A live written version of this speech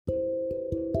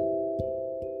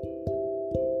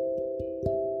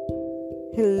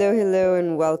Hello,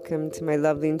 and welcome to my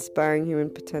lovely, inspiring human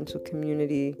potential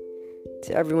community.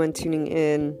 To everyone tuning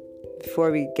in,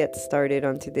 before we get started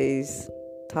on today's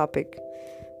topic,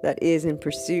 that is in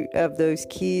pursuit of those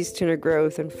keys to inner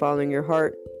growth and following your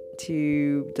heart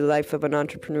to the life of an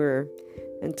entrepreneur,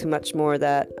 and to much more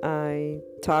that I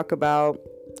talk about,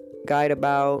 guide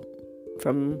about,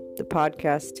 from the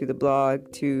podcast to the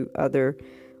blog to other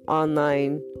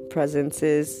online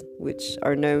presences which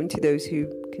are known to those who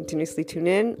continuously tune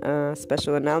in.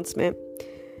 Special announcement: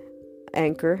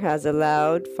 Anchor has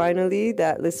allowed finally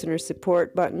that listener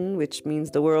support button, which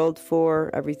means the world for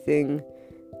everything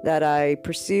that I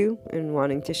pursue and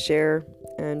wanting to share,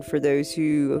 and for those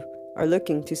who are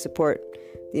looking to support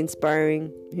the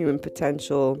inspiring human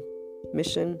potential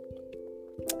mission,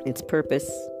 its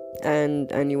purpose,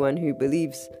 and anyone who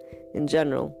believes in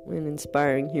general in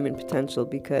inspiring human potential,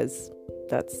 because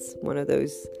that's one of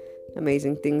those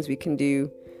amazing things we can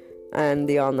do, and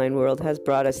the online world has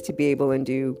brought us to be able and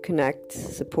do connect,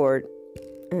 support,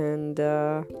 and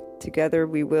together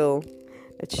we will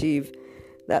achieve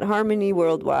that harmony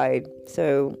worldwide.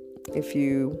 So if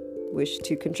you wish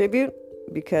to contribute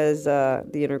because the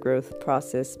inner growth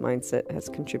process mindset has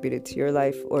contributed to your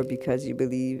life, or because you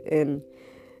believe in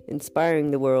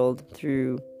inspiring the world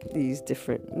through these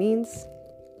different means,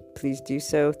 please do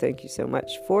so. Thank you so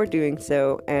much for doing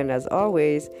so. And as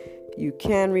always, you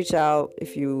can reach out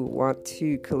if you want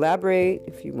to collaborate,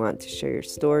 if you want to share your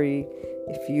story,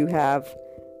 if you have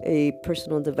a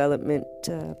personal development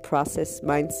process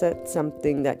mindset,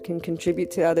 something that can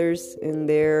contribute to others in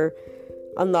their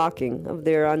unlocking of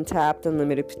their untapped,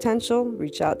 unlimited potential.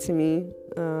 Reach out to me.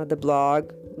 The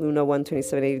blog,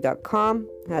 luna12780.com,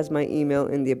 has my email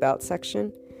in the About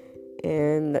section.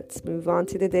 And let's move on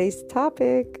to today's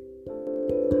topic.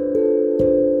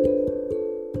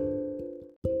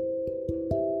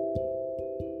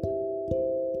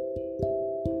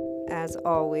 As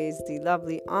always, the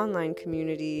lovely online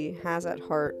community has at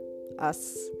heart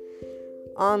us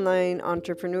online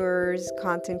entrepreneurs,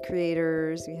 content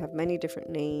creators. We have many different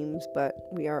names, but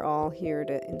we are all here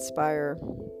to inspire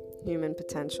human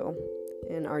potential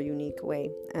in our unique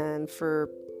way. And for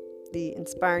the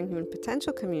Inspiring Human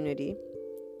Potential community,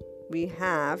 we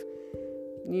have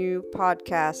new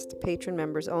podcast patron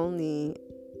members only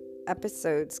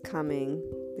episodes coming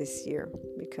this year,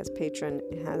 because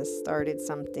Patreon has started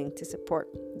something to support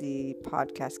the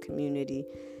podcast community,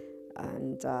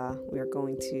 and we are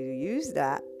going to use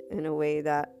that in a way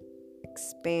that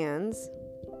expands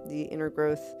the inner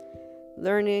growth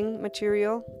learning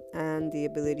material and the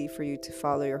ability for you to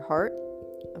follow your heart,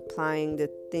 applying the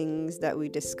things that we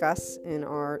discuss in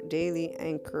our daily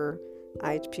Anchor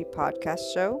IHP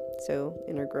podcast show. So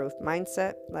inner growth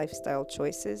mindset, lifestyle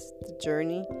choices, the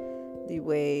journey, the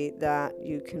way that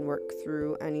you can work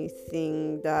through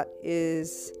anything that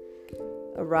is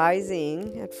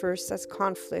arising at first as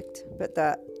conflict, but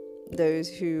that those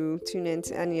who tune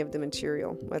into any of the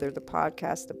material, whether the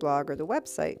podcast, the blog, or the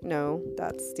website, know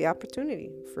that's the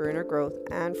opportunity for inner growth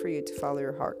and for you to follow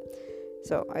your heart.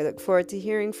 So I look forward to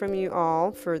hearing from you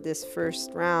all for this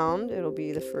first round. It'll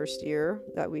be the first year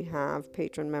that we have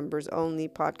patron members only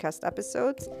podcast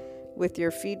episodes. With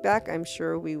your feedback, I'm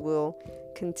sure we will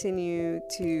continue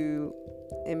to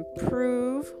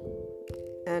improve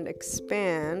and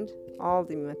expand all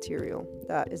the material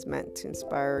that is meant to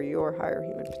inspire your higher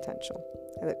human potential.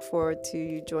 I look forward to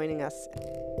you joining us.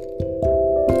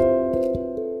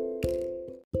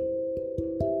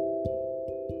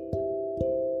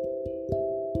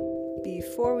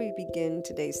 Before we begin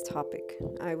today's topic,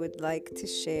 I would like to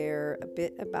share a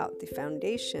bit about the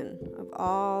foundation of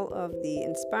all of the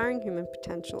Inspiring Human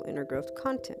Potential inner growth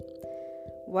content.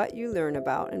 What you learn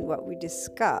about and what we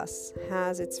discuss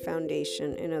has its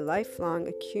foundation in a lifelong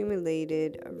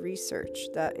accumulated research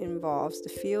that involves the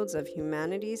fields of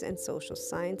humanities and social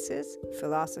sciences,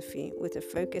 philosophy with a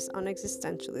focus on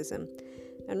existentialism,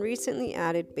 and recently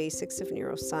added basics of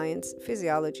neuroscience,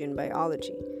 physiology, and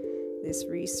biology. This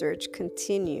research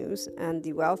continues, and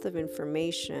the wealth of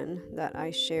information that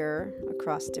I share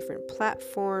across different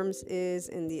platforms is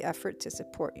in the effort to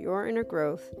support your inner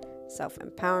growth,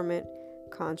 self-empowerment,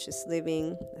 conscious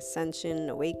living, ascension,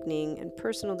 awakening, and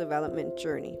personal development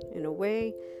journey in a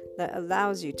way that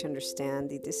allows you to understand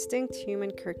the distinct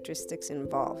human characteristics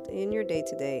involved in your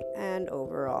day-to-day and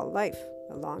overall life,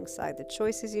 alongside the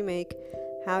choices you make,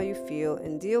 how you feel,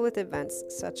 and deal with events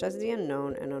such as the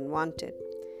unknown and unwanted.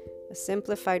 A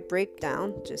simplified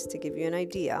breakdown, just to give you an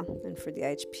idea, and for the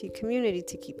IHP community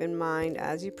to keep in mind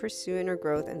as you pursue inner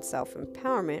growth and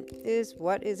self-empowerment, is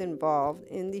what is involved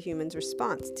in the human's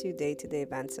response to day-to-day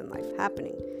events and life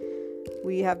happening.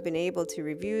 We have been able to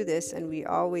review this, and we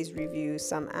always review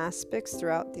some aspects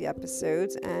throughout the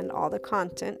episodes and all the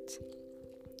content.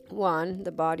 1,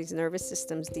 the body's nervous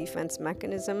system's defense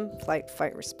mechanism, flight,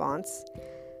 fight response.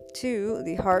 2,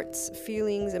 the heart's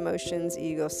feelings, emotions,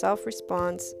 ego, self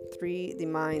response. 3, the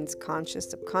mind's conscious,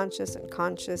 subconscious, and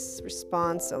conscious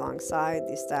response alongside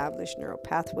the established neural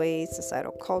pathways,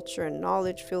 societal culture and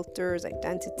knowledge filters,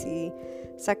 identity,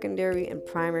 secondary and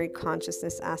primary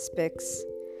consciousness aspects.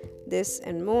 This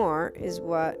and more is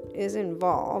what is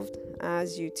involved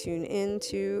as you tune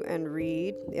into and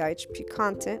read the IHP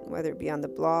content, whether it be on the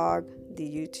blog, the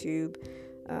YouTube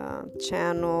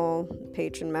channel,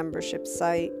 patron membership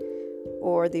site,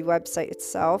 or the website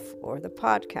itself, or the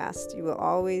podcast. You will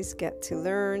always get to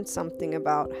learn something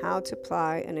about how to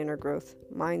apply an inner growth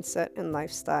mindset and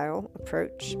lifestyle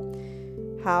approach,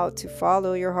 how to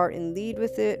follow your heart and lead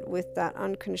with it with that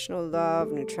unconditional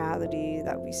love, neutrality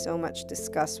that we so much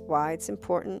discuss, why it's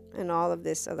important. And all of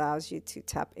this allows you to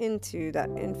tap into that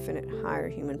infinite higher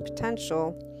human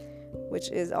potential, which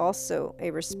is also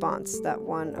a response that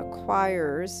one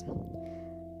acquires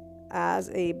as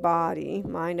a body,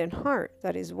 mind, and heart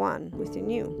that is one within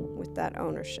you with that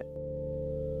ownership.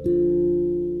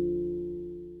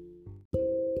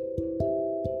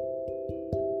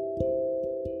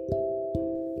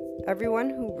 Everyone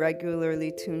who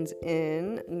regularly tunes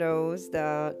in knows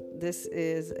that this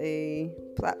is a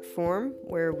platform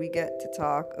where we get to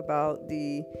talk about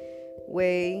the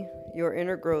way your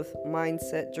inner growth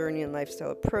mindset, journey, and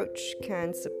lifestyle approach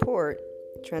can support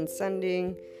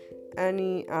transcending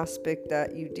any aspect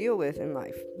that you deal with in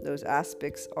life. Those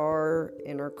aspects are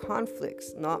inner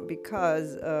conflicts, not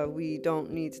because we don't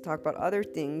need to talk about other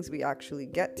things. We actually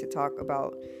get to talk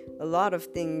about a lot of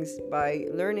things by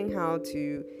learning how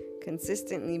to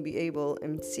consistently be able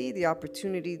and see the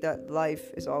opportunity that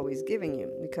life is always giving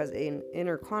you, because an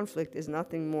inner conflict is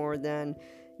nothing more than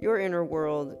your inner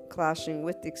world clashing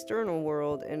with the external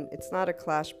world. And it's not a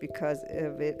clash because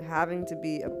of it having to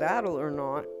be a battle or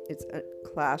not. It's a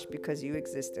clash because you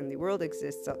exist and the world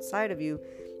exists outside of you,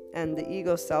 and the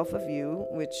ego self of you,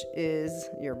 which is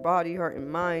your body, heart,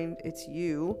 and mind. It's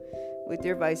you with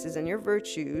your vices and your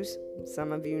virtues.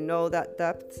 Some of you know that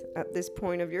depth at this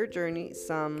point of your journey.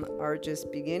 Some are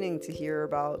just beginning to hear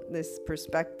about this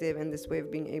perspective and this way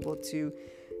of being able to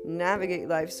navigate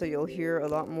life, so you'll hear a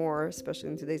lot more, especially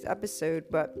in today's episode.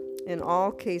 But in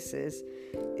all cases,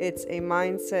 it's a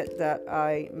mindset that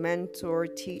I mentor,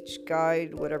 teach,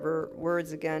 guide, whatever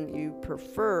words again you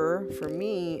prefer. For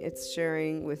me, it's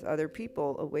sharing with other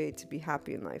people a way to be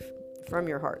happy in life from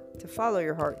your heart, to follow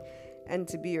your heart, and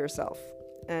to be yourself.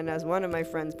 And as one of my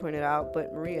friends pointed out,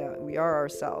 but Maria, we are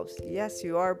ourselves. Yes,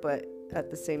 you are, but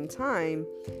at the same time,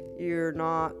 you're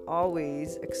not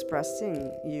always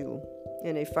expressing you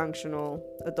in a functional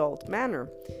adult manner.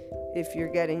 If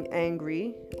you're getting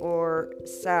angry or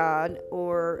sad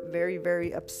or very,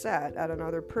 very upset at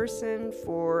another person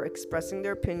for expressing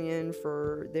their opinion,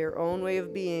 for their own way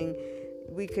of being,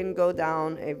 we can go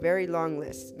down a very long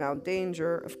list. Now,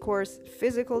 danger, of course,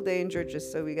 physical danger,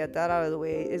 just so we get that out of the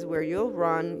way, is where you'll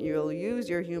run, you'll use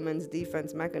your human's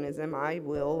defense mechanism, I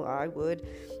would,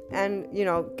 and,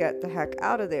 get the heck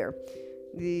out of there.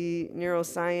 The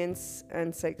neuroscience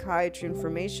and psychiatry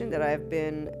information that I've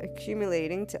been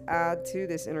accumulating to add to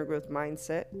this inner growth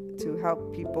mindset to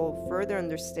help people further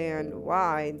understand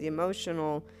why the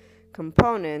emotional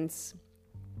components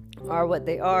are what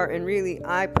they are. And really,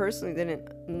 I personally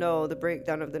didn't know the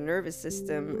breakdown of the nervous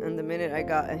system, and the minute I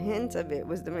got a hint of it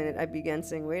was the minute I began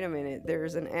saying, wait a minute,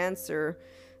 there's an answer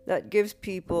that gives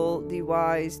people the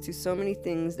whys to so many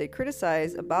things they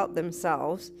criticize about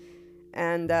themselves,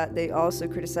 and that they also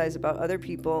criticize about other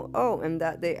people, and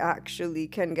that they actually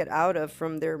can get out of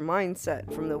from their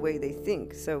mindset, from the way they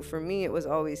think. So for me, it was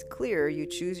always clear: you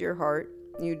choose your heart,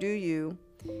 you do you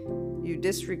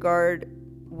disregard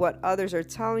what others are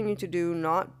telling you to do,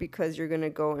 not because you're going to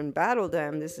go and battle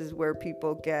them. This is where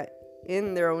people get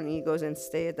in their own egos and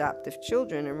stay adaptive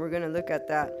children. And we're going to look at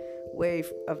that way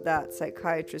of that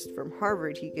psychiatrist from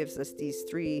Harvard. He gives us these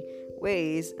 3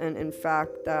 ways, and in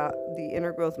fact that the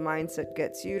inner growth mindset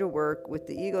gets you to work with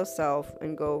the ego self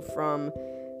and go from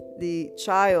the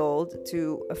child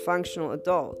to a functional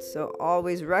adult. So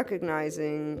always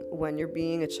recognizing when you're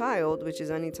being a child, which is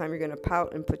anytime you're going to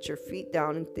pout and put your feet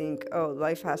down and think,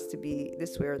 life has to be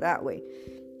this way or that way.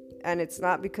 And it's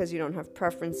not because you don't have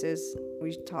preferences.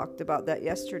 We talked about that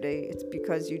yesterday. It's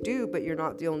because you do, but you're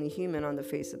not the only human on the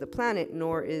face of the planet,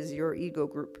 nor is your ego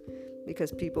group.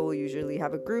 Because people usually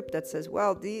have a group that says,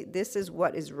 this is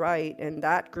what is right, and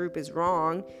that group is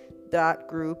wrong. That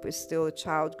group is still a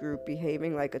child group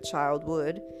behaving like a child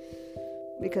would.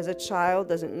 because a child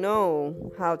doesn't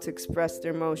know how to express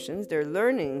their emotions. They're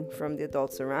learning from the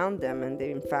adults around them, and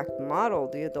they in fact model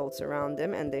the adults around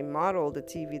them, and they model the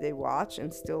TV they watch.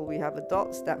 And still we have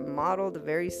adults that model the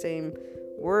very same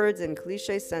words and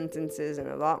cliche sentences and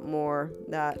a lot more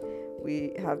that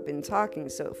we have been talking.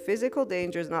 So physical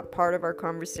danger is not part of our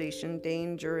conversation.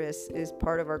 Dangerous is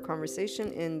part of our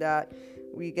conversation, in that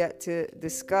we get to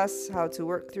discuss how to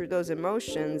work through those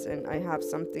emotions. And I have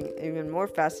something even more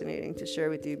fascinating to share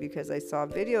with you, because I saw a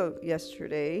video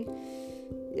yesterday,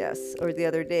 or the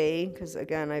other day, because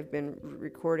again, I've been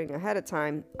recording ahead of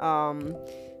time.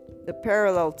 The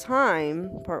parallel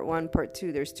time, part 1, part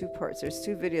 2, there's 2 parts. There's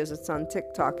 2 videos. It's on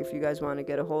TikTok. If you guys want to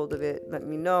get a hold of it, let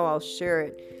me know. I'll share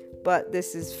it. But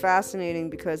this is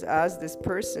fascinating, because as this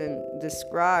person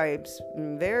describes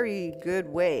in very good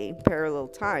way parallel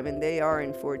time, and they are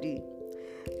in 4D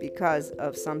because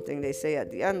of something they say at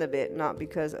the end of it, not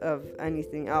because of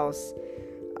anything else.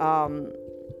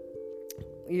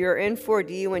 You're in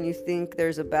 4D when you think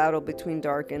there's a battle between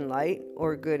dark and light,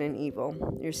 or good and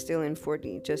evil. You're still in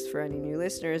 4D. Just for any new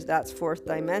listeners, that's 4th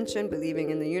dimension, believing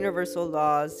in the universal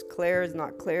laws. Clairs,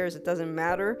 not clairs, it doesn't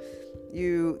matter.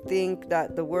 You think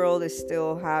that the world is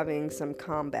still having some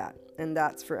combat. And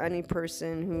that's for any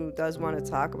person who does want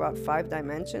to talk about 5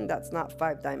 dimension. That's not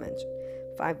 5 dimension.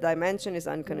 5 dimension is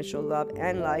unconditional love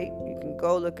and light. You can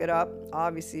go look it up.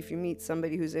 Obviously, if you meet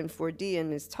somebody who's in 4D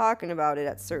and is talking about it,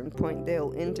 at a certain point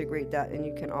they'll integrate that, and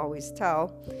you can always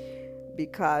tell,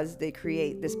 because they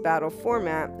create this battle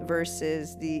format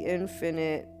versus the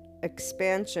infinite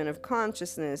expansion of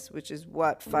consciousness, which is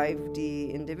what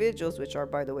 5D individuals, which are,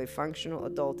 by the way, functional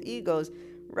adult egos,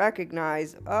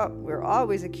 recognize. We're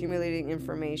always accumulating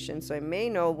information. So I may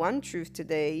know one truth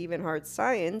today, even hard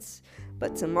science,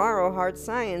 but tomorrow hard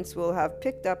science will have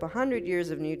picked up 100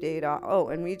 years of new data.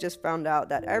 And we just found out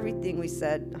that everything we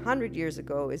said 100 years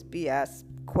ago is BS,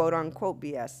 quote unquote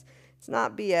BS. It's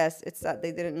not BS, it's that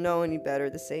they didn't know any better.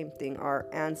 The same thing, our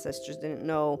ancestors didn't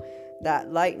know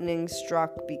that lightning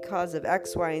struck because of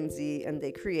X, Y, and Z, and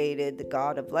they created the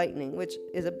god of lightning, which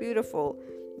is a beautiful,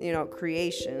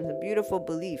 creation, a beautiful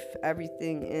belief.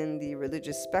 Everything in the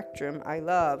religious spectrum, I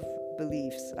love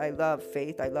beliefs, I love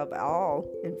faith, I love all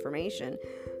information.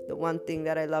 The one thing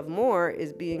that I love more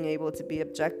is being able to be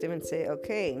objective and say,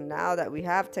 okay, now that we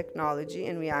have technology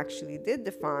and we actually did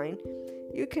define,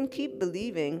 you can keep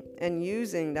believing and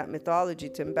using that mythology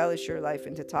to embellish your life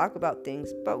and to talk about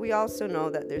things, but we also know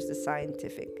that there's the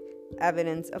scientific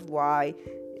evidence of why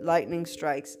lightning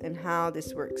strikes and how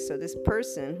this works. So this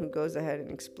person who goes ahead and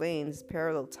explains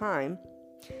parallel time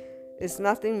is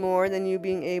nothing more than you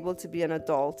being able to be an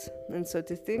adult, and so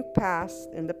to think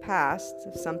in the past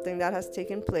of something that has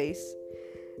taken place,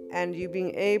 and you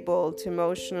being able to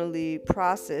emotionally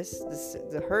process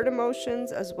the hurt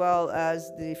emotions as well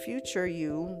as the future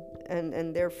you,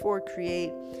 and therefore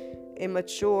create a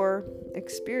mature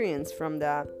experience from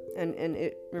that. And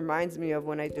it reminds me of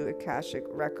when I do Akashic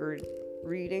record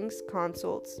readings,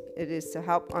 consults. It is to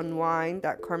help unwind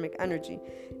that karmic energy.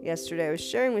 Yesterday I was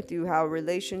sharing with you how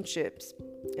relationships,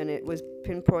 and it was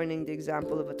pinpointing the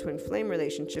example of a twin flame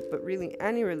relationship, but really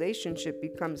any relationship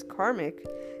becomes karmic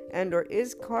and or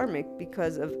is karmic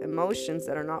because of emotions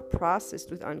that are not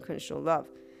processed with unconditional love.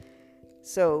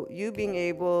 So you being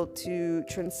able to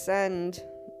transcend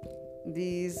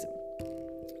these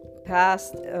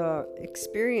past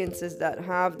experiences that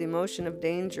have the emotion of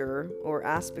danger or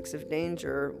aspects of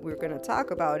danger, we're going to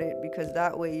talk about it, because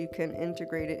that way you can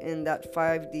integrate it in that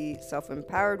 5D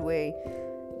self-empowered way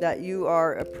that you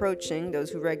are approaching.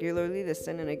 Those who regularly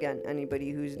listen, and again,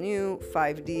 anybody who's new,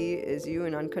 5D is you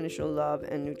in unconditional love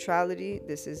and neutrality.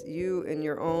 This is you in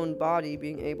your own body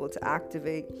being able to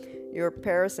activate your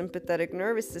parasympathetic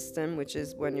nervous system, which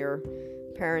is when your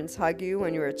parents hug you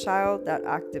when you were a child, that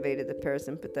activated the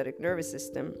parasympathetic nervous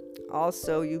system.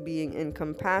 Also, you being in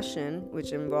compassion,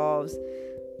 which involves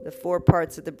the 4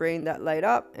 parts of the brain that light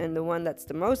up, and the one that's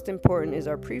the most important is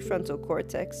our prefrontal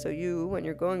cortex. So you, when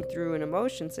you're going through an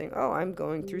emotion, saying, I'm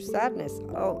going through sadness,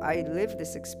 I lived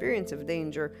this experience of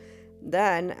danger,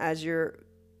 then as you're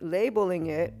labeling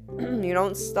it, you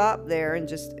don't stop there and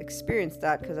just experience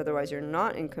that, because otherwise you're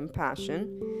not in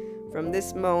compassion. From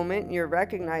this moment, you're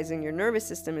recognizing your nervous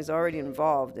system is already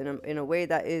involved in a way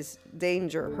that is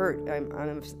danger, hurt,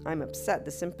 I'm upset.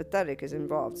 The sympathetic is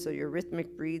involved. So your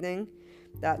rhythmic breathing,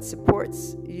 that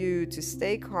supports you to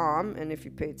stay calm. And if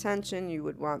you pay attention, you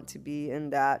would want to be in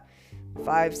that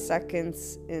 5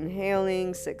 seconds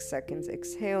inhaling, 6 seconds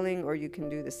exhaling, or you can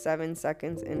do the 7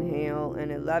 seconds inhale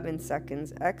and 11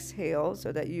 seconds exhale,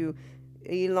 so that you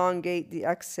elongate the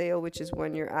exhale, which is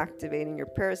when you're activating your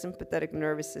parasympathetic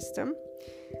nervous system.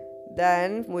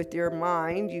 Then, with your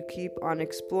mind, you keep on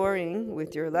exploring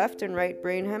with your left and right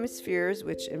brain hemispheres,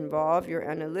 which involve your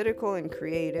analytical and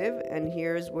creative. And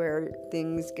here's where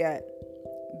things get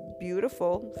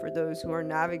beautiful for those who are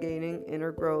navigating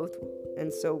inner growth.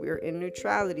 And so we're in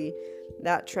neutrality,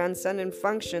 that transcendent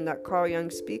function that Carl Jung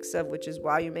speaks of, which is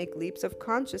why you make leaps of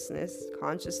consciousness.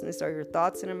 Consciousness are your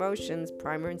thoughts and emotions,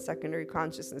 primary and secondary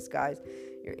consciousness, guys.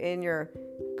 You're in your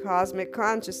cosmic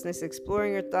consciousness,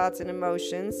 exploring your thoughts and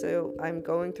emotions. So I'm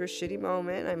going through a shitty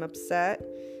moment. I'm upset.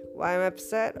 Why I'm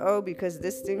upset? Oh, because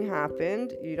this thing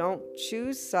happened. You don't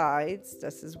choose sides.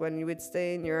 This is when you would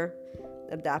stay in your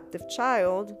adaptive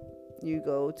child. You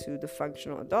go to the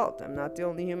functional adult. I'm not the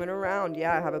only human around.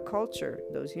 Yeah, I have a culture,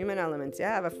 those human elements. Yeah,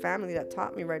 I have a family that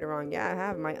taught me right or wrong. Yeah, I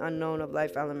have my unknown of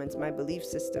life elements, my belief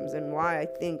systems, and why I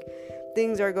think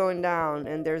things are going down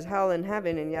and there's hell and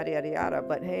heaven and yada, yada, yada.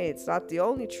 But hey, it's not the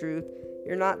only truth.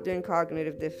 You're not doing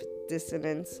cognitive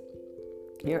dissonance.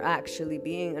 You're actually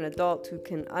being an adult who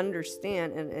can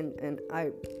understand. And I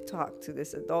talked to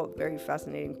this adult, very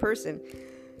fascinating person.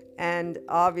 And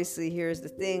obviously, here's the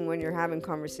thing, when you're having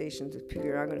conversations with people,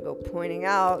 you're not going to go pointing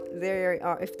out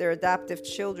if they're adaptive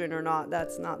children or not.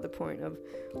 That's not the point of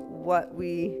what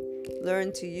we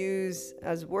learn to use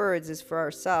as words is for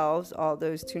ourselves, all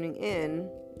those tuning in.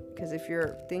 Because if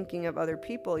you're thinking of other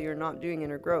people, you're not doing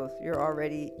inner growth. You're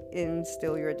already in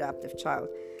still your adaptive child.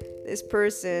 This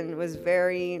person was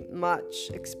very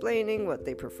much explaining what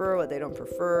they prefer, what they don't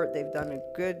prefer. They've done a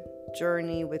good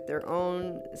journey with their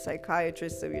own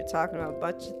psychiatrist, so you're talking about a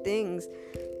bunch of things,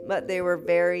 but they were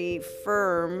very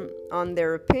firm on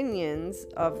their opinions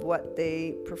of what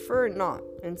they prefer not.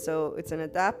 And so it's an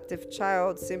adaptive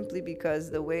child simply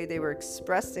because the way they were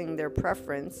expressing their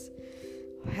preference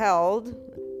held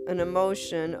an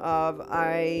emotion of,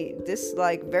 I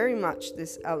dislike very much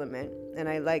this element and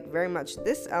I like very much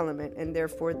this element, and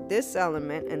therefore this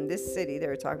element and this city, they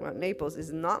were talking about Naples,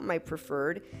 is not my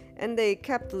preferred. And they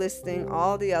kept listing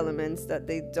all the elements that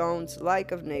they don't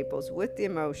like of Naples with the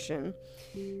emotion.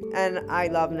 And I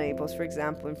love Naples, for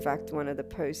example. In fact, one of the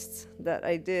posts that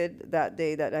I did that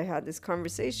day that I had this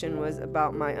conversation was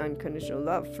about my unconditional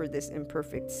love for this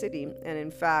imperfect city. And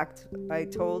in fact, I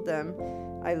told them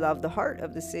I love the heart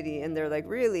of the city, and they're like,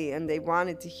 really? And they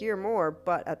wanted to hear more,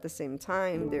 but at the same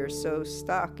time, they're so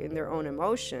stuck in their own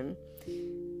emotion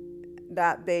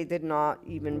that they did not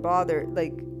even bother.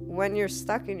 Like, when you're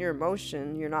stuck in your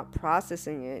emotion, you're not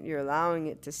processing it, you're allowing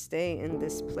it to stay in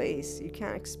this place. You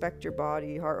can't expect your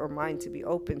body, heart, or mind to be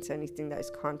open to anything that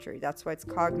is contrary. That's why it's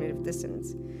cognitive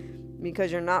dissonance,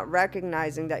 because you're not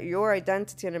recognizing that your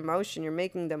identity and emotion, you're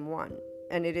making them one.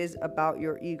 And it is about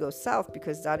your ego self,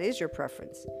 because that is your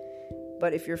preference.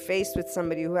 But if you're faced with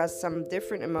somebody who has some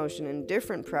different emotion and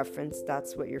different preference,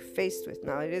 that's what you're faced with.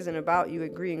 Now, it isn't about you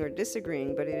agreeing or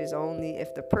disagreeing, but it is only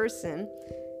if the person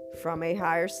from a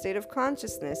higher state of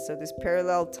consciousness, so this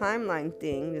parallel timeline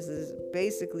thing, this is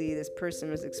basically, this person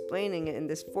was explaining it in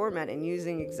this format and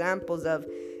using examples of,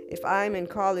 if I'm in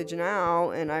college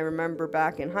now and I remember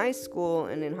back in high school,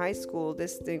 and in high school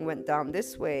this thing went down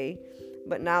this way,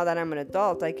 but now that I'm an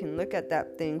adult, I can look at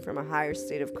that thing from a higher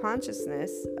state of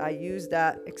consciousness. I use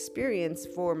that experience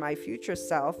for my future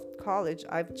self. College,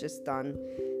 I've just done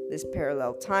this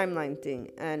parallel timeline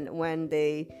thing. And when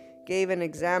they gave an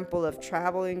example of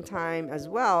traveling time as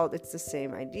well, it's the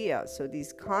same idea. So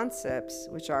these concepts,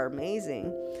 which are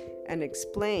amazing and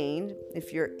explained,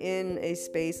 if you're in a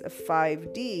space of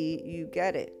 5D, you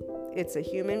get it. It's a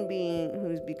human being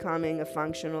who's becoming a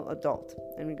functional adult.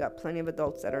 And we got plenty of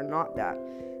adults that are not that.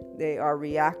 They are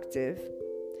reactive.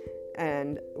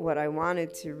 And what I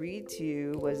wanted to read to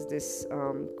you was this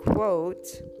quote,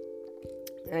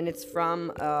 and it's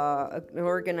from an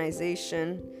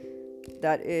organization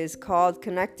that is called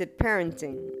Connected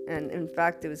Parenting. And in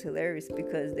fact, it was hilarious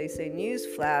because they say,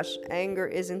 newsflash, anger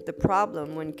isn't the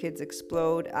problem when kids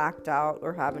explode, act out,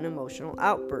 or have an emotional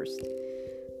outburst.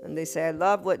 And they say, I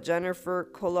love what Jennifer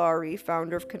Kolari,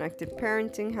 founder of Connected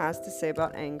Parenting, has to say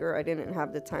about anger. I didn't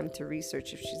have the time to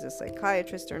research if she's a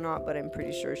psychiatrist or not, but I'm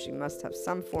pretty sure she must have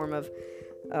some form of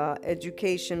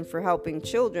education for helping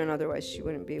children. Otherwise, she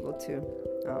wouldn't be able to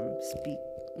speak,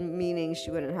 meaning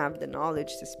she wouldn't have the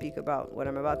knowledge to speak about what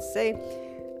I'm about to say.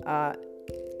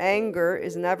 Anger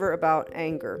is never about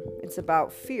anger. It's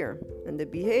about fear. And the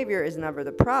behavior is never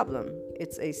the problem.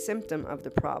 It's a symptom of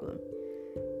the problem.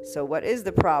 So what is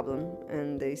the problem?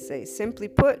 And they say, simply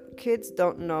put, kids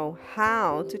don't know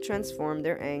how to transform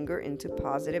their anger into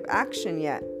positive action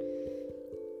yet,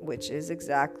 which is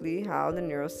exactly how the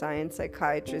neuroscience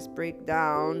psychiatrists break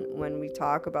down when we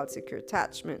talk about secure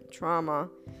attachment, trauma,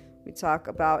 We talk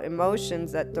about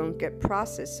emotions that don't get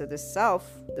processed. So the self,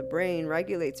 the brain,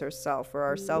 regulates our self, or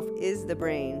our self is the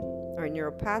brain, our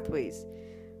neural pathways.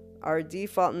 Our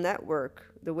default network,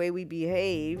 the way we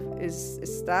behave, is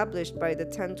established by the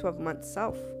 10-12-month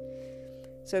self.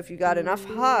 So if you got enough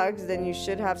hugs, then you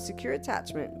should have secure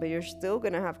attachment, but you're still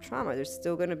going to have trauma. There's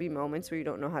still going to be moments where you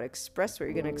don't know how to express what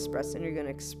you're going to express, and you're going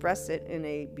to express it in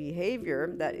a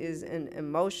behavior that is an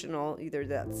emotional, either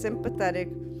that sympathetic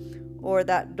or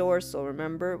that dorsal.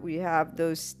 Remember, we have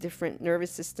those different nervous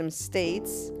system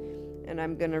states, and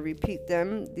I'm going to repeat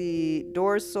them. The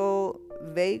dorsal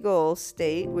vagal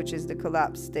state, which is the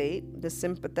collapsed state, the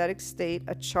sympathetic state,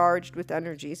 charged with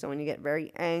energy. So when you get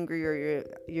very angry, or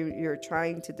you're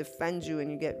trying to defend you,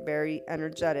 and you get very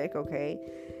energetic, okay?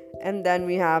 And then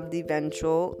we have the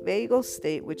ventral vagal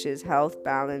state, which is health,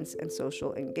 balance, and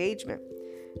social engagement.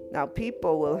 Now,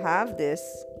 people will have this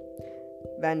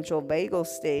ventral vagal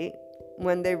state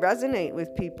when they resonate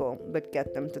with people, but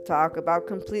get them to talk about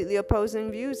completely opposing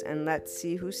views, and let's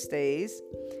see who stays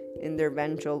in their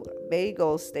ventral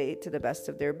vagal state to the best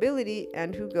of their ability,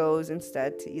 and who goes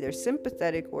instead to either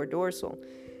sympathetic or dorsal.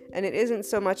 And it isn't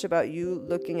so much about you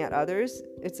looking at others,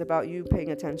 it's about you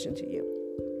paying attention to you.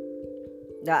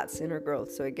 That's inner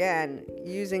growth. So again,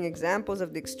 using examples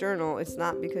of the external, it's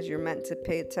not because you're meant to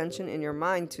pay attention in your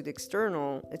mind to the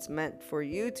external. It's meant for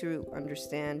you to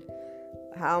understand,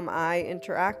 how am I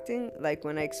interacting? Like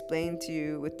when I explained to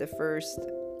you with the first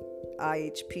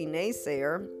IHP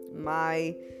naysayer,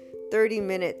 my 30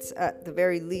 minutes at the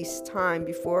very least time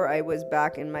before I was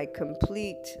back in my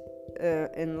complete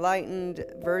enlightened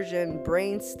version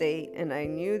brain state, and I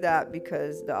knew that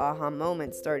because the aha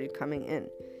moment started coming in.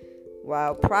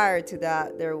 While prior to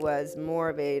that, there was more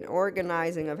of an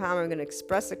organizing of how I'm going to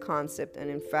express a concept, and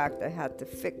in fact, I had to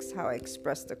fix how I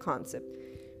expressed the concept,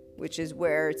 which is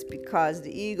where it's because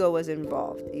the ego was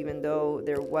involved, even though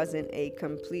there wasn't a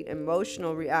complete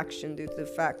emotional reaction due to the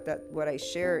fact that what I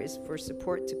share is for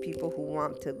support to people who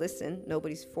want to listen.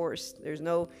 Nobody's forced. There's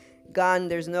no gun.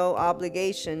 There's no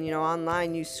obligation.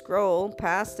 Online, you scroll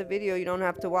past the video. You don't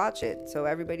have to watch it. So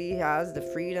everybody has the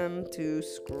freedom to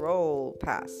scroll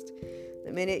past.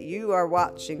 The minute you are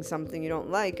watching something you don't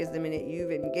like is the minute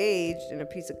you've engaged in a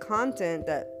piece of content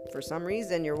that for some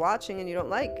reason you're watching and you don't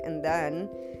like, and then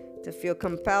to feel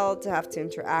compelled to have to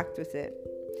interact with it.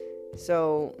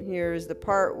 So here's the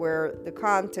part where the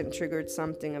content triggered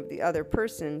something of the other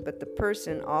person, but the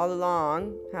person all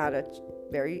along had a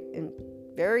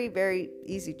very, very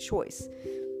easy choice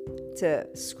to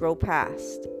scroll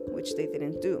past, which they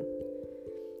didn't do.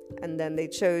 And then they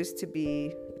chose to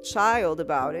be a child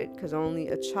about it, because only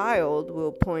a child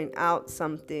will point out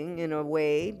something in a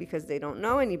way because they don't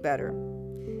know any better,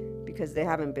 because they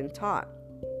haven't been taught.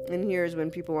 And here's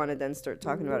when people want to then start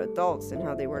talking about adults and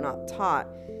how they were not taught.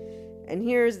 And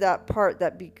here's that part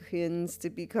that begins to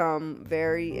become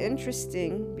very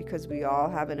interesting, because we all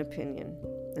have an opinion,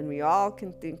 and we all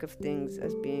can think of things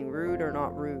as being rude or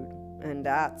not rude. And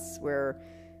that's where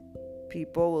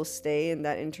people will stay in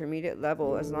that intermediate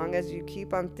level. As long as you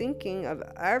keep on thinking of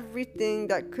everything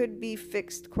that could be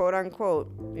fixed, quote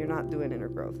unquote, you're not doing inner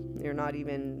growth. You're not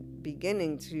even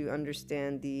beginning to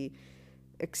understand the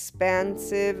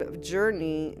expansive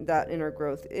journey that inner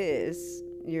growth is.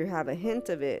 You have a hint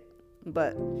of it,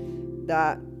 but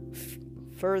that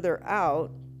further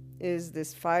out is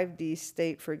this 5D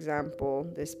state, for example,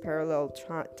 this parallel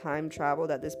time travel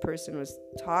that this person was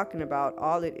talking about.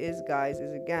 All it is, guys,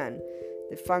 is again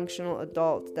the functional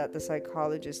adult that the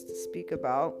psychologists speak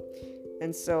about.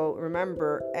 And so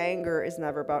remember, anger is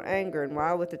never about anger. And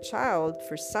while with a child,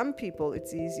 for some people,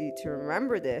 it's easy to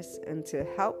remember this and to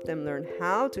help them learn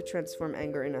how to transform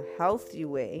anger in a healthy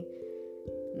way,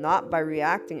 not by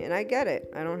reacting. And I get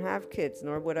it. I don't have kids,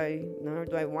 nor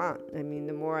do I want. I mean,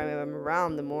 the more I'm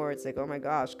around, the more it's like, oh my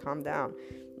gosh, calm down.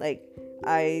 Like,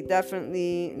 I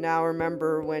definitely now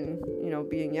remember when,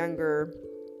 being younger,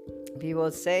 people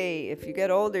would say, if you get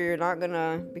older, you're not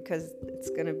gonna, because it's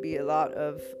gonna be a lot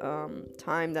of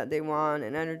time that they want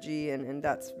and energy, and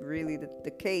that's really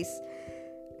the case.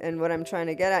 And what I'm trying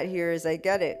to get at here is, I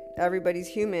get it. Everybody's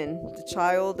human, the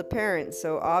child, the parent.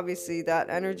 So obviously that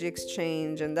energy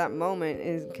exchange and that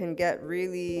moment can get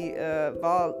really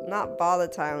not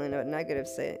volatile in a negative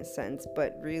sense,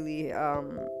 but really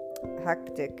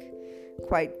hectic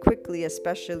quite quickly,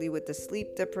 especially with the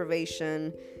sleep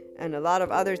deprivation and a lot of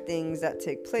other things that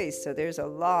take place. So there's a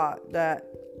lot that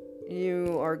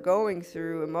you are going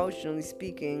through, emotionally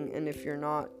speaking, and if you're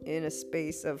not in a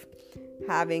space of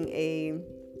having a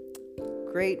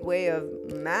great way of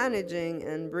managing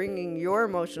and bringing your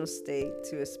emotional state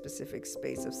to a specific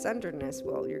space of centeredness,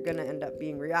 well, you're going to end up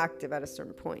being reactive at a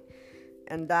certain point.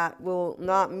 And that will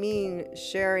not mean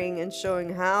sharing and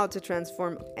showing how to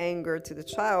transform anger to the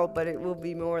child, but it will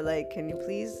be more like, can you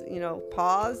please,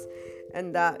 pause?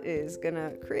 And that is going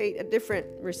to create a different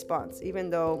response, even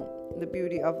though the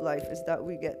beauty of life is that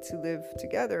we get to live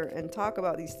together and talk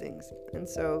about these things. And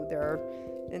so there are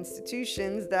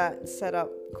institutions that set up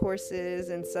courses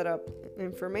and set up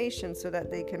information so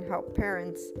that they can help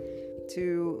parents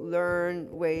to learn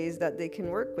ways that they can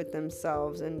work with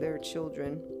themselves and their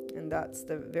children. And that's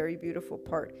the very beautiful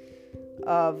part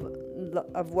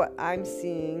of what I'm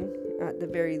seeing, at the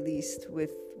very least,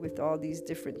 with all these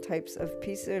different types of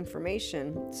pieces of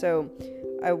information. So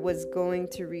I was going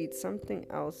to read something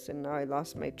else, and now I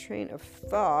lost my train of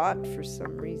thought for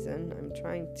some reason. I'm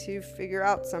trying to figure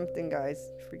out something,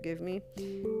 guys. Forgive me.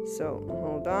 So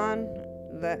hold on.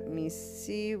 Let me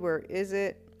see. Where is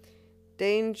it?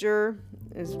 Danger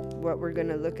is what we're going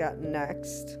to look at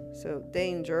next. So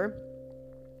danger.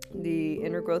 The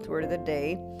inner growth word of the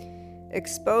day: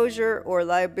 exposure or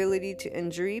liability to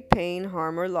injury, pain,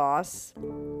 harm, or loss.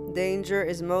 Danger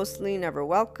is mostly never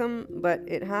welcome, but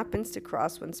if it happens to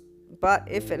cross one's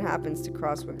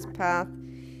path,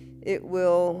 it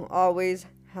will always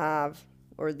have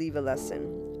or leave a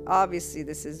lesson. Obviously,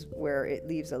 this is where it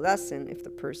leaves a lesson if the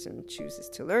person chooses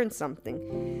to learn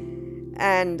something.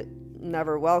 And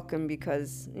never welcome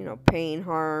because, pain,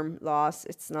 harm, loss,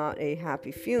 it's not a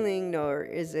happy feeling, nor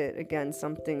is it, again,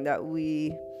 something that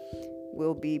we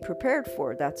will be prepared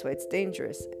for. That's why it's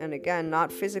dangerous. And again,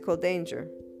 not physical danger.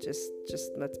 Just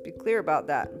let's be clear about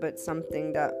that. But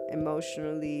something that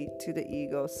emotionally to the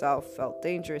ego self felt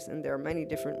dangerous. And there are many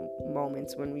different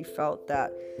moments when we felt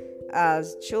that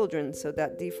as children. So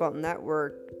that default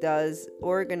network does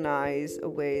organize a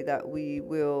way that we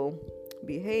will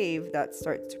behave that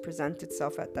starts to present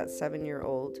itself at that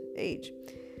 7-year-old age.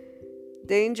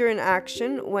 Danger in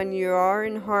action: when you are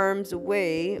in harm's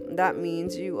way, that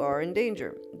means you are in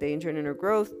danger. Danger and inner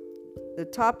growth: the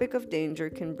topic of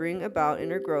danger can bring about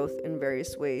inner growth in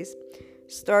various ways,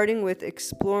 starting with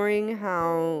exploring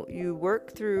how you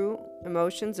work through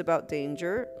emotions about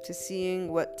danger, to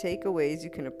seeing what takeaways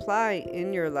you can apply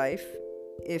in your life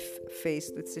if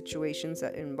faced with situations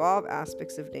that involve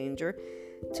aspects of danger,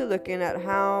 to looking at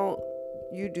how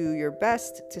you do your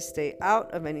best to stay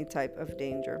out of any type of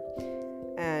danger.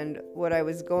 And what I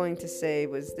was going to say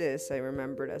was this, I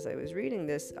remembered as I was reading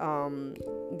this,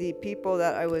 the people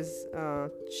that I was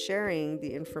sharing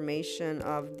the information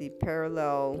of the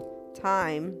parallel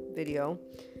time video,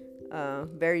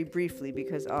 very briefly,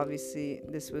 because obviously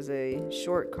this was a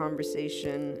short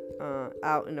conversation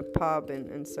out in a pub,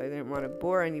 and so I didn't want to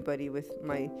bore anybody with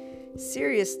my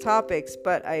serious topics,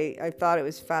 but I thought it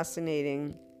was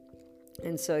fascinating.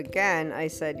 And so again, I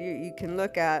said, you can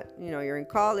look at, you're in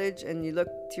college and you look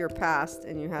to your past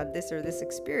and you had this or this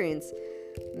experience.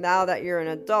 Now that you're an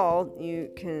adult,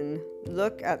 you can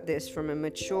look at this from a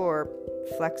mature,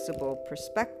 flexible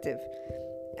perspective.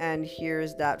 And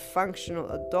here's that functional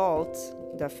adult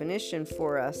definition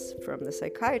for us from the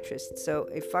psychiatrist. So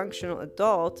a functional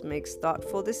adult makes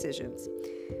thoughtful decisions.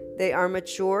 They are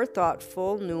mature,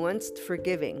 thoughtful, nuanced,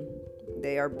 forgiving.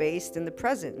 They are based in the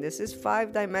present. This is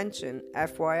 5-dimension.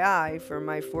 FYI, for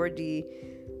my 4D,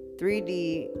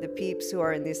 3D, the peeps who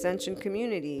are in the Ascension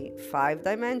community,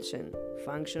 5-dimension,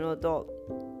 functional adult.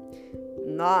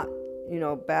 Not,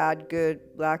 bad, good,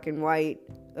 black and white,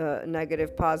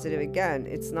 negative, positive. Again,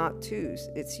 it's not twos.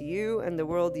 It's you and the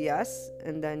world, yes,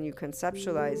 and then you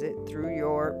conceptualize it through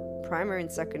your primary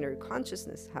and secondary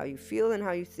consciousness, how you feel and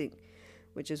how you think.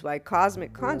 Which is why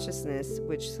cosmic consciousness,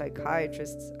 which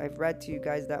psychiatrists, I've read to you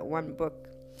guys that one book,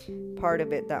 part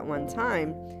of it that one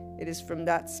time, it is from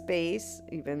that space,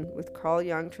 even with Carl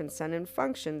Jung, transcendent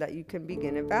function, that you can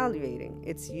begin evaluating.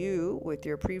 It's you with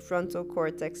your prefrontal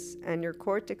cortex and your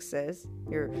cortexes,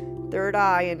 your third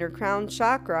eye and your crown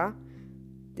chakra,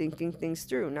 thinking things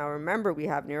through. Now remember, we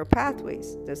have neural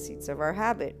pathways, the seats of our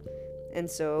habit. And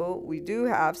so we do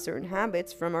have certain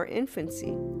habits from our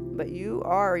infancy, but you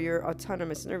are your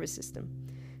autonomous nervous system.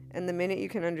 And the minute you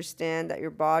can understand that your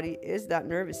body is that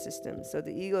nervous system, so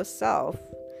the ego self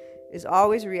is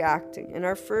always reacting. And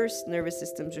our first nervous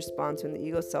system's response when the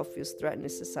ego self feels threatened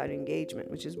is societal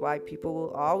engagement, which is why people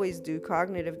will always do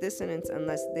cognitive dissonance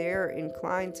unless they're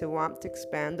inclined to want to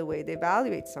expand the way they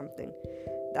evaluate something.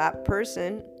 That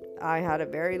person, I had a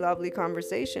very lovely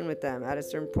conversation with them. At a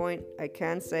certain point, I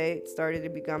can say it started to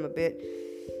become a bit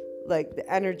like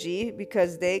the energy,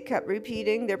 because they kept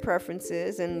repeating their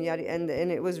preferences, and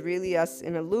it was really us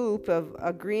in a loop of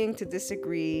agreeing to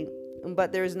disagree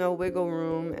but there's no wiggle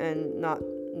room, and not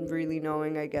really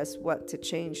knowing, I guess, what to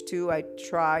change to. I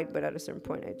tried, but at a certain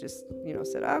point I just,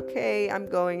 said, okay, I'm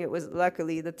going. It was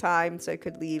luckily the time so I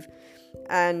could leave.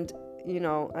 And,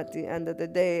 at the end of the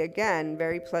day, again,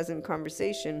 very pleasant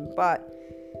conversation, but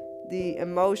the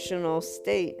emotional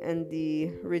state and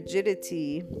the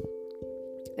rigidity,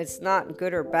 it's not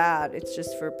good or bad. It's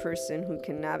just for a person who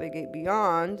can navigate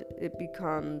beyond. It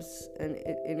becomes, and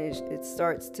it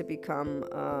starts to become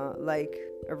like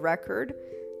a record.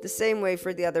 The same way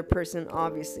for the other person,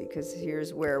 obviously, because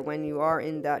here's where, when you are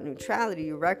in that neutrality,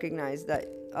 you recognize that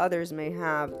others may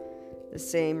have the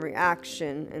same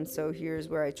reaction. And so here's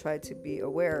where I try to be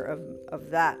aware of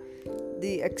that.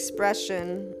 The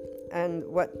expression and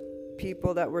what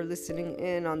people that were listening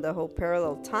in on the whole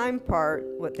parallel time part,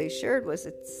 what they shared was,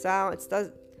 it sounds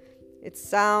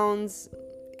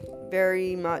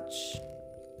very much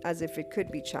as if it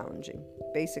could be challenging.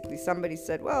 Basically, somebody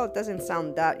said, well, it doesn't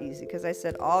sound that easy, because I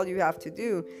said, all you have to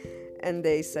do, and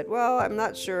they said, well, I'm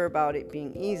not sure about it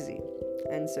being easy.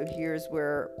 And so here's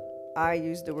where I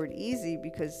use the word easy,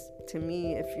 because to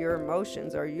me, if your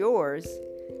emotions are yours,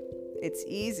 it's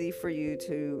easy for you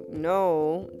to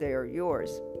know they are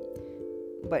yours.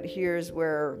 But here's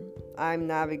where I'm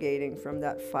navigating from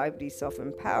that 5D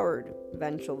self-empowered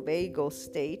ventral vagal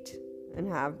state, and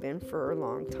have been for a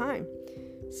long time,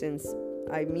 since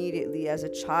I immediately, as a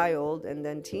child and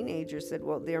then teenager, said,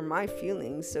 well, they're my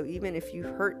feelings. So even if you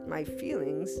hurt my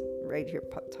feelings, right here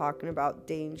talking about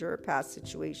danger or past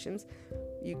situations,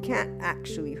 you can't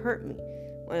actually hurt me.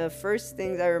 One of the first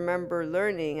things I remember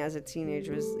learning as a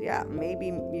teenager was, maybe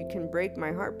you can break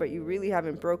my heart, but you really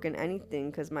haven't broken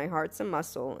anything, because my heart's a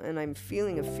muscle and I'm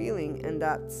feeling a feeling, and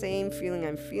that same feeling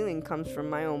I'm feeling comes from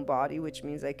my own body, which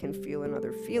means I can feel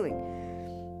another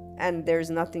feeling. And there's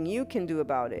nothing you can do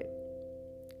about it.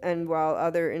 And while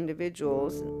other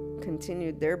individuals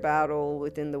continued their battle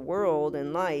within the world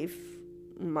and life,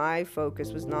 my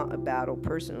focus was not a battle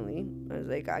personally. I was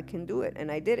like, I can do it.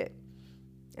 And I did it.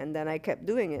 And then I kept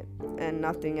doing it, and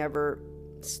nothing ever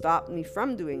stopped me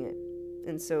from doing it.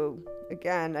 And so,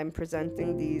 again, I'm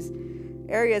presenting these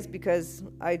areas because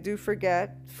I do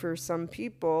forget, for some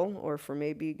people, or for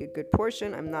maybe a good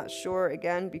portion, I'm not sure,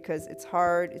 again, because it's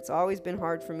hard. It's always been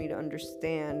hard for me to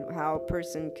understand how a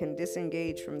person can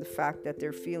disengage from the fact that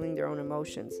they're feeling their own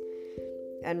emotions.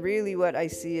 And really what I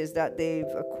see is that they've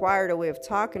acquired a way of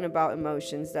talking about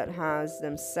emotions that has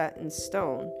them set in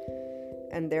stone.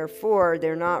 And therefore,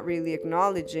 they're not really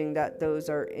acknowledging that those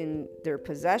are in their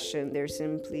possession. They're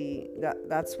simply,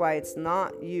 that's why it's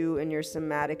not you in your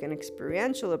somatic and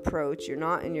experiential approach. You're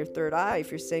not in your third eye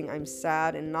if you're saying, I'm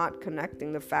sad, and not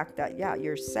connecting the fact that,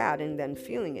 you're sad and then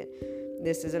feeling it.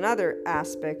 This is another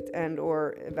aspect and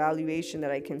or evaluation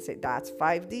that I can say, that's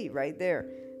 5D right there.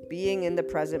 Being in the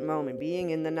present moment,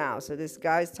 being in the now. So this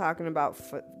guy's talking about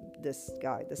the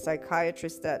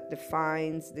psychiatrist that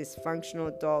defines this functional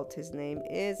adult. His name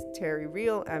is Terry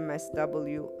Real,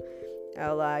 MSW,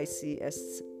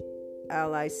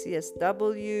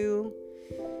 LICSW.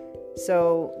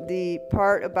 So the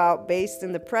part about based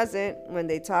in the present, when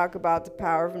they talk about the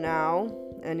power of now,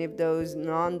 and if those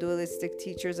non-dualistic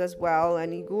teachers as well,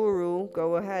 any guru,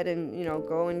 go ahead and,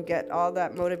 go and get all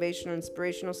that motivational,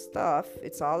 inspirational stuff.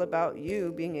 It's all about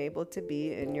you being able to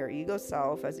be in your ego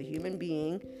self as a human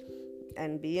being,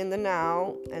 and be in the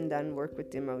now, and then work with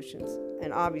the emotions.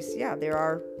 And obviously, there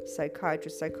are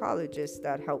psychiatrists, psychologists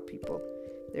that help people.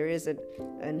 There is a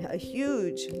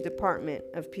huge department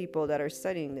of people that are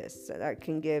studying this that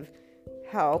can give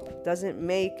help. Doesn't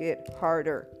make it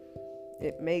harder.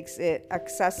 It makes it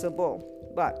accessible.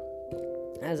 But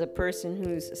as a person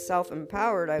who's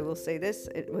self-empowered, I will say this,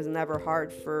 it was never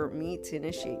hard for me to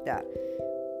initiate that.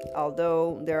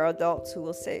 Although there are adults who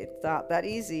will say it's not that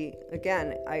easy.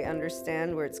 Again, I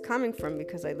understand where it's coming from,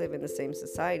 because I live in the same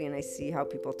society, and I see how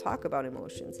people talk about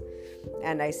emotions,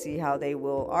 and I see how they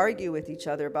will argue with each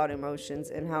other about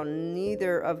emotions, and how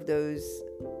neither of those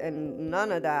and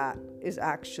none of that is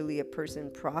actually a person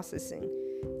processing.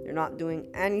 They're not doing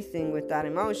anything with that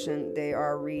emotion. They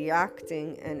are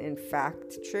reacting and, in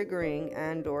fact, triggering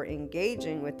and or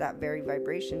engaging with that very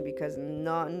vibration, because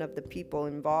none of the people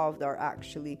involved are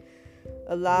actually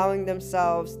allowing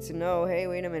themselves to know, hey,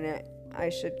 wait a minute, I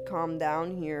should calm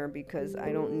down here, because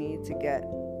I don't need to get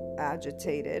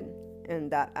agitated.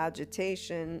 And that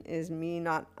agitation is me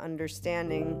not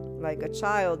understanding, like a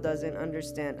child doesn't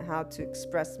understand how to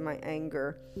express my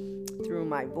anger through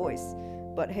my voice.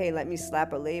 But hey, let me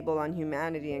slap a label on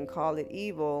humanity and call it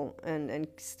evil, and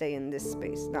stay in this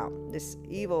space. Now, this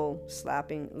evil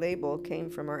slapping label came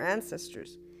from our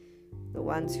ancestors, the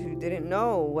ones who didn't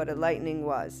know what a lightning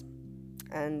was.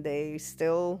 and they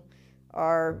still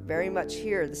are very much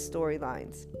here, the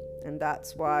storylines. And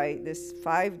that's why this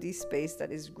 5D space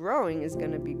that is growing is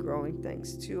going to be growing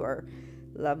thanks to our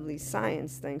lovely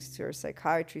science, thanks to our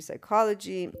psychiatry,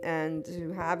 psychology, and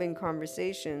to having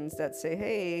conversations that say,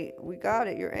 hey, we got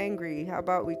it, you're angry, how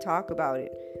about we talk about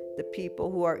it? The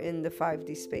people who are in the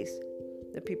 5D space,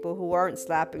 the people who aren't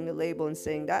slapping the label and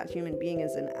saying that human being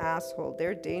is an asshole,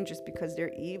 they're dangerous because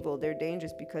they're evil, they're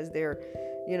dangerous because they're,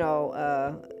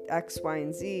 X, Y,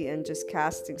 and Z, and just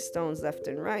casting stones left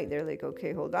and right. They're like,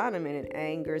 okay, hold on a minute.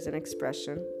 Anger is an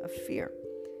expression of fear.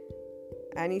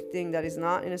 Anything that is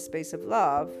not in a space of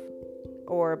love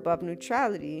or above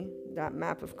neutrality, that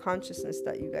map of consciousness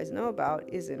that you guys know about,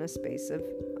 is in a space of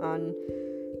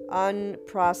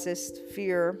unprocessed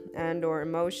fear and or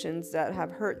emotions that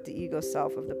have hurt the ego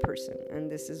self of the person.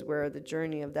 And this is where the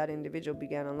journey of that individual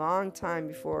began a long time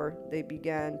before they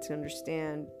began to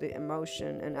understand the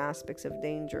emotion and aspects of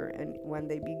danger. And when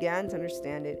they began to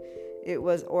understand it, it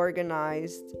was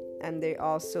organized, and they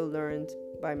also learned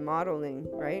by modeling,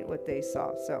 right, what they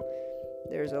saw. So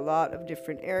there's a lot of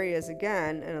different areas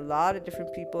again, and a lot of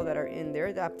different people that are in their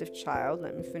adaptive child.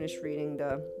 Let me finish reading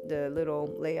the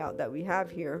little layout that we have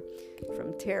here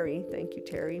from Terry. Thank you,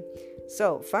 Terry.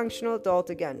 So functional adult,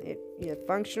 again,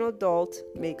 functional adult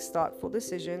makes thoughtful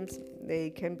decisions. They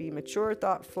can be mature,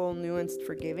 thoughtful, nuanced,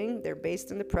 forgiving. They're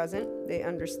based in the present. They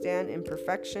understand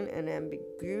imperfection and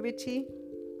ambiguity.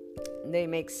 They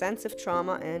make sense of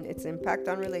trauma and its impact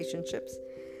on relationships.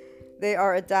 They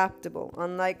are adaptable.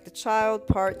 Unlike the child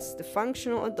parts, the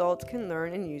functional adult can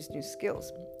learn and use new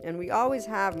skills. And we always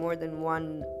have more than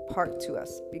one part to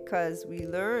us because we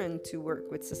learn to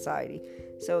work with society.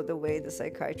 So the way the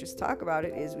psychiatrists talk about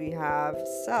it is we have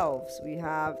selves. We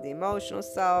have the emotional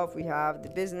self, we have the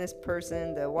business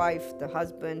person, the wife, the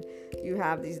husband. You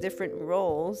have these different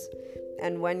roles.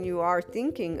 And when you are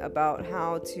thinking about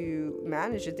how to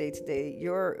manage a day-to-day,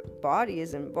 your body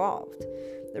is involved.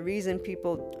 The reason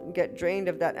people get drained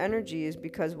of that energy is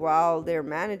because while they're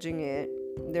managing it,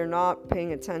 they're not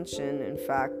paying attention, in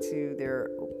fact, to their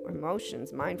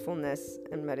emotions. Mindfulness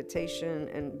and meditation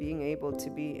and being able to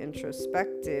be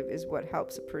introspective is what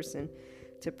helps a person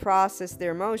to process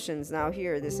their emotions. Now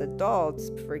here, this adult,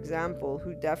 for example,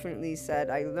 who definitely said,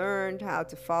 I learned how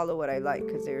to follow what I like,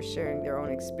 because they're sharing their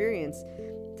own experience.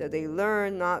 So they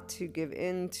learn not to give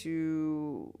in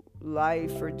to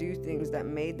life or do things that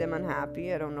made them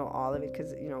unhappy. I don't know all of it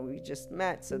because, we just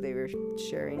met, so they were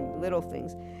sharing little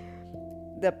things.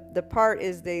 The part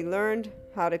is they learned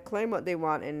how to claim what they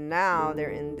want, and now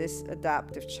they're in this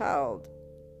adaptive child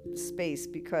space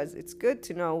because it's good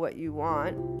to know what you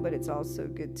want, but it's also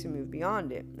good to move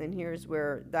beyond it. And here's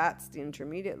where that's the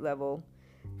intermediate level,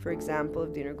 for example,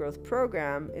 of the inner growth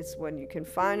program. It's when you can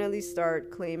finally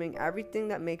start claiming everything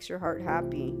that makes your heart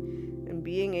happy and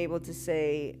being able to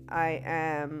say, I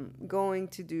am going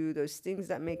to do those things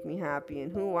that make me happy,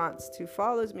 and who wants to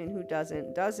follows me and who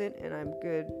doesn't, and I'm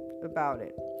good about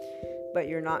it. But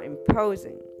you're not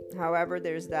imposing. However,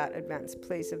 there's that advanced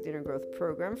place of the inner growth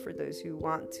program for those who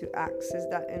want to access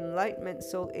that enlightenment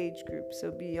soul age group. So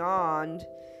beyond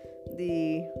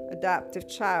the adaptive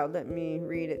child, let me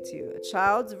read it to you. A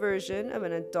child's version of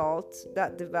an adult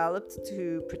that developed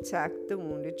to protect the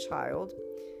wounded child.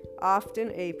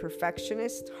 Often a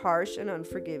perfectionist, harsh and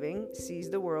unforgiving, sees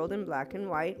the world in black and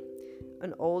white.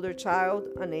 An older child,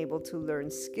 unable to learn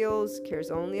skills,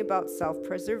 cares only about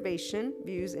self-preservation,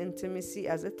 views intimacy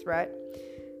as a threat,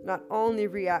 not only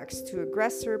reacts to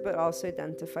aggressor, but also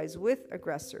identifies with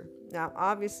aggressor. Now,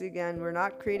 obviously, again, we're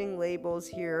not creating labels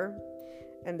here,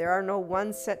 and there are no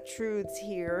one set truths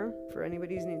here for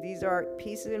anybody who's new. These are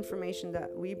pieces of information that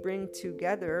we bring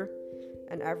together,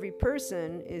 and every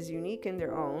person is unique in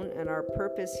their own, and our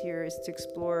purpose here is to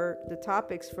explore the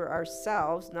topics for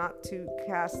ourselves, not to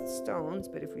cast stones,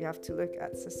 but if we have to look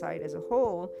at society as a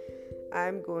whole,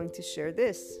 I'm going to share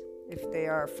this. If they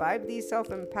are 5D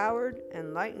self-empowered,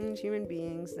 enlightened human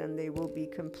beings, then they will be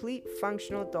complete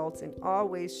functional adults in all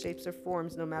ways, shapes, or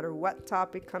forms, no matter what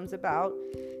topic comes about.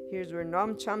 Here's where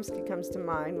Noam Chomsky comes to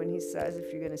mind when he says,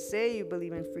 if you're going to say you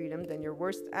believe in freedom, then your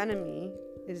worst enemy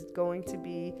is going to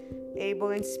be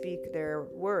able and speak their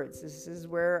words. This is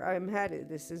where I'm headed.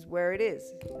 This is where it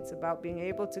is. It's about being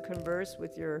able to converse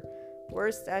with your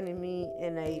worst enemy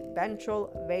in a ventral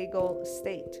vagal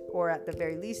state, or at the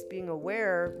very least being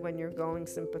aware when you're going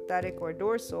sympathetic or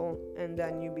dorsal, and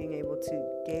then you being able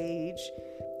to gauge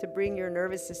to bring your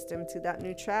nervous system to that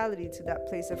neutrality, to that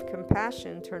place of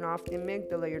compassion. Turn off the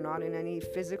amygdala. You're not in any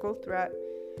physical threat.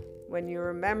 When you're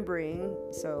remembering,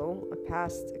 so a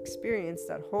past experience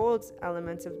that holds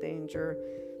elements of danger,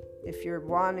 If you're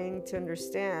wanting to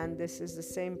understand, this is the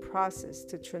same process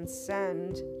to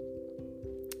transcend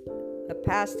a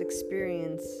past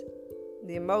experience,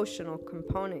 the emotional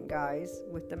component, guys,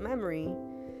 with the memory.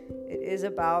 It is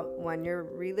about when you're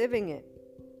reliving it.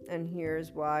 And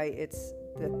here's why it's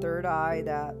the third eye,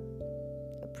 that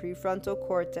prefrontal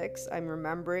cortex. I'm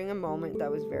remembering a moment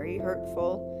that was very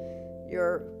hurtful.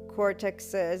 Your cortex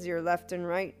says your left and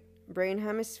right brain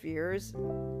hemispheres.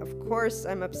 Of course,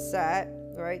 I'm upset,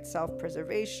 right?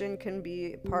 Self-preservation can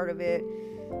be part of it.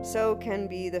 So can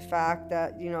be the fact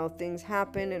that, things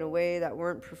happen in a way that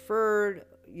weren't preferred.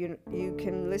 You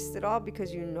can list it all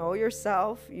because you know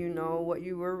yourself, you know what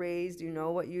you were raised, you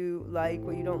know what you like,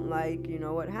 what you don't like, you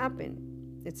know what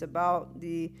happened. It's about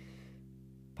the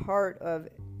part of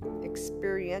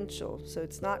experiential. So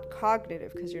it's not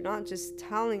cognitive, because you're not just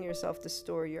telling yourself the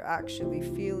story, you're actually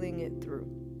feeling it through.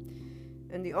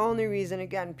 And the only reason,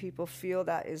 again, people feel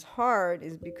that is hard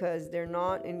is because they're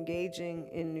not engaging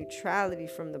in neutrality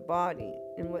from the body.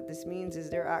 And what this means is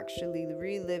they're actually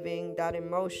reliving that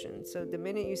emotion. So the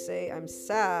minute you say, I'm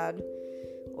sad,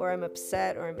 or I'm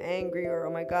upset, or I'm angry, or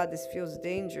oh my God, this feels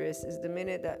dangerous, is the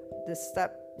minute that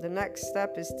the next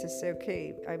step is to say,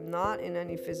 okay, I'm not in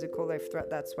any physical life threat.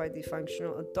 That's why the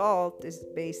functional adult is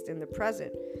based in the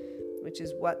present, which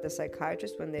is what the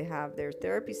psychiatrists, when they have their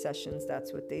therapy sessions,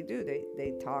 that's what they do.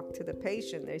 They talk to the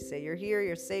patient. They say, you're here,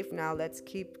 you're safe now, let's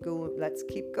keep going, let's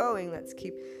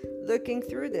keep looking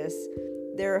through this.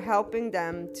 They're helping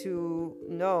them to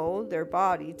know, their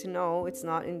body to know it's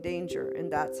not in danger.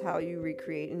 And that's how you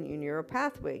recreate a new neural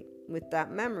pathway with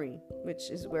that memory, which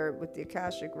is where with the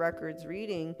Akashic Records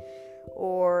reading,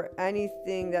 or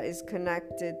anything that is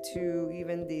connected to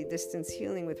even the distance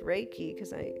healing with Reiki,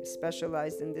 because I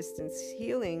specialized in distance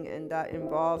healing, and that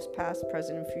involves past,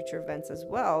 present, and future events as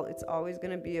well. It's always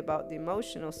going to be about the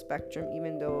emotional spectrum,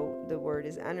 even though the word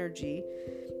is energy,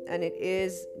 and it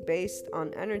is based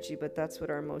on energy, but that's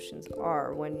what our emotions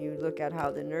are. When you look at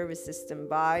how the nervous system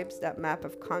vibes, that map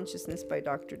of consciousness by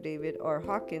Dr. David R.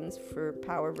 Hawkins for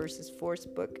Power versus Force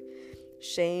book,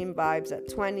 shame vibes at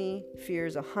 20,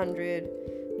 fears 100,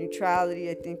 neutrality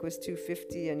I think was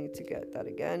 250, I need to get that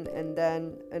again, and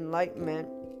then enlightenment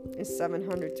is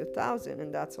 700 to 1000,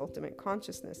 and that's ultimate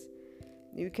consciousness.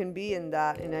 You can be in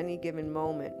that in any given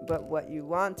moment, but what you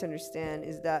want to understand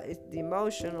is that the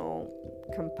emotional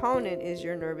component is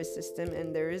your nervous system,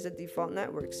 and there is a default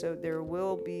network, so there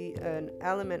will be an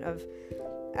element of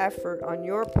effort on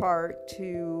your part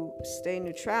to stay in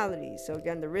neutrality. So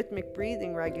again, the rhythmic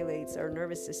breathing regulates our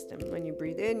nervous system. When you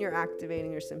breathe in, you're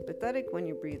activating your sympathetic. When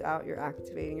you breathe out, you're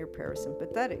activating your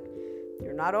parasympathetic.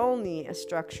 You're not only a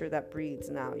structure that breathes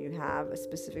now, you have a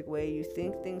specific way you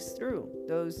think things through.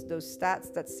 Those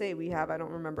stats that say we have, I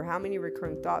don't remember how many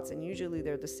recurring thoughts, and usually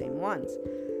they're the same ones.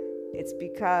 It's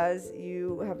because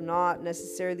you have not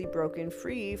necessarily broken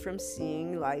free from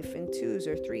seeing life in 2s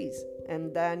or 3s.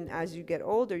 And then as you get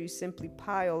older, you simply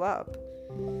pile up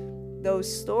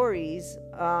those stories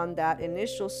on that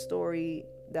initial story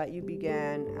that you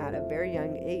began at a very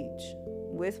young age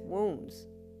with wounds.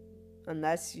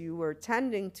 Unless you were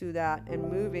tending to that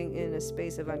and moving in a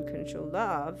space of uncontrolled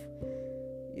love,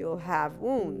 you'll have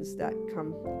wounds that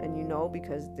come, and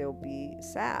because they'll be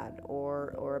sad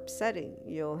or upsetting.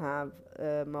 You'll have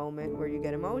a moment where you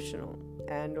get emotional,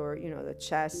 and or the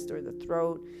chest or the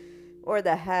throat or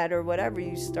the head or whatever,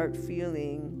 you start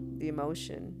feeling the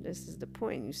emotion. This is the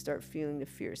point. You start feeling the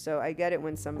fear. So I get it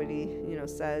when somebody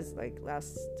says, like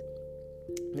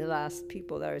the last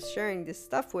people that I was sharing this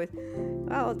stuff with,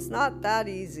 well, it's not that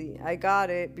easy. I got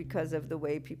it because of the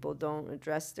way people don't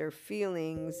address their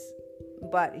feelings.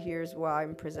 But here's why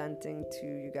I'm presenting to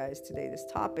you guys today this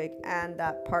topic and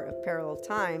that part of parallel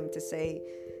time, to say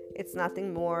it's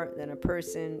nothing more than a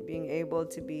person being able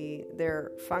to be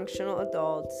their functional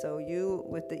adult. So you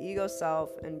with the ego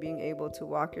self and being able to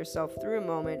walk yourself through a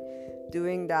moment,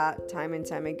 doing that time and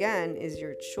time again is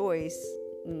your choice.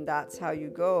 And that's how you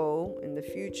go in the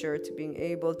future to being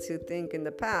able to think in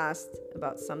the past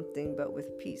about something, but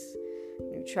with peace,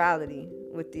 neutrality,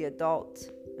 with the adult.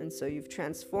 And so you've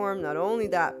transformed not only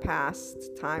that past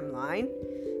timeline,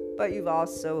 but you've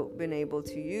also been able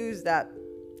to use that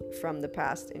from the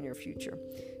past in your future.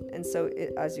 And so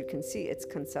as you can see, it's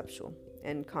conceptual,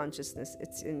 and consciousness,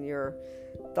 it's in your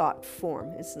thought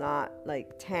form. It's not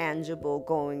like tangible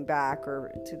going back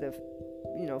or to the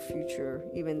future,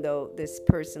 even though this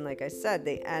person, like I said,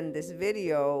 they end this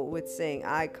video with saying,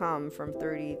 I come from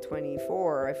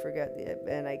 3024, I forget,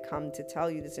 and I come to tell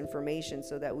you this information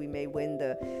so that we may win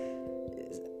the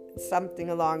something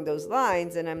along those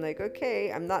lines. And I'm like,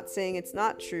 okay, I'm not saying it's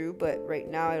not true, but right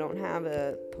now I don't have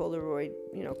a Polaroid,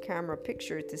 camera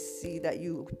picture to see that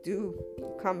you do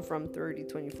come from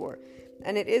 3024.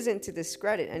 And it isn't to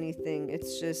discredit anything.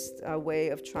 It's just a way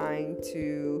of trying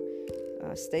to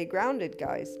stay grounded,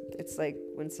 guys. It's like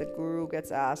when Sadhguru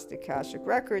gets asked Akashic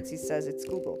Records, he says it's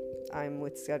Google. I'm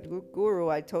with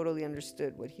Sadhguru. I totally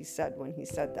understood what he said when he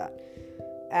said that.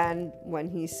 And when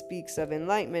he speaks of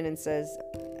enlightenment and says,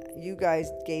 you guys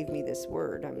gave me this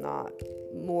word, I'm not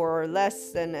more or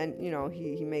less than, and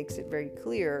he makes it very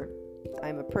clear,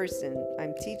 I'm a person,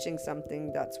 I'm teaching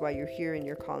something, that's why you're here and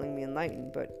you're calling me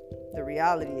enlightened. But the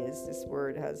reality is this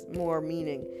word has more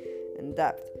meaning and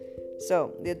depth.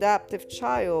 So the adaptive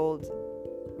child,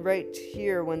 right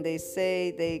here, when they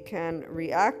say they can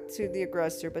react to the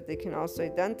aggressor, but they can also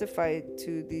identify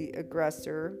to the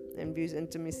aggressor and views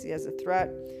intimacy as a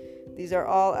threat. These are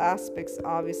all aspects,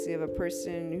 obviously, of a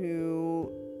person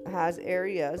who has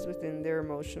areas within their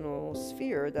emotional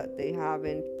sphere that they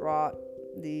haven't brought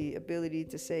the ability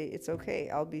to say, it's okay,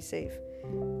 I'll be safe.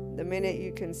 The minute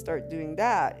you can start doing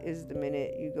that is the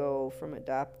minute you go from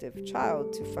adaptive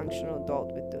child to functional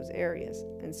adult with those areas.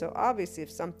 And so obviously, if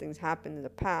something's happened in the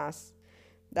past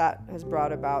that has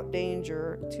brought about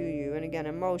danger to you, and again,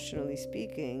 emotionally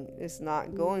speaking, it's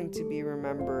not going to be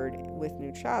remembered with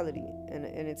neutrality. And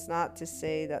it's not to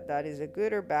say that that is a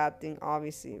good or bad thing.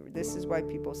 Obviously, this is why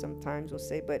people sometimes will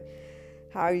say, but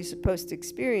how are you supposed to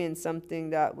experience something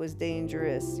that was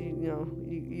dangerous?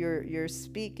 You're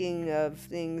speaking of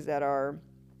things that are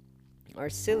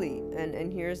silly.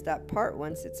 And here's that part.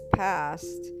 Once it's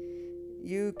past,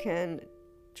 you can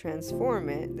transform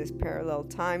it, this parallel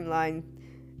timeline,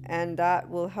 and that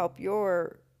will help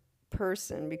your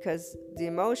person, because the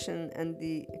emotion and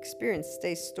the experience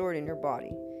stay stored in your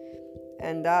body.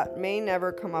 And that may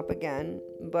never come up again,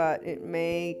 but it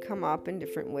may come up in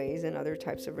different ways in other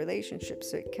types of relationships.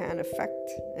 So it can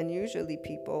affect, and usually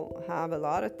people have a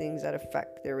lot of things that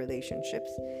affect their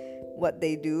relationships. What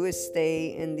they do is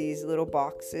stay in these little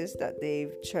boxes that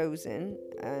they've chosen,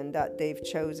 and that they've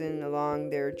chosen along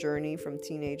their journey from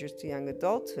teenagers to young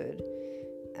adulthood.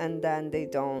 And then they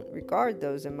don't regard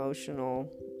those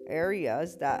emotional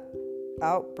areas, that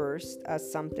outburst,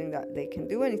 as something that they can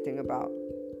do anything about.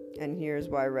 And here's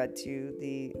why I read to you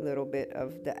the little bit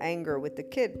of the anger with the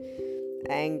kid.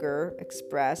 Anger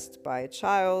expressed by a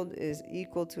child is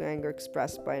equal to anger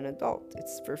expressed by an adult.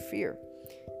 It's for fear.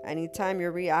 Anytime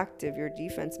you're reactive, your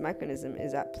defense mechanism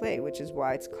is at play, which is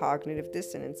why it's cognitive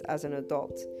dissonance as an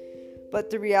adult. But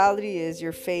the reality is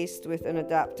you're faced with an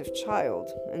adaptive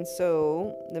child. And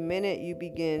so the minute you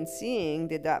begin seeing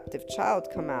the adaptive child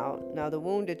come out, now the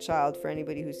wounded child, for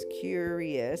anybody who's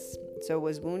curious, so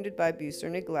was wounded by abuse or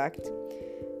neglect,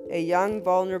 a young,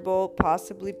 vulnerable,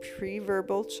 possibly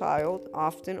pre-verbal child,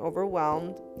 often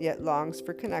overwhelmed, yet longs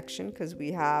for connection, because we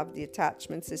have the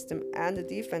attachment system and the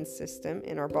defense system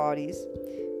in our bodies.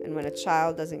 And when a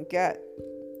child doesn't get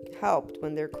helped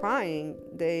when they're crying,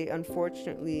 they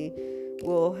unfortunately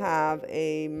will have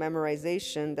a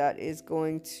memorization that is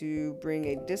going to bring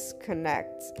a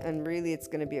disconnect, and really it's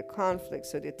going to be a conflict.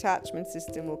 So the attachment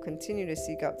system will continue to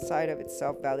seek outside of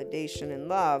itself validation and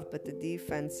love, but the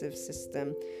defensive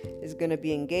system is going to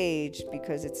be engaged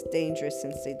because it's dangerous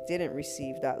since they didn't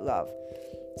receive that love.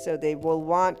 So they will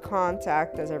want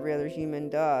contact, as every other human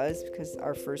does, because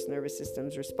our first nervous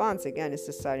system's response, again, is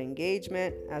societal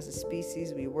engagement. As a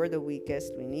species, we were the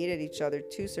weakest. We needed each other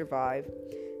to survive.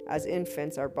 As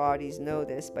infants, our bodies know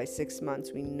this. By 6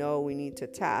 months, we know we need to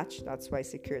attach. That's why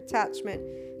secure attachment,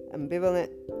 ambivalent,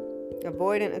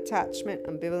 avoidant attachment,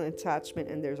 ambivalent attachment,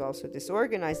 and there's also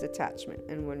disorganized attachment.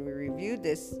 And when we reviewed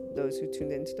this, those who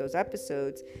tuned into those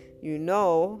episodes, you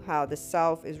know how the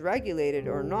self is regulated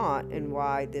or not, and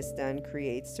why this then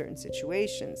creates certain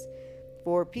situations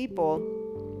for people.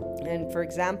 And for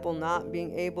example, not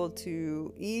being able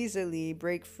to easily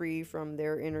break free from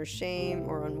their inner shame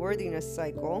or unworthiness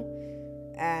cycle,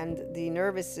 and the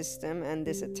nervous system and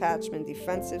this attachment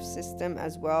defensive system,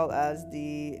 as well as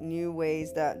the new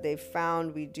ways that they've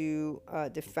found we do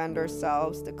defend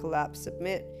ourselves, the collapse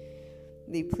submit,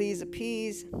 the please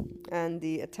appease, and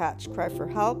the attach cry for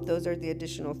help. Those are the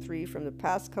additional 3 from the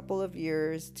past couple of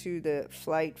years to the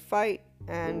flight fight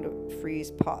and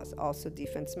freeze pause, also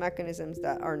defense mechanisms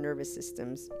that our nervous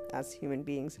systems as human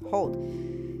beings hold.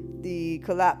 The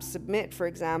collapse submit, for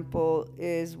example,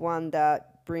 is one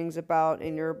that brings about a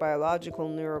neurobiological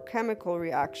neurochemical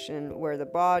reaction where the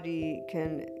body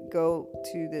can go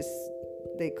to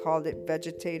they called it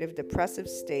vegetative depressive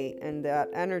state, and that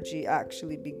energy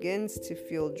actually begins to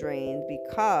feel drained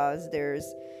because there's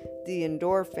the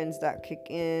endorphins that kick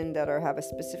in that have a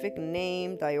specific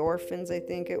name, diorphins I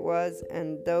think it was,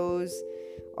 and those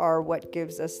are what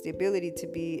gives us the ability to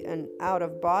be an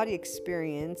out-of-body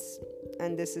experience.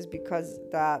 And this is because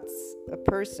that's a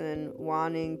person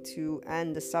wanting to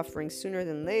end the suffering sooner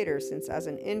than later, since as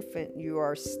an infant you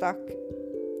are stuck,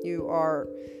 you are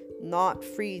not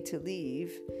free to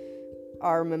leave.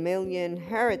 Our mammalian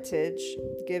heritage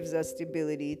gives us the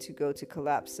ability to go to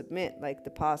collapse, submit, like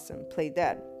the possum, play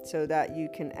dead, so that you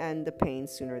can end the pain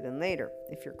sooner than later.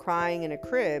 If you're crying in a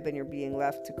crib and you're being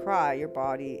left to cry, your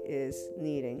body is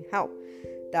needing help.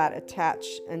 That attach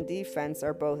and defense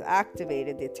are both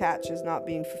activated. The attach is not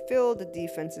being fulfilled, the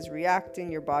defense is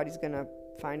reacting. Your body's going to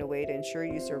find a way to ensure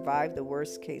you survive the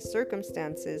worst case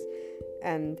circumstances.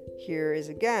 And here is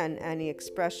again, any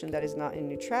expression that is not in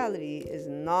neutrality is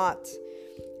not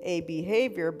a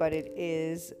behavior, but it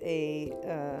is a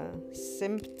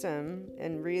symptom,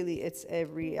 and really it's a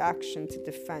reaction to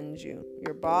defend you.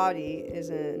 Your body is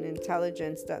an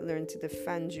intelligence that learned to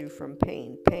defend you from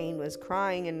pain. Pain was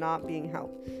crying and not being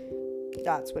helped.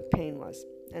 That's what pain was.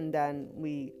 And then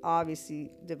we obviously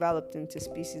developed into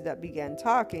species that began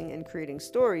talking and creating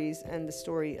stories, and the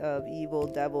story of evil,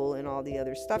 devil, and all the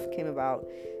other stuff came about,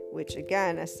 which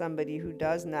again, as somebody who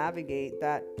does navigate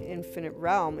that infinite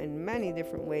realm in many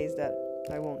different ways that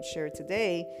I won't share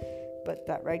today, but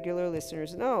that regular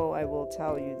listeners know, I will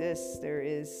tell you this: there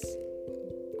is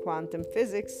quantum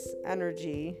physics,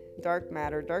 energy, dark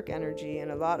matter, dark energy,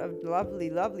 and a lot of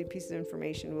lovely pieces of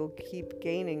information we'll keep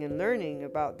gaining and learning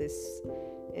about this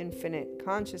infinite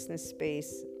consciousness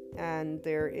space. And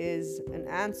there is an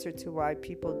answer to why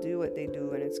people do what they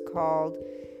do, and it's called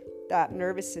that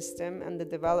nervous system and the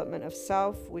development of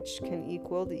self, which can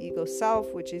equal the ego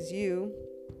self, which is you,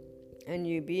 and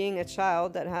you being a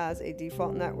child that has a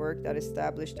default network that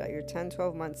established at your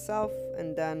 10-12 month self,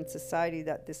 and then society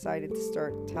that decided to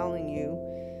start telling you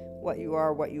what you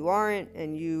are, what you aren't,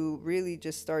 and you really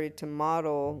just started to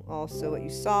model also what you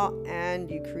saw,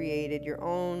 and you created your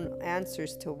own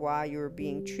answers to why you were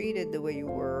being treated the way you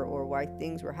were, or why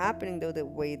things were happening the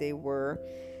way they were.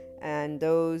 And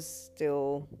those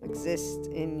still exist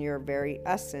in your very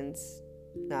essence.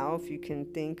 Now, if you can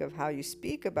think of how you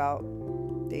speak about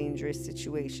dangerous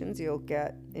situations, you'll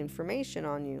get information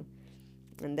on you.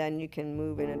 And then you can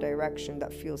move in a direction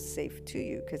that feels safe to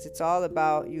you, because it's all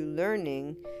about you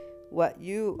learning what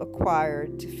you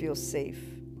acquired to feel safe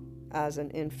as an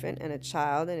infant and a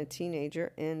child and a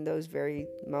teenager in those very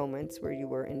moments where you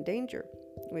were in danger,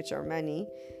 which are many.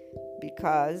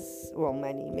 Because, well,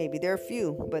 many, maybe there are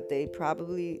few, but they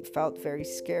probably felt very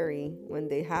scary when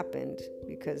they happened,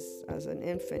 because as an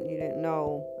infant you didn't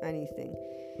know anything.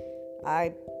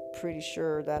 I'm pretty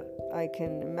sure that I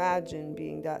can imagine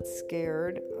being that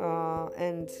scared,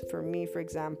 and for me, for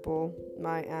example,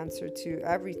 my answer to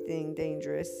everything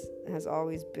dangerous has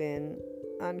always been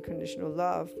unconditional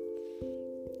love.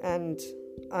 And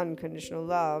unconditional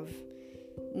love,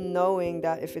 knowing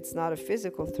that if it's not a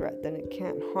physical threat, then it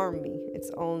can't harm me.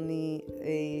 It's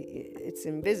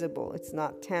invisible, it's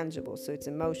not tangible, so it's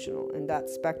emotional, and that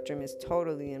spectrum is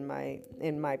totally in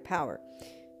my power.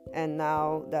 And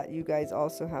now that you guys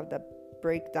also have that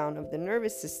breakdown of the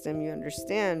nervous system, you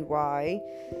understand why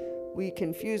we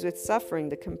confuse with suffering,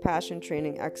 the compassion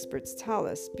training experts tell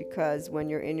us, because when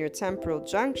you're in your temporal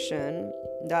junction,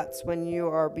 that's when you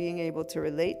are being able to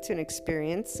relate to an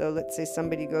experience. So let's say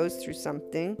somebody goes through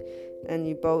something and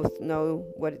you both know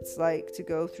what it's like to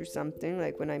go through something.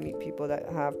 Like when I meet people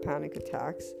that have panic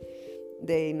attacks,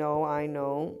 they know, I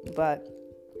know, but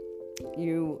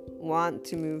you want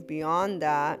to move beyond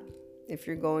that if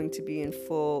you're going to be in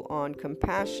full on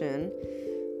compassion,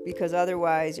 because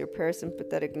otherwise your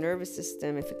parasympathetic nervous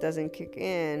system, if it doesn't kick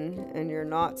in and you're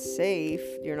not safe,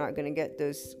 you're not going to get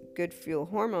those good feel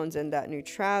hormones and that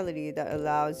neutrality that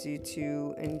allows you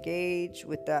to engage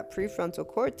with that prefrontal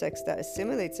cortex that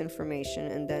assimilates information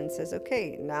and then says,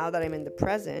 okay, now that I'm in the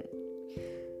present,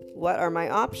 what are my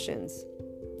options?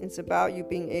 It's about you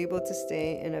being able to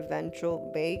stay in a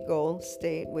ventral vagal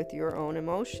state with your own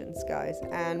emotions, guys,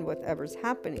 and whatever's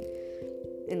happening.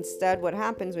 Instead, what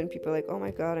happens when people are like, oh my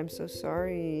God, I'm so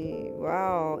sorry,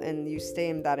 wow, and you stay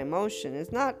in that emotion,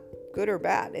 it's not good or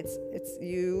bad. It's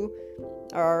you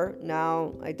are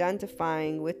now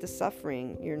identifying with the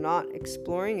suffering. You're not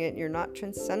exploring it. You're not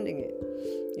transcending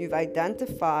it. You've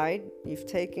identified, you've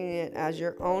taken it as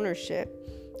your ownership,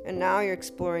 and now you're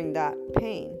exploring that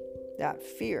pain, that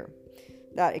fear,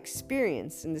 that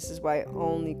experience. And this is why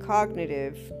only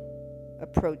cognitive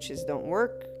approaches don't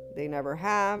work. They never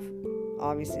have.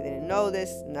 Obviously, they didn't know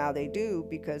this. Now they do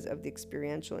because of the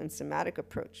experiential and somatic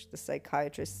approach. The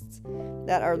psychiatrists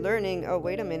that are learning, oh,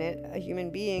 wait a minute, a human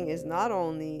being is not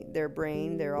only their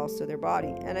brain, they're also their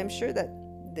body. And I'm sure that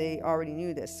they already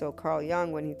knew this. So Carl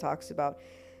Jung, when he talks about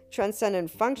transcendent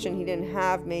function, he didn't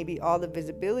have maybe all the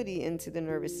visibility into the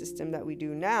nervous system that we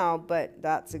do now, but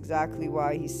that's exactly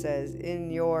why he says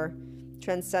in your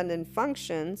transcendent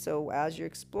function, so as you're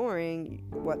exploring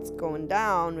what's going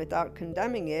down without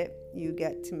condemning it, you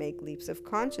get to make leaps of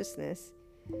consciousness.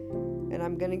 And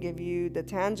I'm going to give you the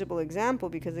tangible example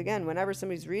because, again, whenever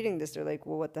somebody's reading this, they're like,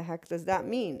 well, what the heck does that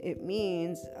mean? It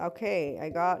means, okay, I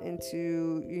got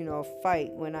into, a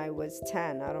fight when I was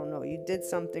 10. I don't know. You did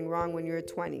something wrong when you were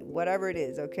 20. Whatever it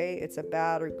is, okay? It's a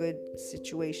bad or good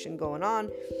situation going on,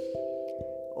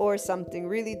 or something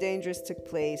really dangerous took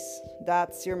place.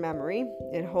 That's your memory.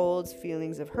 It holds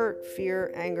feelings of hurt,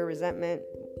 fear, anger, resentment,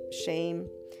 shame.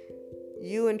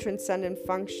 You in transcendent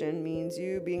function means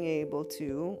you being able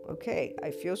to, okay, I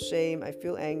feel shame, I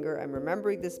feel anger, I'm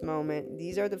remembering this moment.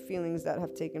 These are the feelings that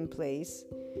have taken place.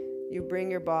 You bring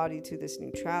your body to this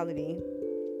neutrality.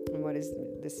 And what does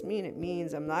this mean? It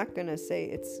means I'm not going to say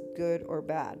it's good or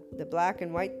bad. The black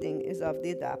and white thing is of the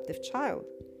adaptive child.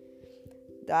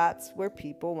 That's where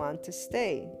people want to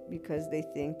stay because they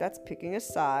think that's picking a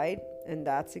side. And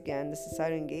that's, again, the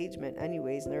societal engagement.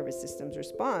 Anyways, nervous system's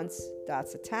response,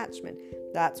 that's attachment.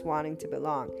 That's wanting to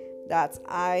belong. That's,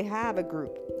 I have a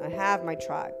group. I have my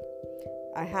tribe.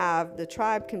 The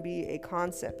tribe can be a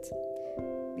concept.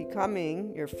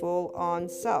 Becoming your full-on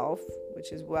self,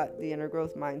 which is what the inner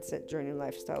growth mindset journey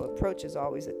lifestyle approach is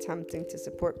always attempting to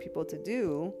support people to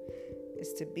do,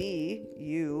 is to be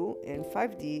you in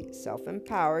 5D,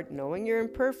 self-empowered, knowing you're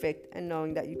imperfect and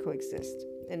knowing that you coexist.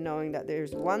 And knowing that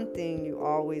there's one thing you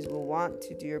always will want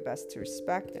to do your best to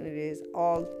respect, and it is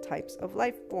all types of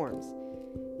life forms.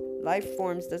 Life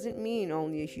forms doesn't mean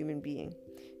only a human being.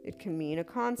 It can mean a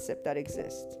concept that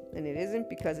exists. And it isn't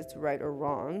because it's right or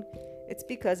wrong. It's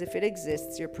because if it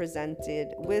exists, you're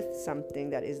presented with something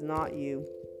that is not you.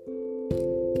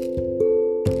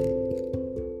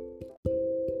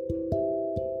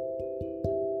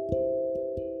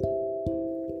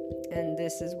 And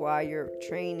this is why you're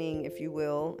training, if you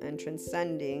will, and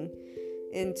transcending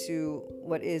into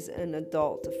what is an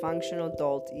adult, a functional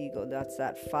adult ego. That's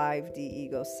that 5D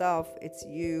ego self. It's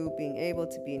you being able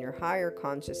to be in your higher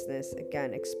consciousness,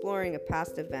 again, exploring a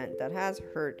past event that has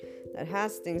hurt, that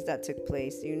has things that took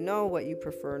place. You know what you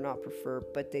prefer, not prefer,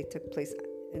 but they took place,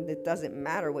 and it doesn't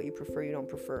matter what you prefer, you don't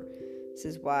prefer. This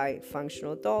is why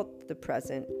functional adult, the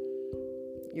present,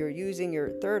 you're using your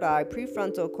third eye,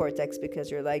 prefrontal cortex,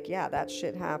 because you're like, yeah, that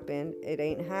shit happened. It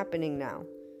ain't happening now.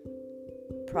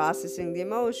 Processing the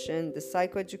emotion, the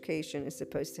psychoeducation is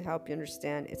supposed to help you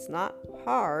understand it's not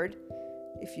hard.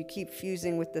 If you keep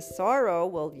fusing with the sorrow,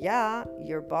 well, yeah,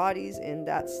 your body's in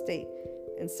that state.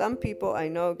 And some people I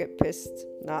know get pissed,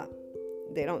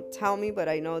 they don't tell me, but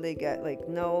I know they get like,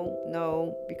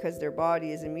 no, because their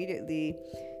body is immediately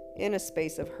in a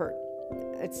space of hurt.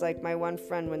 It's like my one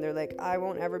friend when they're like, I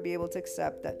won't ever be able to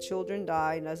accept that children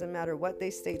die. It doesn't matter what they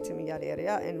say to me, yada, yada,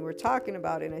 yada. And we're talking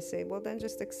about it. And I say, well, then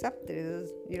just accept it.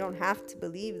 You don't have to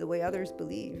believe the way others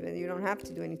believe. And you don't have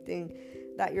to do anything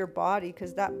that your body,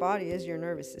 because that body is your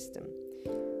nervous system.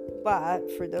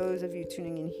 But for those of you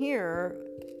tuning in here,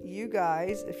 you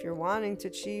guys, if you're wanting to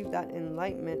achieve that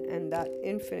enlightenment and that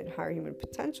infinite higher human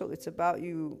potential, it's about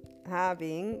you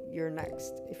having your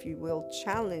next, if you will,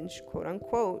 challenge, quote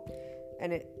unquote.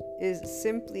 And it is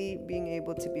simply being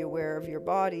able to be aware of your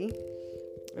body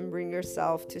and bring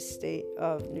yourself to a state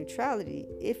of neutrality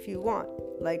if you want.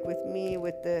 Like with me,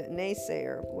 with the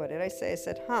naysayer, what did I say? I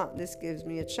said, this gives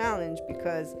me a challenge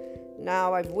because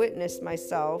now I've witnessed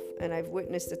myself and I've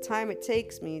witnessed the time it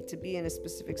takes me to be in a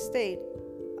specific state.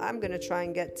 I'm going to try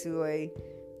and get to a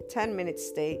 10-minute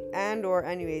state, and or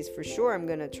anyways, for sure, I'm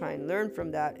going to try and learn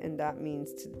from that. And that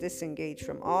means to disengage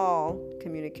from all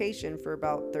communication for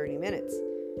about 30 minutes.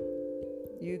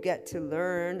 You get to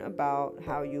learn about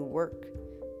how you work.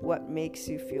 What makes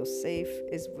you feel safe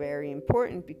is very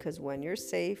important, because when you're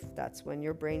safe, that's when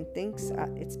your brain thinks at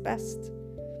its best,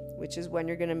 which is when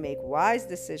you're going to make wise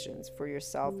decisions for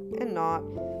yourself and not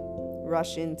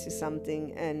rush into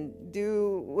something and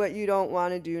do what you don't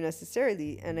want to do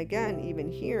necessarily. And again,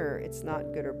 even here, it's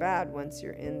not good or bad. Once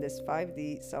you're in this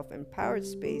 5D self-empowered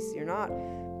space, you're not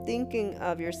thinking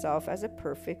of yourself as a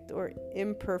perfect or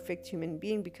imperfect human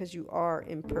being, because you are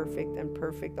imperfect and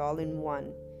perfect all in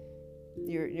one.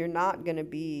 You're not going to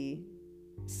be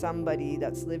somebody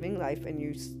that's living life, and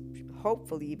you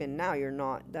hopefully even now you're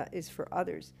not. That is for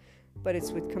others, but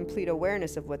it's with complete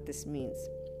awareness of what this means.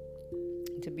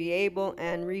 to be able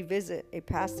and revisit a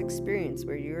past experience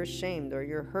where you're ashamed or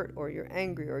you're hurt or you're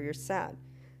angry or you're sad.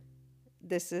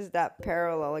 This is that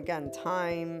parallel, again,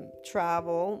 time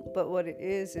travel, but what it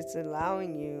is, it's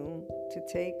allowing you to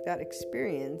take that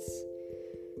experience,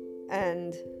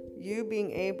 and you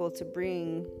being able to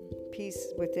bring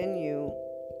peace within you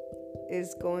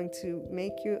is going to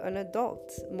make you an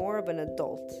adult, more of an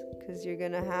adult, because you're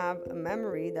going to have a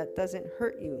memory that doesn't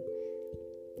hurt you.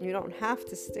 You don't have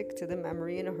to stick to the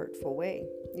memory in a hurtful way.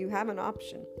 You have an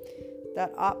option.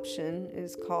 That option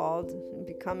is called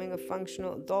becoming a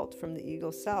functional adult from the ego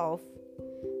self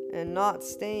and not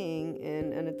staying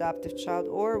in an adaptive child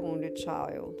or a wounded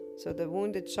child. So the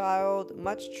wounded child,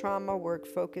 much trauma work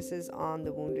focuses on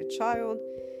the wounded child,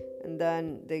 and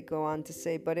then they go on to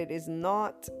say, but it is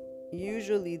not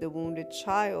usually the wounded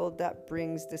child that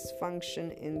brings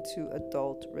dysfunction into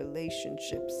adult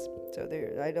relationships. So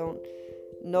I don't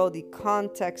know the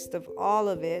context of all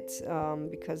of it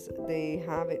because they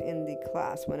have it in the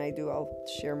class. When I do, I'll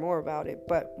share more about it.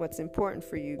 But what's important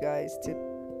for you guys to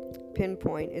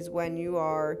pinpoint is when you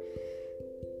are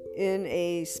in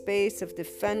a space of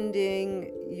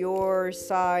defending your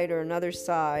side or another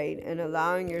side and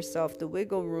allowing yourself the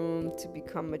wiggle room to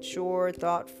become mature,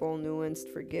 thoughtful,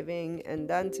 nuanced, forgiving, and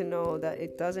then to know that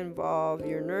it does involve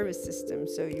your nervous system.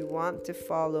 So you want to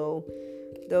follow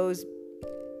those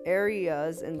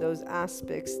areas and those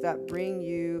aspects that bring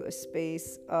you a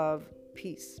space of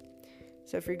peace.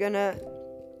 So if you're going to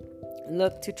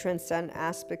look to transcend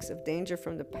aspects of danger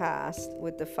from the past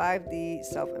with the 5D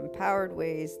self-empowered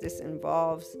ways, this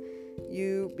involves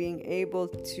you being able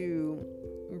to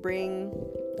bring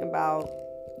about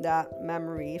that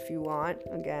memory, if you want,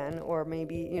 again, or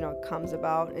maybe, it comes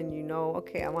about and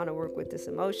okay, I want to work with this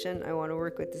emotion, I want to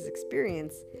work with this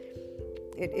experience.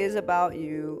 It is about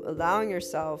you allowing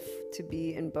yourself to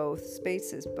be in both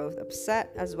spaces, both upset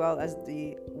as well as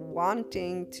the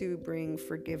wanting to bring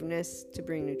forgiveness, to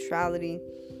bring neutrality,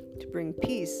 to bring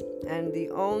peace. And the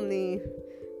only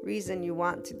reason you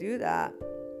want to do that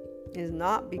is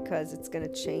not because it's going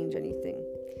to change anything.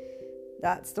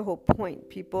 That's the whole point.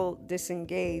 People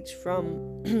disengage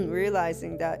from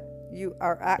realizing that you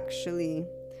are actually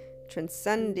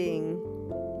transcending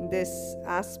this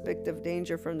aspect of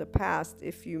danger from the past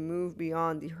if you move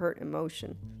beyond the hurt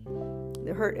emotion.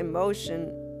 The hurt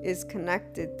emotion is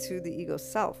connected to the ego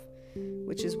self,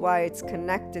 which is why it's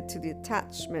connected to the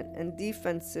attachment and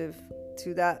defensive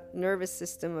to that nervous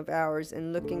system of ours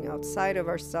and looking outside of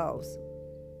ourselves.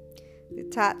 The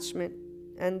attachment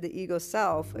and the ego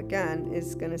self, again,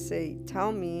 is going to say,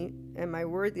 tell me, am I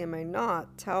worthy, am I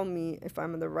not? Tell me if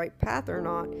I'm on the right path or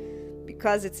not.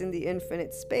 Because it's in the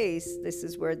infinite space, this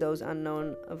is where those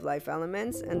unknown of life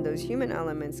elements and those human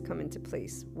elements come into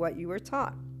place, what you were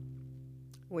taught,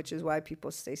 which is why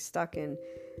people stay stuck in,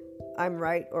 I'm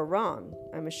right or wrong,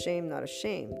 I'm ashamed, not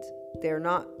ashamed. They're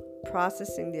not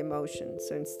processing the emotion.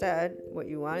 So instead, what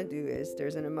you want to do is,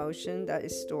 there's an emotion that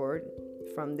is stored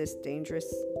from this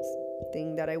dangerous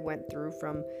thing that I went through,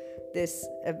 from this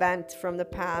event from the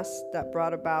past that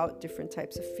brought about different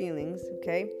types of feelings,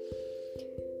 okay?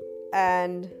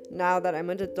 And now that I'm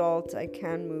an adult, I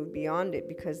can move beyond it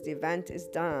because the event is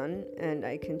done and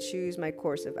I can choose my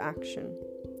course of action.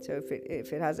 So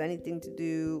if it has anything to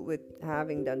do with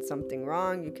having done something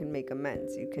wrong, you can make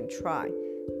amends, you can try.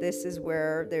 This is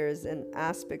where there's an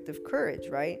aspect of courage,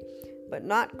 right? But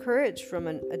not courage from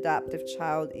an adaptive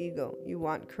child ego. You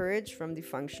want courage from the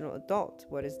functional adult.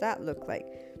 What does that look like?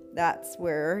 That's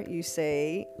where you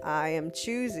say, I am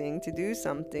choosing to do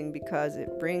something because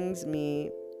it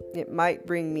might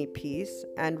bring me peace,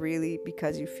 and really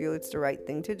because you feel it's the right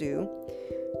thing to do.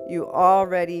 You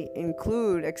already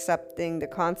include accepting the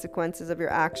consequences of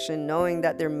your action, knowing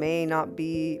that there may not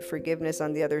be forgiveness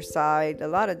on the other side, a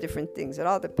lot of different things. It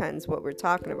all depends what we're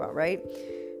talking about, right?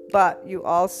 But you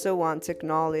also want to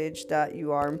acknowledge that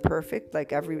you are imperfect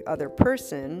like every other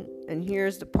person. And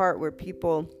here's the part where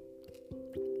people,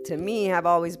 to me, have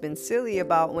always been silly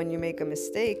about when you make a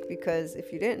mistake, because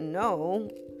if you didn't know,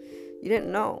 you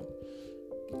didn't know.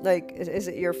 Like, is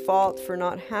it your fault for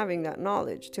not having that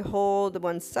knowledge? To hold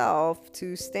oneself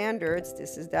to standards,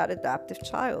 this is that adaptive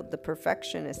child, the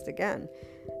perfectionist again.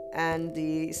 And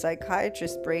the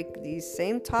psychiatrists break these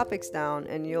same topics down,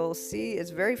 and you'll see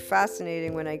it's very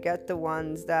fascinating when I get the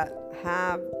ones that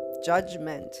have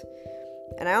judgment.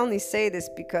 And I only say this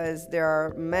because there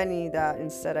are many that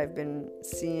instead I've been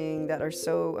seeing that are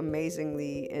so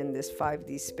amazingly in this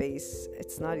 5D space.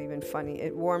 It's not even funny.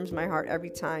 It warms my heart every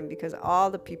time, because all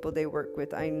the people they work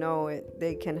with, I know it,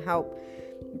 they can help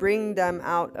bring them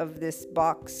out of this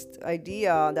boxed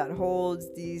idea that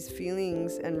holds these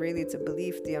feelings. And really it's a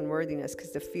belief, the unworthiness,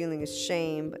 because the feeling is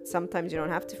shame. But sometimes you don't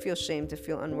have to feel shame to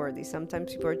feel unworthy.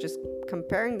 Sometimes people are just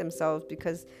comparing themselves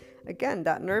because, again,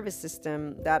 that nervous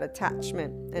system, that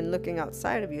attachment, and looking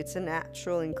outside of you, it's a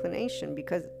natural inclination.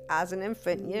 Because as an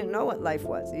infant, you didn't know what life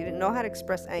was. You didn't know how to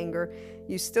express anger.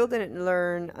 You still didn't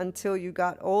learn until you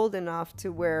got old enough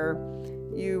to where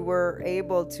you were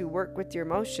able to work with your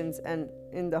emotions. And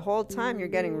in the whole time, you're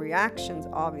getting reactions,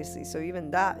 obviously. So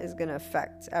even that is going to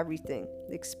affect everything,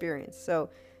 the experience. So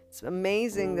it's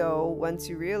amazing, though, once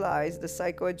you realize the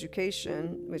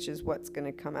psychoeducation, which is what's going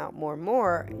to come out more and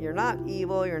more. You're not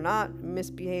evil. You're not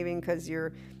misbehaving because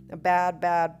you're a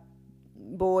bad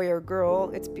boy or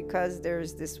girl. It's because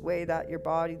there's this way that your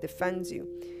body defends you.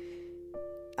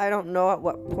 I don't know at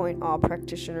what point all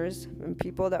practitioners and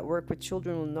people that work with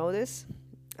children will know this.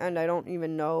 And I don't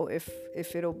even know if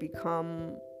it'll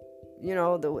become,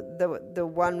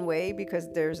 the one way,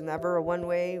 because there's never a one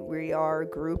way. We are a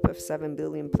group of 7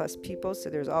 billion plus people, so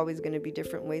there's always going to be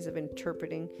different ways of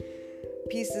interpreting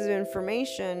pieces of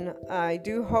information. I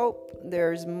do hope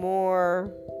there's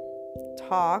more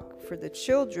talk for the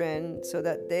children so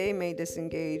that they may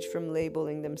disengage from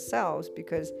labeling themselves,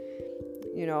 because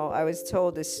I was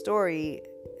told this story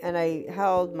and I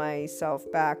held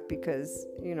myself back because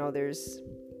there's,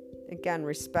 again,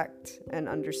 respect and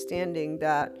understanding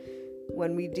that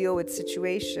when we deal with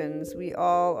situations, we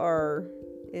all are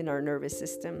in our nervous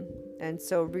system. And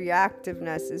so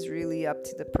reactiveness is really up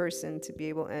to the person to be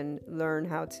able and learn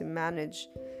how to manage.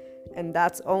 And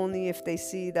that's only if they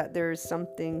see that there's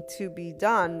something to be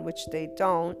done, which they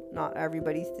don't. Not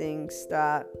everybody thinks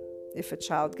that if a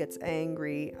child gets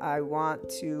angry, I want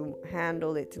to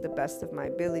handle it to the best of my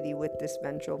ability with this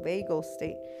ventral vagal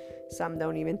state. Some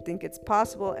don't even think it's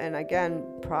possible. And again,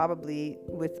 probably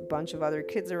with a bunch of other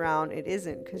kids around, it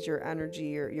isn't, because your energy,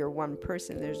 you're one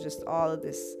person. There's just all of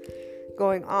this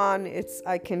going on.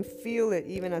 I can feel it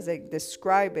even as I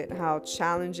describe it, how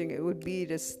challenging it would be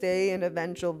to stay in a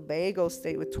ventral vagal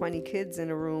state with 20 kids in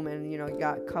a room, and you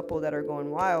got a couple that are going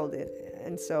wild.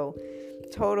 And so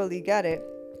totally get it.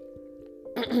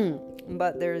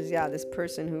 But there's this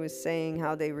person who was saying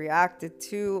how they reacted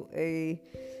to a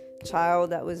child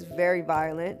that was very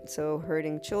violent, so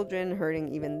hurting children,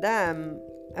 hurting even them.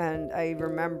 And I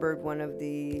remembered one of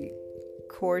the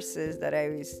courses that I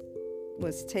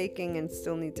was taking and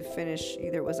still need to finish.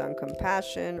 Either it was on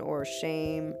compassion or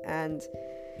shame, and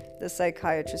the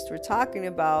psychiatrists were talking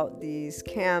about these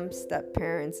camps that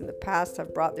parents in the past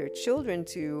have brought their children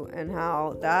to, and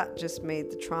how that just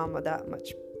made the trauma that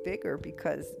much bigger,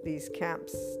 because these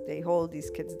camps, they hold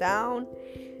these kids down,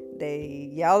 they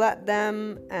yell at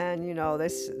them, and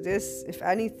this if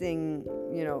anything,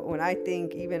 when I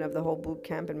think even of the whole boot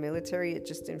camp and military, it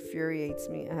just infuriates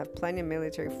me. I have plenty of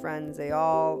military friends. They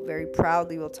all very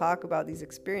proudly will talk about these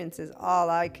experiences. All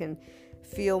I can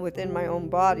feel within my own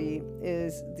body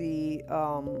is the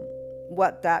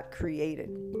what that created,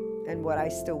 and what I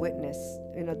still witness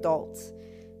in adults,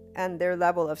 and their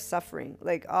level of suffering.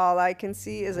 Like, all I can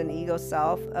see is an ego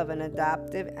self of an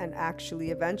adaptive and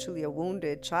actually eventually a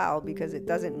wounded child, because it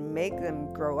doesn't make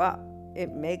them grow up.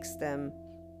 It makes them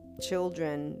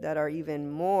children that are even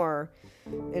more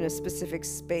in a specific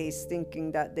space,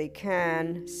 thinking that they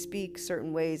can speak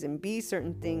certain ways and be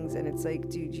certain things. And it's like,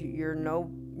 dude, you're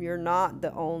not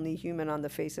the only human on the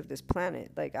face of this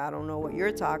planet. Like, I don't know what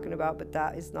you're talking about, but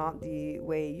that is not the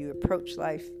way you approach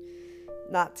life.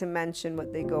 Not to mention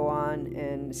what they go on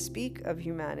and speak of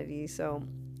humanity. So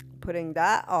putting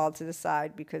that all to the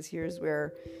side, because here's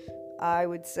where I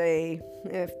would say,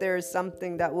 if there's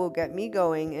something that will get me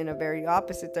going in a very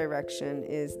opposite direction,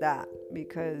 is that,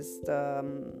 because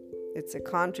it's a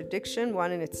contradiction,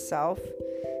 one in itself,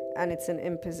 and it's an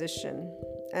imposition.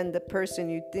 And the person,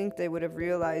 you'd think they would have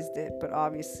realized it, but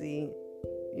obviously,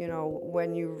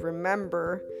 when you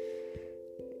remember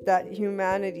that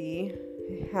humanity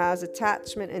has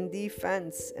attachment and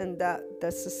defense, and that the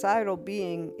societal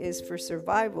being is for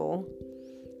survival,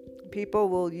 people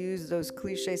will use those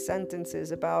cliche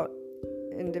sentences about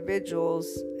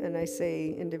individuals, and I say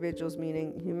individuals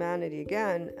meaning humanity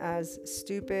again, as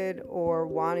stupid or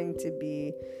wanting to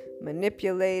be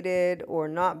manipulated or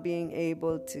not being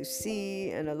able to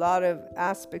see, and a lot of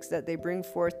aspects that they bring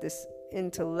forth, this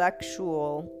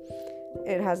intellectual.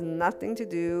 It has nothing to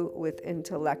do with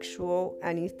intellectual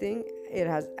anything. It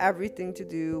has everything to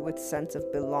do with sense of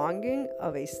belonging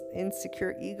of a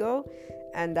insecure ego.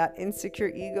 And that insecure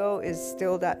ego is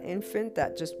still that infant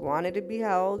that just wanted to be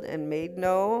held and made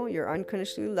know you're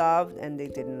unconditionally loved, and they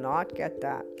did not get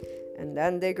that. And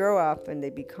then they grow up and they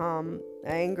become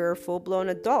anger, full-blown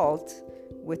adult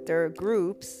with their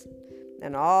groups.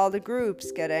 And all the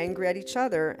groups get angry at each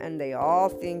other, and they all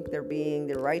think they're being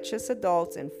the righteous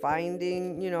adults and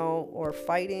finding, or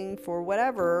fighting for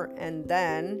whatever. And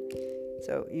then,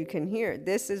 so you can hear,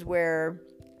 this is where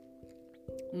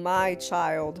my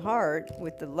child heart,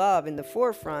 with the love in the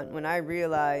forefront, when I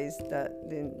realized that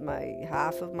in my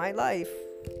half of my life,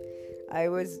 I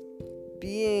was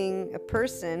being a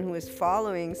person who was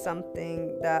following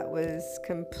something that was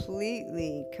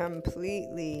completely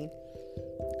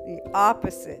the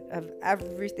opposite of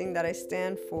everything that I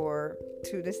stand for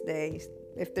to this day.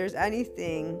 If there's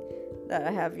anything that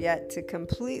I have yet to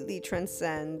completely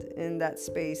transcend in that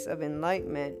space of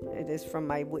enlightenment, it is from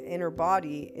my inner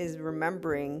body, is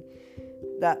remembering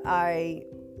that I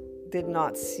did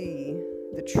not see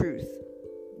the truth,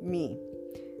 me.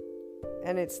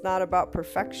 And it's not about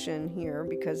perfection here,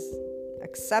 because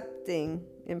accepting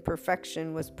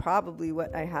imperfection was probably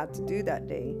what I had to do that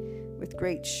day. With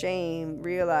great shame,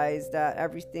 realized that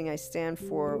everything I stand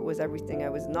for was everything I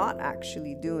was not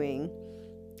actually doing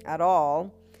at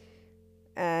all.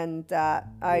 And that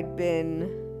I'd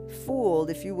been fooled,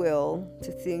 if you will,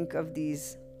 to think of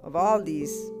all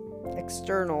these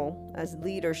external as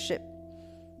leadership.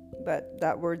 But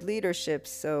that word leadership,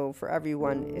 so for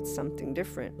everyone, it's something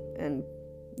different. And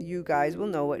you guys will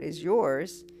know what is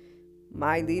yours.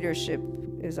 My leadership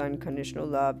is unconditional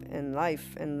love and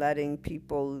life, and letting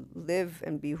people live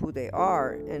and be who they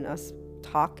are, and us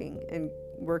talking and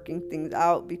working things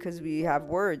out, because we have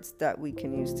words that we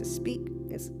can use to speak.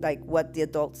 It's like what the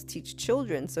adults teach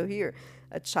children. So here,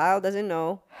 a child doesn't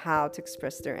know how to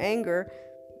express their anger.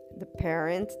 The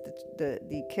parent,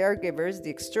 the caregivers, the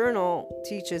external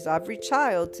teaches every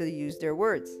child to use their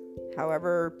words,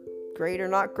 however great or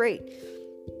not great.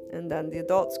 And then the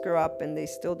adults grow up and they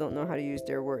still don't know how to use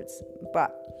their words.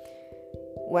 But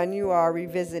when you are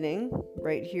revisiting,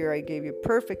 right here I gave you a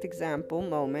perfect example,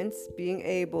 moments, being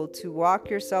able to walk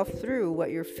yourself through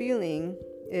what you're feeling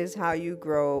is how you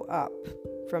grow up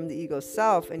from the ego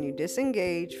self, and you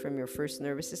disengage from your first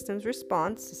nervous system's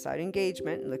response to side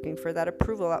engagement, looking for that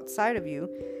approval outside of you.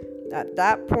 At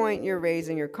that point, you're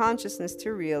raising your consciousness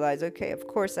to realize, okay, of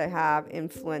course I have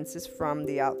influences from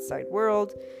the outside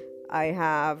world. I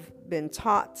have been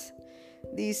taught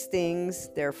these things,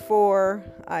 therefore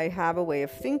I have a way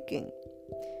of thinking.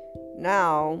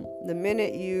 Now, the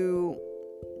minute you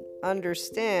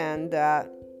understand that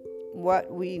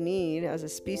what we need as a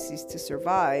species to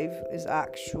survive is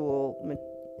actual,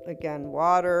 again,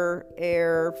 water,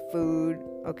 air, food,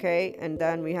 okay? And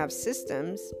then we have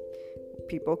systems.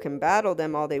 People can battle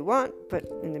them all they want, but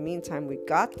in the meantime, we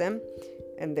got them.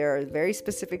 And there are very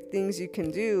specific things you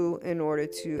can do in order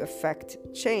to affect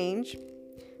change.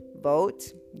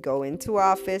 Vote, go into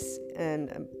office,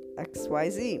 and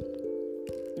XYZ.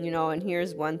 And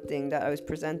here's one thing that I was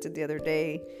presented the other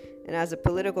day. And as a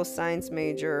political science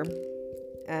major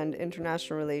and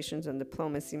international relations and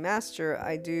diplomacy master,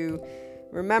 I do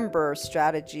remember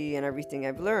strategy and everything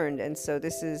I've learned. And so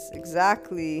this is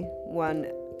exactly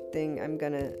one thing I'm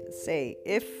going to say.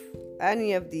 If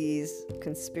any of these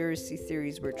conspiracy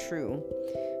theories were true,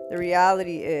 the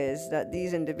reality is that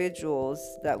these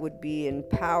individuals that would be in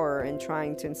power and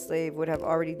trying to enslave would have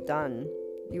already done.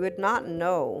 You would not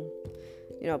know.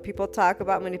 People talk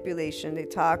about manipulation. They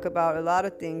talk about a lot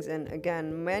of things. And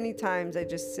again, many times I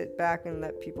just sit back and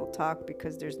let people talk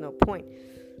because there's no point.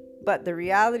 But the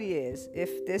reality is,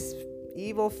 if this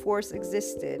evil force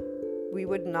existed, we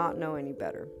would not know any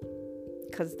better.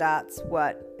 Because that's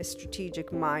what a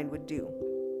strategic mind would do.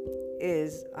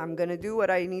 Is I'm going to do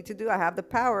what I need to do. I have the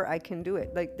power. I can do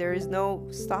it. Like, there is no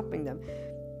stopping them.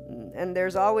 And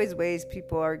there's always ways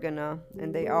people are gonna,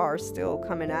 and they are still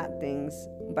coming at things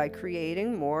by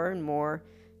creating more and more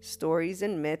stories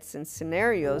and myths and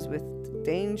scenarios with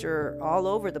danger all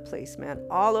over the place, man.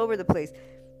 All over the place.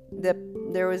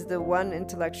 There was the one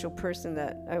intellectual person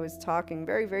that I was talking,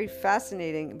 very, very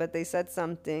fascinating, but they said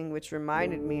something which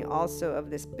reminded me also of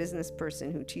this business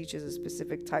person who teaches a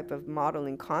specific type of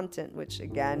modeling content, which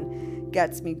again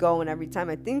gets me going every time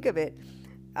I think of it.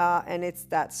 And it's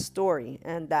that story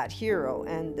and that hero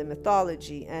and the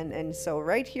mythology. And so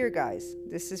right here, guys,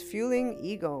 this is fueling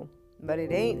ego, but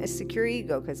it ain't a secure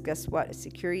ego, because guess what? A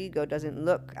secure ego doesn't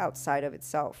look outside of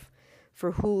itself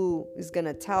for who is going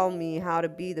to tell me how to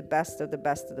be the best of the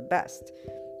best of the best.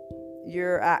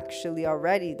 You're actually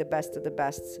already the best of the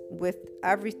best with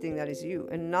everything that is you,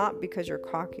 and not because you're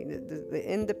cocky. The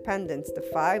independence, the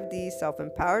 5D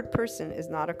self-empowered person is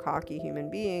not a cocky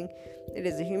human being. It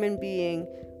is a human being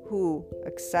who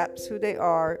accepts who they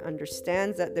are,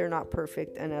 understands that they're not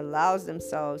perfect, and allows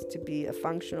themselves to be a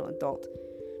functional adult.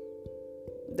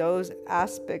 Those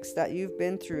aspects that you've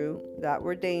been through that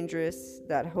were dangerous,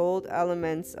 that hold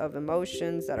elements of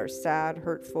emotions that are sad,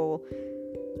 hurtful,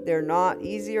 they're not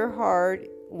easy or hard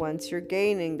once you're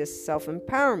gaining this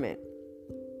self-empowerment.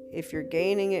 If you're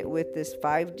gaining it with this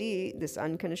 5D, this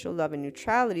unconditional love and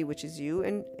neutrality, which is you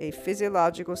in a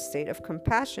physiological state of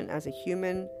compassion as a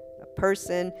human, a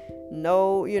person,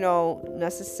 no,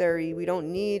 necessary, we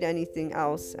don't need anything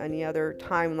else, any other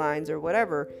timelines or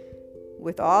whatever.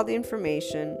 With all the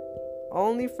information,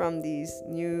 only from these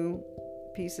new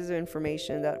pieces of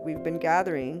information that we've been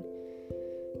gathering,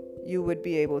 you would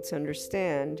be able to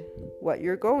understand what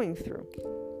you're going through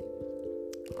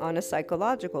on a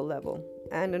psychological level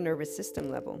and a nervous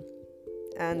system level.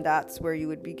 And that's where you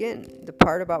would begin. The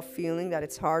part about feeling that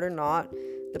it's hard or not,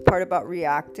 the part about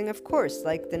reacting, of course,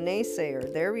 like the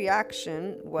naysayer, their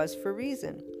reaction was for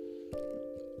reason.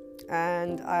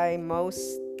 And I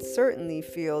most certainly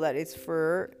feel that it's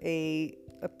for a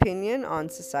opinion on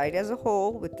society as a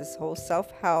whole, with this whole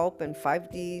self-help and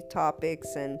 5D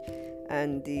topics and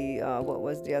the what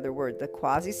was the other word, the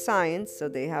quasi-science. So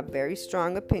they have very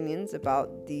strong opinions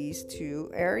about these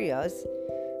two areas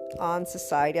on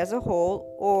society as a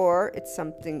whole, or it's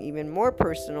something even more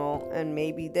personal, and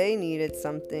maybe they needed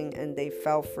something and they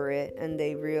fell for it and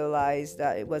they realized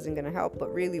that it wasn't going to help.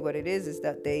 But really what it is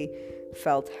that they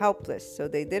felt helpless, so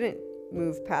they didn't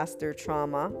move past their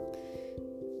trauma,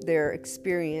 their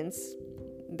experience,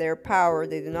 their power.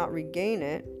 They did not regain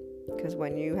it, because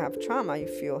when you have trauma, you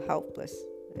feel helpless.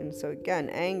 And so again,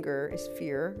 anger is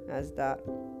fear, as that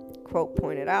quote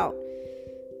pointed out.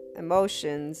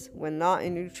 Emotions, when not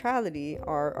in neutrality,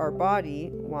 are our body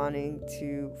wanting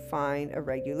to find a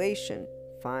regulation,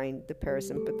 find the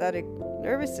parasympathetic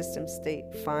nervous system state,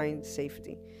 find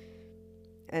safety,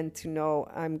 and to know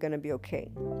I'm going to be okay.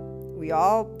 We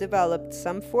all developed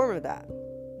some form of that.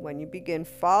 When you begin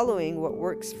following what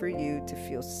works for you to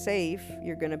feel safe,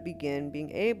 you're going to begin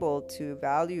being able to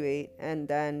evaluate and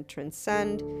then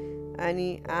transcend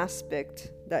any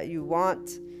aspect that you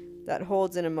want that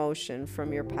holds an emotion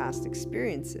from your past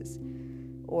experiences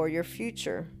or your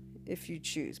future, if you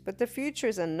choose. But the future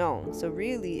is unknown. So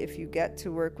really, if you get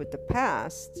to work with the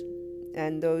past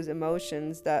and those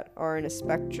emotions that are in a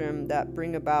spectrum that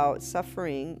bring about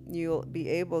suffering, you'll be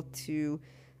able to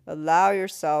allow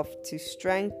yourself to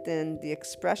strengthen the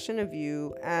expression of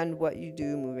you and what you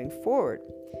do moving forward.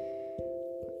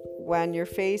 When you're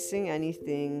facing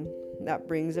anything that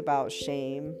brings about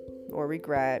shame or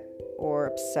regret or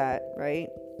upset, right,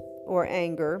 or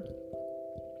anger,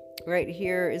 right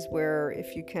here is where,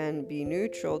 if you can be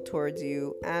neutral towards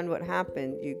you and what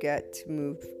happened, you get to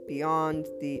move beyond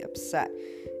the upset.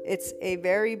 It's a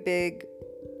very big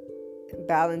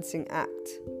balancing act,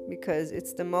 because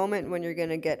it's the moment when you're going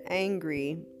to get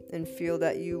angry and feel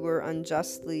that you were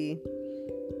unjustly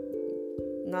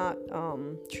not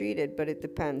treated, but it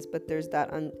depends. But there's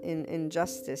that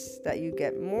injustice that you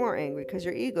get more angry, because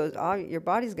your your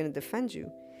body's going to defend you.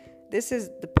 This is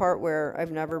the part where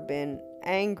I've never been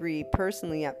angry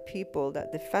personally at people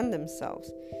that defend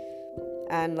themselves.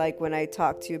 And like when I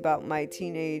talked to you about my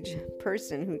teenage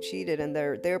person who cheated and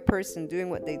their person doing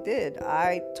what they did,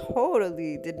 I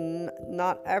totally did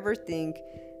not ever think,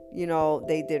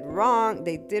 they did wrong.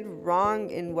 They did wrong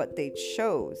in what they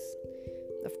chose.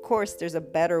 Of course, there's a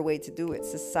better way to do it,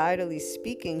 societally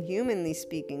speaking, humanly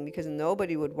speaking, because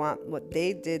nobody would want what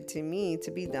they did to me to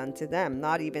be done to them.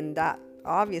 Not even that.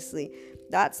 Obviously,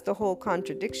 that's the whole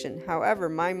contradiction. However,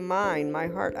 my mind, my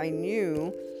heart, I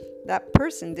knew that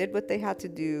person did what they had to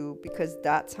do because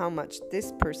that's how much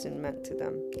this person meant to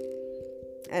them.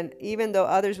 And even though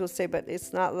others will say, but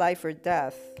it's not life or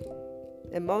death,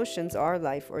 emotions are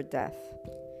life or death.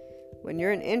 When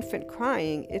you're an infant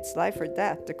crying, it's life or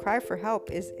death. The cry for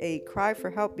help is a cry for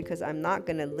help because I'm not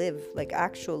going to live, like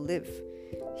actual live.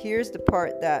 Here's the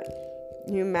part that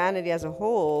humanity as a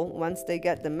whole, once they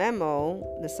get the memo,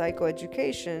 the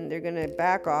psychoeducation, they're going to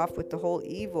back off with the whole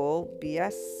evil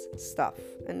BS stuff.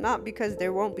 And not because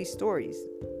there won't be stories,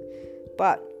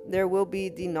 but there will be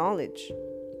the knowledge,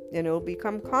 and it'll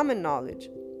become common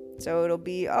knowledge. So it'll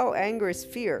be, anger is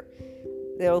fear.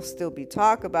 There'll still be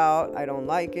talk about, I don't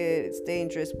like it, it's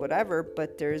dangerous, whatever,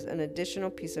 but there's an additional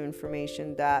piece of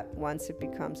information that once it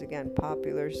becomes, again,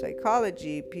 popular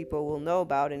psychology, people will know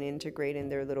about and integrate in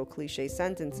their little cliche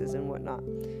sentences and whatnot.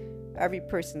 Every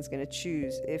person's going to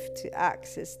choose if to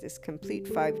access this complete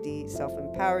 5D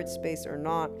self-empowered space or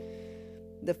not.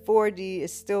 The 4D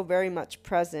is still very much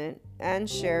present and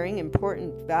sharing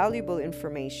important, valuable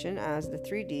information as the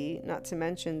 3D, not to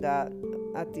mention that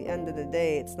at the end of the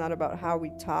day, it's not about how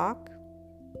we talk,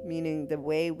 meaning the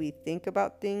way we think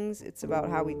about things. It's about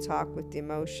how we talk with the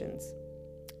emotions.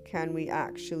 Can we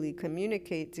actually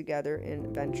communicate together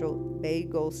in ventral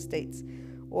vagal states,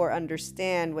 or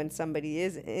understand when somebody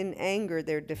is in anger,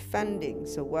 they're defending?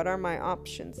 So what are my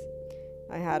options?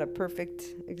 I had a perfect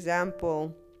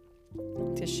example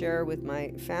to share with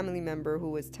my family member who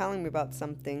was telling me about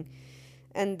something,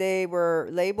 and they were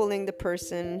labeling the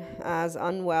person as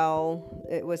unwell.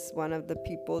 It was one of the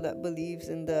people that believes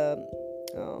in the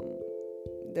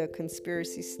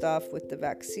conspiracy stuff with the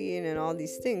vaccine and all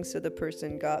these things. So the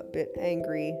person got a bit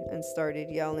angry and started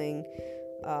yelling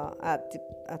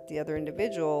at the other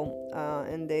individual,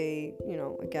 and they,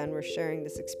 again, were sharing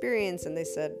this experience, and they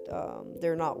said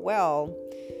they're not well.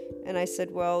 And I said,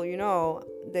 well,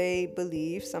 they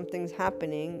believe something's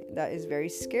happening that is very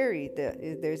scary,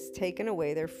 that there's taken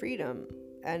away their freedom.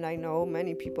 And I know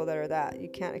many people that are that. You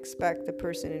can't expect the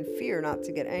person in fear not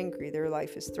to get angry. Their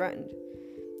life is threatened.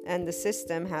 And the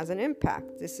system has an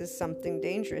impact. This is something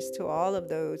dangerous to all of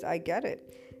those. I get it.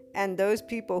 And those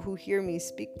people who hear me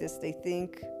speak this, they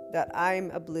think that I'm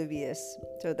oblivious.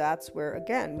 So that's where,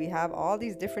 again, we have all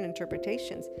these different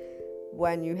interpretations.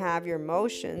 When you have your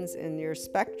emotions in your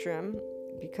spectrum,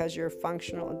 because you're a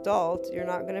functional adult, you're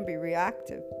not going to be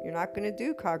reactive. You're not going to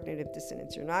do cognitive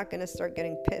dissonance. You're not going to start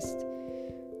getting pissed.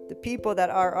 The people that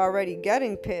are already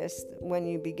getting pissed when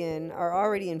you begin are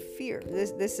already in fear.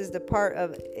 This is the part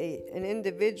of an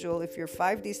individual. If you're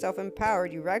 5D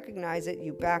self-empowered, you recognize it,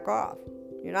 you back off.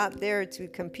 You're not there to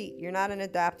compete. You're not an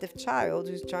adaptive child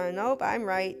who's trying, nope, I'm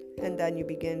right, and then you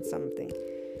begin something.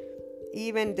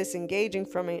 Even disengaging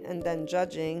from it and then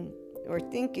judging or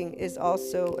thinking is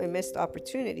also a missed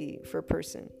opportunity for a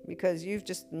person, because you've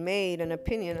just made an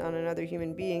opinion on another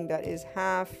human being that is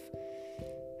half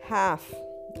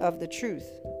of the truth,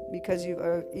 because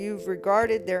you've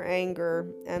regarded their anger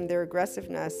and their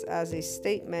aggressiveness as a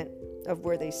statement of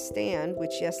where they stand,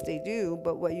 which yes they do,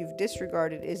 but what you've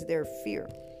disregarded is their fear.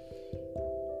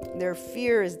 Their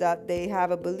fear is that they have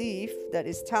a belief that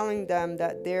is telling them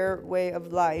that their way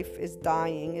of life is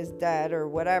dying, is dead, or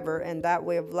whatever, and that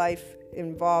way of life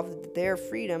involved their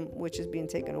freedom, which is being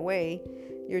taken away.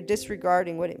 You're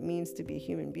disregarding what it means to be a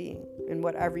human being and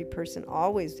what every person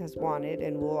always has wanted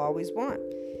and will always want.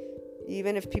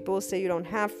 Even if people say you don't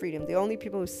have freedom, the only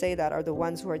people who say that are the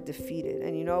ones who are defeated.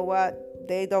 And you know what?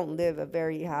 They don't live a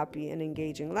very happy and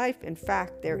engaging life. In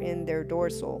fact, they're in their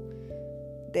dorsal.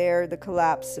 They're the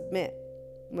collapse submit.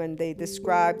 When they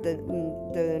describe the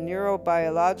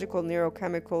neurobiological,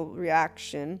 neurochemical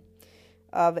reaction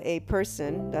of a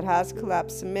person that has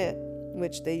collapse submit,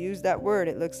 which they use that word,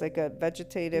 it looks like a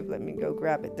vegetative, let me go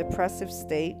grab it, depressive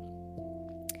state.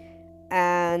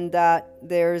 And that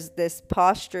there's this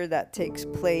posture that takes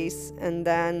place, and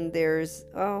then there's,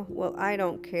 oh, well, I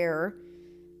don't care.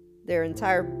 Their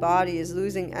entire body is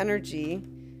losing energy.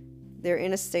 They're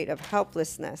in a state of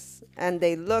helplessness, and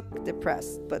they look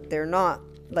depressed, but they're not.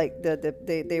 Like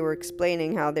they were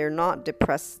explaining how they're not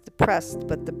depressed,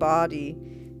 but the body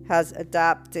has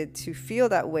adapted to feel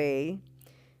that way,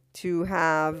 to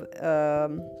have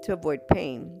to avoid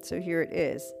pain. So here it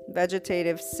is: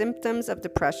 vegetative symptoms of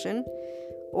depression,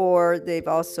 or they've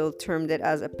also termed it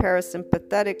as a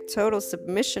parasympathetic total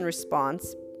submission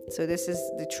response. So this is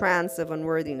the trance of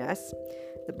unworthiness.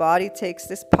 The body takes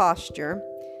this posture.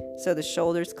 So the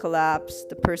shoulders collapse.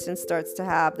 The person starts to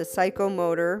have the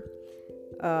psychomotor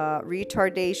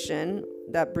retardation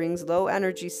that brings low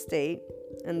energy state.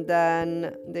 And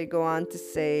then they go on to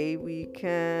say we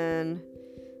can,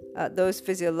 those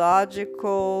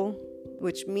physiological,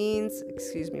 which means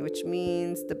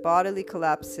the bodily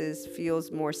collapses,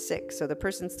 feels more sick. So the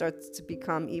person starts to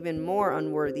become even more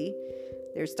unworthy.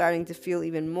 They're starting to feel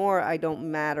even more, I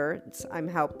don't matter, I'm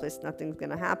helpless, nothing's going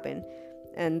to happen.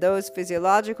 And those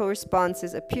physiological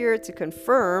responses appear to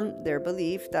confirm their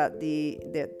belief that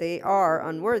they are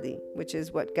unworthy, which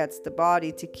is what gets the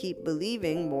body to keep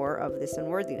believing more of this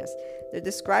unworthiness. They're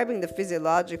describing the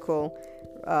physiological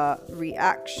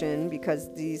reaction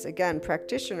because these, again,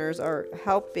 practitioners are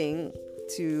helping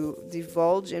to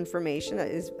divulge information that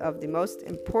is of the most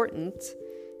importance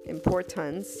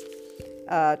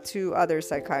to other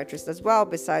psychiatrists as well,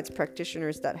 besides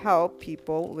practitioners that help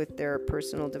people with their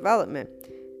personal development.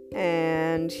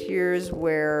 And here's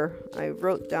where I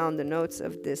wrote down the notes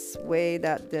of this way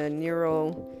that the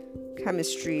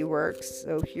neurochemistry works.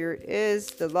 So here it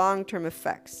is, the long-term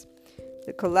effects.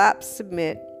 The collapse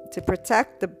submit to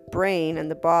protect the brain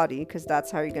and the body, because that's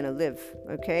how you're going to live,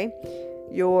 okay?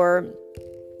 Your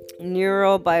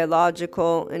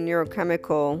neurobiological and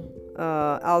neurochemical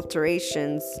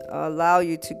alterations allow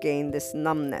you to gain this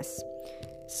numbness.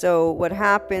 So what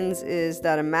happens is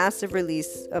that a massive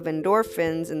release of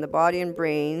endorphins in the body and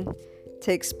brain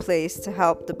takes place to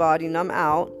help the body numb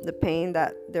out the pain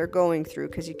that they're going through,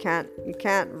 because you can't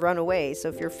run away. So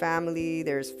if your family,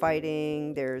 there's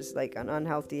fighting, there's like an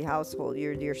unhealthy household,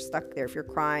 you're stuck there. If you're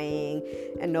crying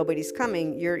and nobody's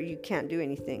coming, you can't do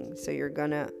anything. So your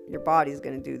body's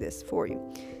gonna do this for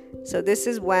you. So this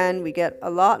is when we get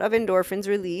a lot of endorphins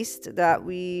released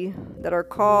that are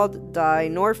called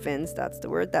dynorphins, that's the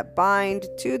word, that bind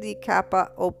to the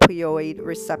kappa opioid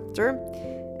receptor.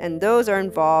 And those are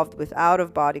involved with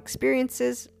out-of-body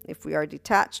experiences. If we are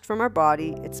detached from our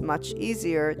body, it's much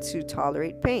easier to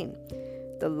tolerate pain.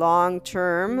 The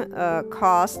long-term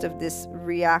cost of this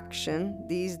reaction,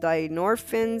 these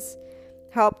dynorphins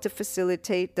help to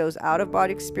facilitate those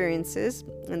out-of-body experiences,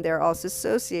 and they're also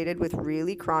associated with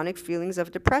really chronic feelings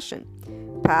of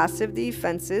depression. Passive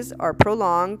defenses are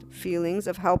prolonged feelings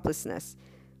of helplessness.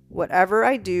 Whatever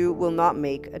I do will not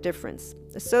make a difference.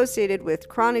 Associated with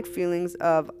chronic feelings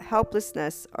of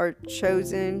helplessness are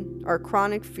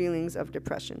chronic feelings of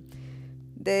depression.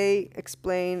 They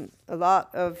explain a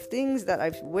lot of things that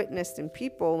I've witnessed in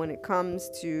people when it comes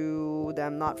to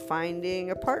them not finding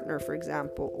a partner, for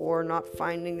example, or not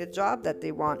finding the job that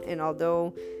they want. And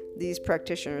although these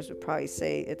practitioners would probably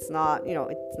say it's not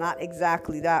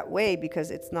exactly that way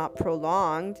because it's not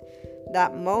prolonged,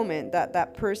 that moment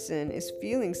that person is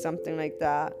feeling something like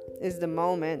that is the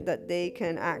moment that they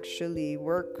can actually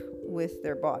work with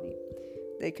their body.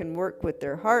 They can work with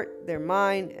their heart, their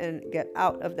mind, and get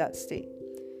out of that state.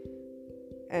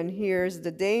 And here's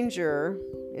the danger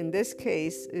in this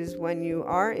case is when you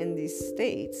are in these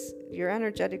states, you're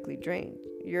energetically drained.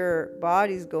 Your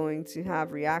body's going to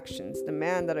have reactions. The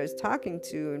man that I was talking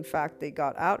to, in fact, they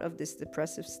got out of this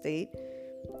depressive state,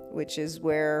 which is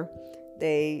where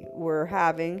they were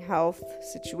having health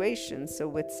situations. So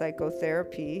with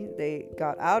psychotherapy, they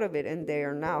got out of it and they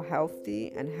are now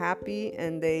healthy and happy,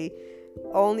 and they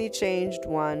only changed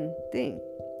one thing.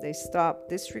 They stopped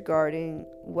disregarding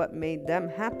what made them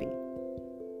happy.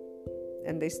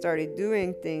 And they started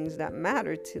doing things that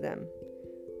mattered to them.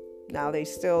 Now they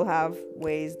still have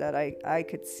ways that I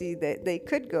could see that they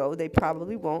could go. They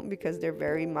probably won't because they're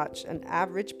very much an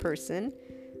average person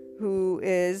who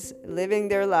is living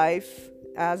their life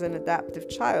as an adaptive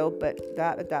child. But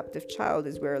that adaptive child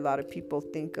is where a lot of people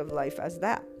think of life as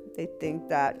that. They think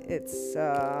that it's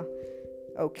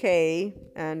okay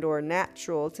and or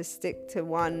natural to stick to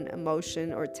one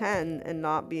emotion or 10 and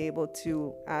not be able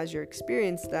to, as you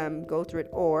experience them, go through it,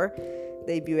 or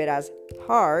they view it as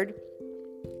hard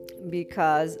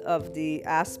because of the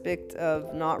aspect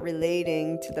of not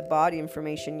relating to the body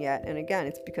information yet. And again,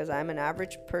 it's because I'm an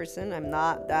average person. I'm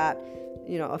not that,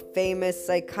 a famous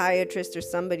psychiatrist or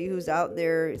somebody who's out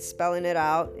there spelling it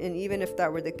out. And even if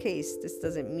that were the case, this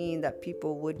doesn't mean that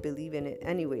people would believe in it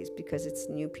anyways, because it's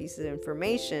new pieces of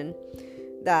information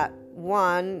that,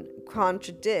 one,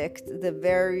 contradict the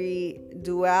very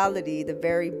duality, the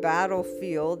very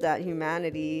battlefield that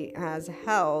humanity has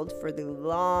held for the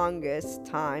longest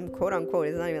time, quote unquote,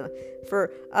 it's not even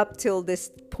for up till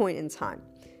this point in time.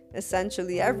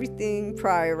 Essentially everything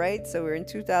prior, right? So we're in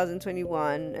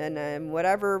 2021, and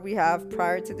whatever we have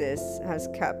prior to this has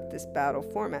kept this battle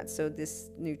format. So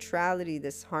this neutrality,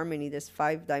 this harmony, this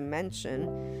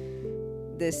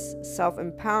 5-dimension, this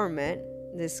self-empowerment,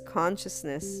 this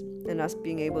consciousness, and us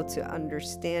being able to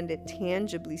understand it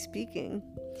tangibly speaking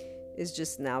is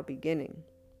just now beginning.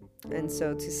 And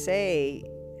so to say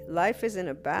life isn't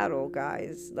a battle,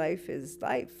 guys, life is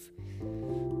life.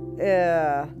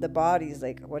 The body's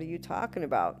like, what are you talking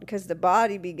about? Because the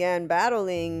body began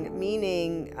battling,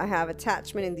 meaning I have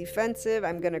attachment and defensive.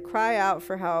 I'm going to cry out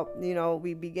for help.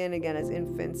 We begin again as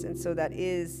infants. And so that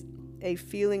is a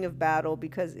feeling of battle,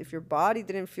 because if your body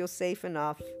didn't feel safe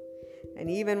enough, and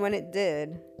even when it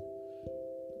did,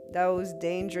 those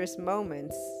dangerous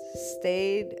moments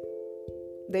stay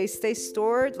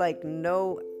stored like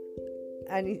no,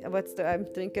 I'm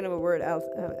thinking of a word else.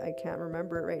 I can't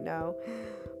remember it right now.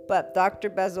 But Dr.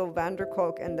 Bessel van der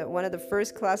Kolk, and one of the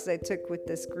first classes I took with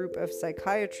this group of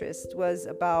psychiatrists was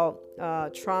about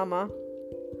trauma,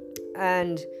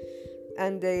 and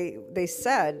they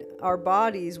said our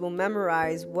bodies will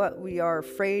memorize what we are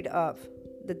afraid of.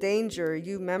 The danger,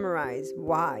 you memorize.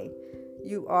 Why?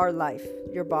 You are life.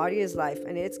 Your body is life,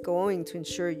 and it's going to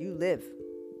ensure you live.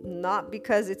 Not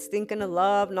because it's thinking of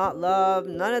love, not love,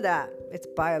 none of that. It's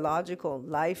biological.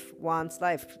 Life wants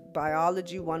life.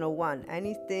 Biology 101.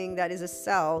 Anything that is a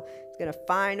cell is going to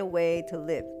find a way to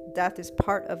live. Death is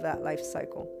part of that life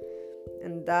cycle.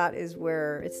 And that is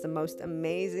where it's the most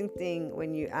amazing thing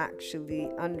when you actually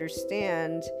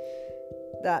understand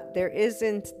that there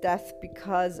isn't death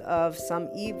because of some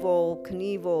evil,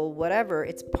 Knievel, whatever.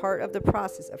 It's part of the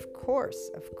process. Of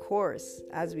course,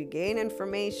 as we gain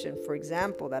information, for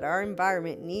example, that our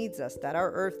environment needs us, that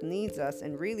our earth needs us,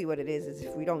 and really what it is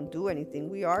if we don't do anything,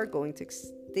 we are going to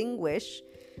extinguish.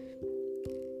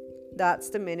 That's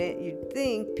the minute you'd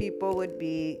think people would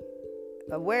be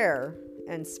aware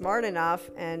and smart enough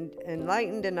and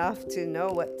enlightened enough to know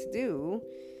what to do.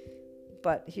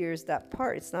 But here's that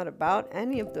part. It's not about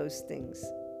any of those things,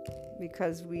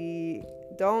 because we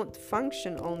don't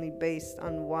function only based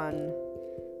on one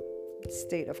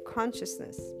state of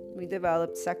consciousness. We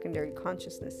developed secondary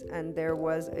consciousness, and there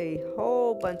was a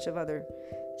whole bunch of other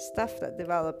stuff that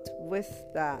developed with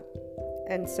that.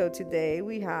 And so today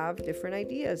we have different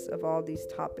ideas of all these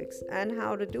topics and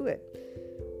how to do it.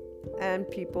 And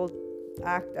people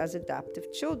act as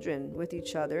adaptive children with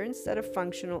each other instead of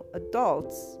functional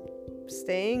adults,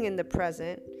 staying in the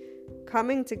present,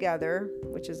 coming together,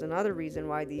 which is another reason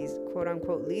why these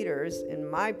quote-unquote leaders in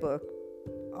my book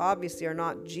obviously are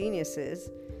not geniuses.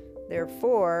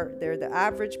 Therefore, they're the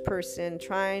average person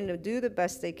trying to do the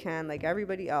best they can like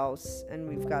everybody else, and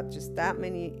we've got just that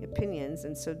many opinions.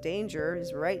 And so danger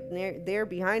is right there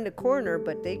behind the corner,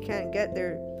 but they can't get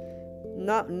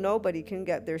nobody can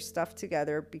get their stuff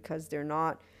together because they're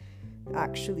not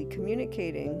actually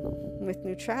communicating with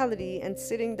neutrality and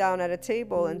sitting down at a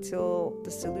table until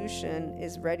the solution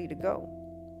is ready to go.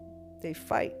 They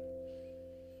fight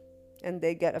and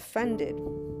they get offended,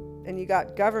 and you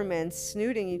got governments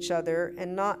snooting each other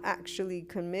and not actually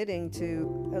committing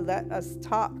to let us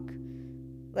talk.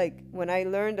 Like when I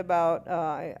learned about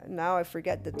now I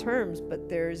forget the terms, but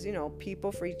there's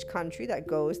people for each country that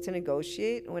goes to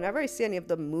negotiate. Whenever I see any of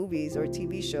the movies or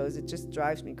TV shows, it just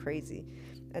drives me crazy.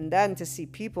 And then to see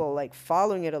people like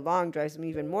following it along drives me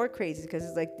even more crazy, because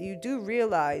it's like you do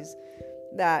realize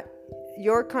that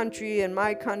your country and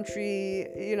my country,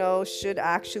 should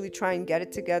actually try and get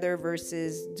it together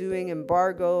versus doing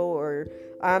embargo or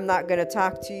I'm not going to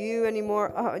talk to you anymore.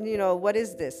 What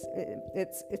is this?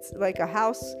 It's like a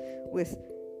house with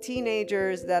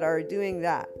teenagers that are doing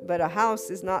that. But a house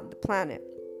is not the planet.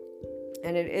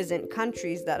 And it isn't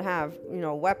countries that have,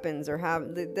 weapons or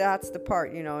that's the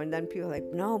part, and then people are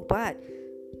like, no, but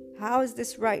how is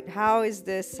this right? How is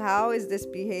this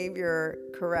behavior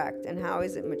correct? And how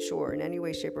is it mature in any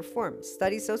way, shape, or form?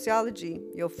 Study sociology.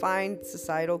 You'll find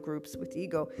societal groups with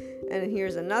ego. And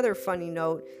here's another funny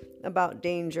note about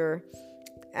danger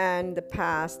and the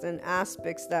past and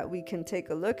aspects that we can take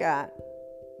a look at.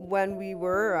 When we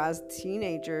were as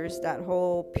teenagers, that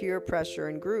whole peer pressure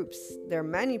in groups, there are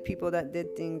many people that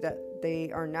did things that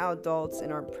they are now adults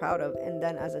and aren't proud of, and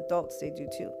then as adults they do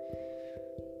too.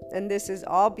 And this is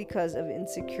all because of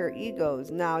insecure egos.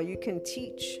 Now you can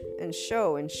teach and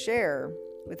show and share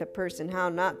with a person how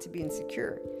not to be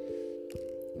insecure,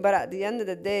 but at the end of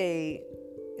the day,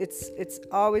 it's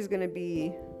always going to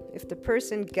be, if the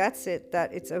person gets it,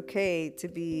 that it's okay to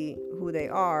be who they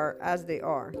are as they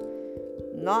are,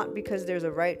 not because there's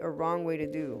a right or wrong way to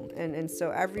do. And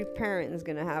so every parent is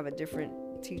going to have a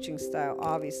different teaching style,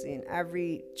 obviously, and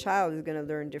every child is going to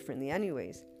learn differently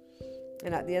anyways.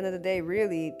 And at the end of the day,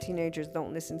 really, teenagers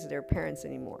don't listen to their parents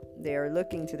anymore. They are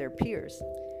looking to their peers.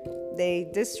 They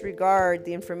disregard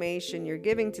the information you're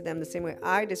giving to them the same way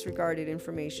I disregarded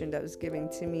information that was given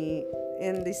to me,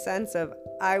 in the sense of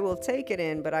I will take it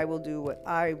in, but I will do what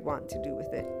I want to do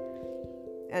with it.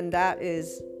 And that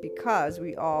is because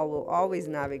we all will always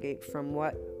navigate from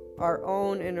what our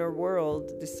own inner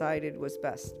world decided was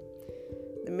best.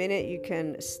 The minute you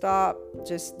can stop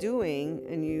just doing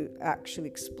and you actually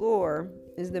explore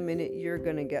is the minute you're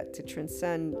going to get to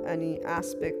transcend any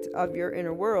aspect of your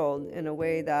inner world in a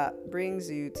way that brings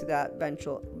you to that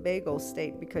ventral vagal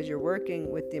state, because you're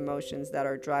working with the emotions that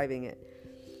are driving it.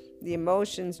 The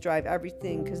emotions drive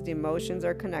everything because the emotions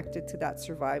are connected to that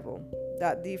survival.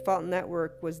 That default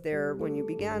network was there when you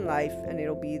began life, and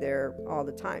it'll be there all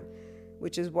the time,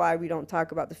 which is why we don't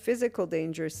talk about the physical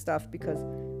dangerous stuff, because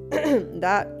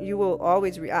that you will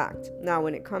always react. Now,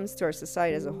 when it comes to our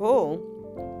society as a whole,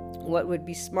 what would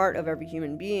be smart of every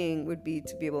human being would be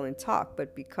to be able to talk.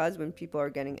 But because when people are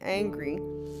getting angry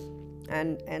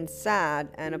and sad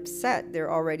and upset,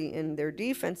 they're already in their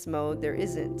defense mode, there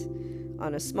isn't.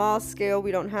 On a small scale,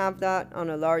 we don't have that. On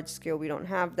a large scale, we don't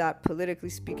have that. Politically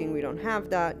speaking, we don't have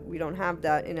that. We don't have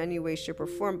that in any way, shape, or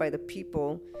form by the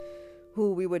people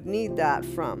who we would need that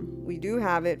from. We do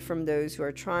have it from those who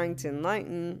are trying to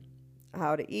enlighten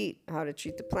how to eat, how to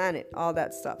treat the planet, all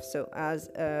that stuff. So as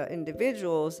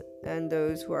individuals and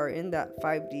those who are in that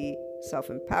 5D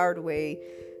self-empowered way,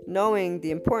 knowing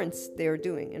the importance they are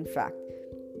doing, in fact,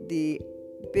 the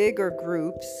bigger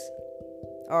groups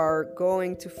are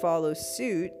going to follow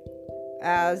suit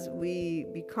as we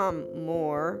become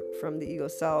more from the ego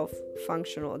self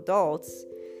functional adults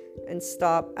and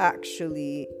stop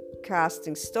actually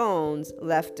casting stones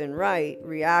left and right,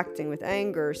 reacting with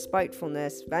anger,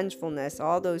 spitefulness, vengefulness,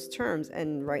 all those terms.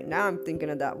 And right now I'm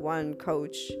thinking of that one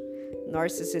coach,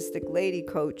 narcissistic lady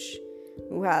coach,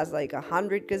 who has like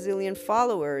 100 gazillion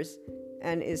followers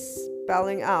and is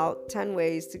spelling out 10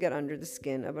 ways to get under the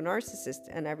skin of a narcissist.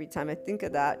 And every time I think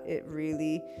of that, it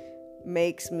really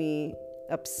makes me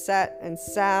upset and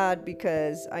sad,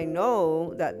 because I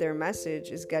know that their message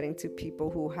is getting to people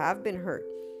who have been hurt.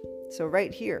 So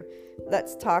right here,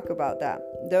 let's talk about that.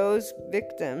 Those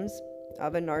victims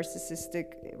of a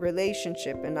narcissistic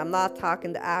relationship, and I'm not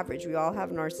talking the average, we all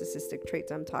have narcissistic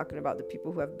traits. I'm talking about the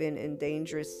people who have been in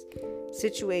dangerous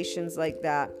situations like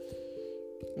that.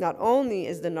 Not only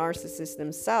is the narcissist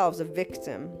themselves a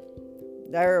victim,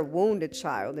 they're a wounded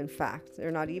child. In fact,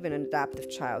 they're not even an adaptive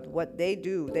child. What they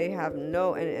do, they have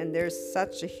no, and there's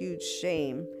such a huge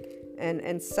shame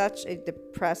and such a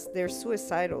depressed, they're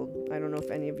suicidal. I don't know if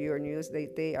any of you are news.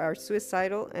 They are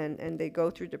suicidal and they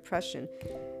go through depression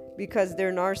because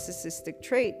their narcissistic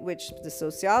trait, which the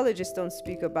sociologists don't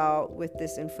speak about with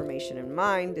this information in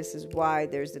mind. This is why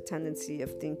there's the tendency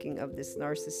of thinking of this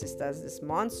narcissist as this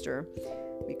monster,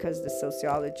 because the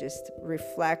sociologists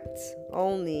reflect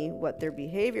only what their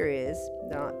behavior is,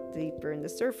 not deeper in the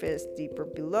surface, deeper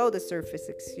below the surface,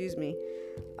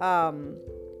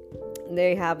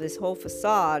 they have this whole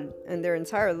facade, and their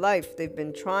entire life they've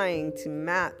been trying to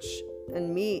match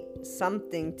and meet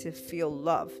something to feel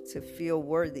love, to feel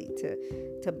worthy,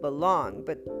 to belong.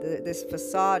 But this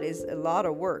facade is a lot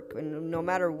of work, and no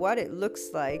matter what it looks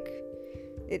like,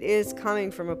 it is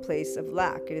coming from a place of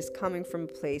lack. It is coming from a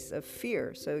place of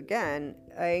fear. So again,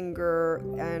 anger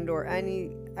and or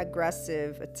any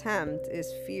aggressive attempt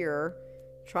is fear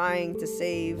trying to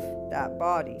save that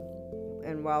body.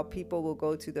 And while people will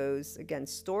go to those, again,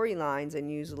 storylines and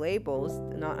use labels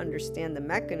and not understand the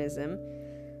mechanism,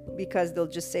 because they'll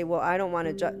just say, well, I don't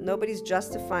want to, nobody's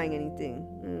justifying anything.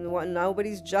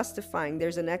 Nobody's justifying.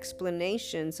 There's an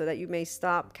explanation so that you may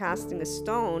stop casting a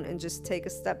stone and just take a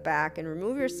step back and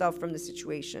remove yourself from the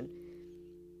situation.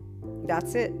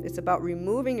 That's it. It's about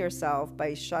removing yourself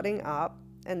by shutting up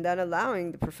and then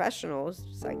allowing the professionals,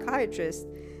 psychiatrists,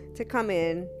 to come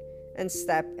in and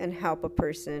step and help a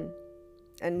person.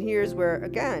 And here's where,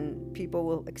 again, people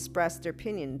will express their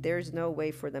opinion. There's no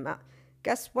way for them out.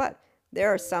 Guess what?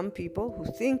 There are some people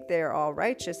who think they're all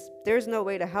righteous. There's no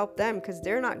way to help them because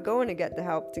they're not going to get the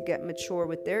help to get mature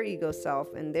with their ego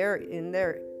self, and they're in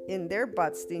their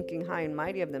butts thinking high and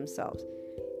mighty of themselves.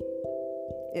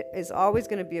 It is always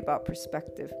going to be about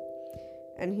perspective.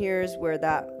 And here's where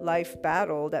that life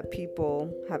battle that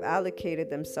people have allocated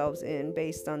themselves in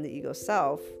based on the ego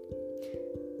self,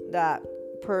 that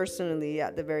personally,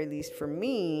 at the very least for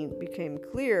me, became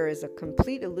clear is a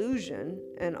complete illusion.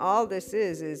 And all this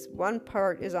is one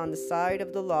part is on the side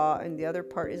of the law and the other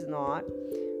part is not.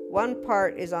 One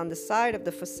part is on the side of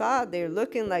the facade. They're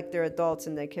looking like they're adults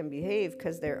and they can behave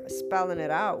because they're spelling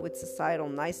it out with societal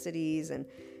niceties and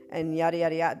yada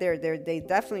yada yada. They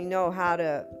definitely know how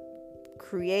to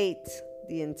create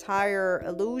the entire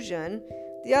illusion.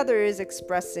 The other is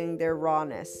expressing their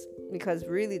rawness, because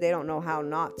really they don't know how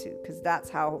not to, because that's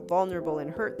how vulnerable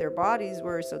and hurt their bodies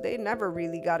were. So they never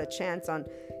really got a chance on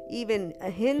even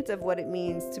a hint of what it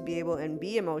means to be able and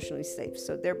be emotionally safe.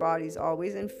 So their body's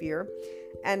always in fear,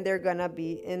 and they're gonna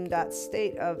be in that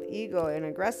state of ego and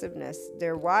aggressiveness.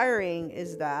 Their wiring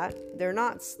is that they're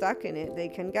not stuck in it. They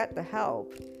can get the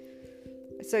help.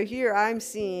 So here I'm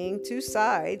seeing two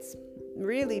sides.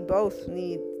 Really both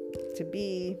need to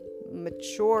be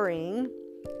maturing.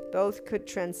 Both could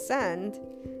transcend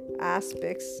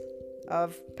aspects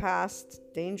of past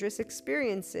dangerous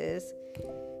experiences.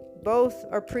 Both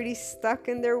are pretty stuck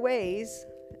in their ways,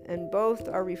 and both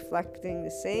are reflecting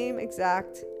the same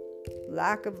exact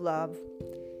lack of love.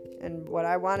 And what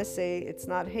I want to say, it's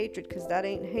not hatred, because that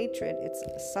ain't hatred,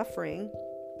 it's suffering.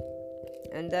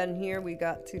 And then here we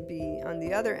got to be on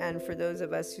the other end. For those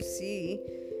of us who see,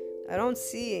 I don't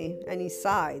see any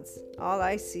sides. All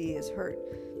I see is hurt.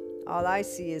 All I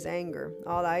see is anger.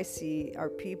 All I see are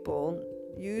people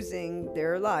using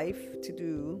their life to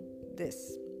do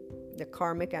this, the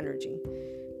karmic energy,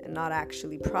 and not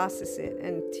actually process it,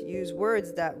 and to use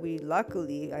words that we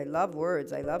luckily, I love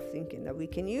words, I love thinking that we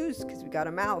can use because we got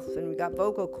a mouth and we got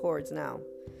vocal cords now.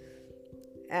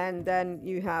 And then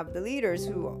you have the leaders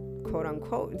who, quote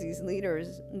unquote, these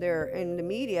leaders, they're in the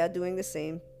media doing the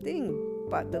same thing,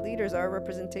 but the leaders are a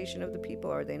representation of the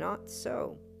people, are they not?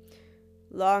 So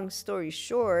long story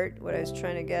short, what I was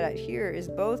trying to get at here is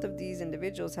both of these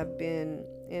individuals have been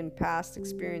in past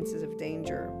experiences of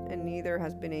danger, and neither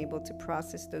has been able to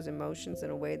process those emotions in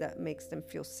a way that makes them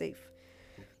feel safe.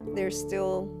 They're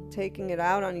still taking it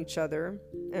out on each other,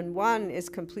 and one is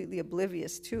completely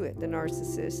oblivious to it, the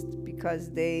narcissist,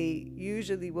 because they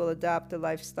usually will adopt a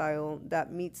lifestyle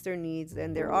that meets their needs,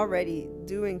 and they're already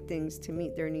doing things to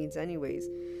meet their needs anyways.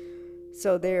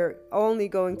 So they're only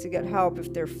going to get help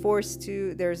if they're forced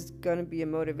to. There's going to be a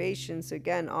motivation. So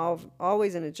again,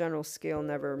 always in a general scale,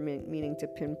 never meaning to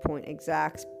pinpoint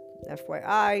exacts.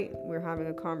 FYI, we're having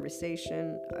a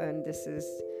conversation, and this is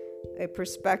a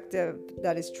perspective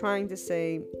that is trying to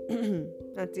say,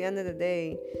 at the end of the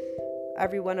day,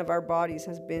 every one of our bodies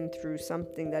has been through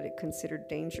something that it considered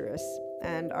dangerous,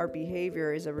 and our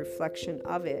behavior is a reflection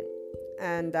of it.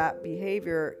 And that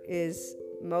behavior is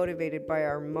motivated by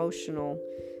our emotional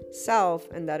self,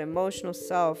 and that emotional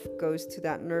self goes to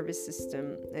that nervous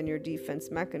system and your defense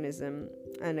mechanism.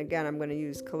 And again, I'm going to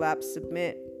use collapse,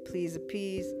 submit, please,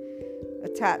 appease,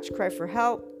 attach, cry for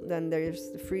help. Then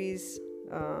there's the freeze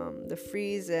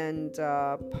and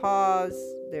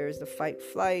pause. There's the fight,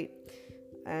 flight,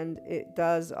 and it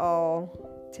does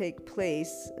all take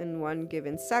place in one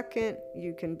given second.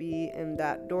 You can be in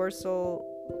that dorsal,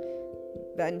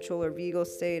 ventral, or vagal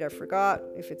state. I forgot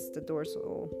if it's the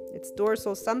dorsal. It's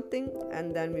dorsal something,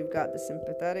 and then we've got the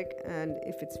sympathetic, and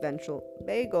if it's ventral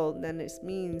vagal, then this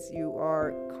means you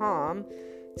are calm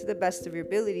to the best of your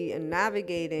ability and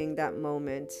navigating that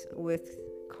moment with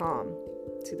calm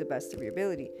to the best of your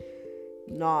ability,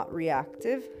 not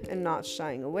reactive and not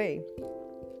shying away.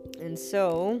 And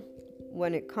so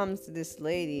when it comes to this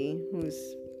lady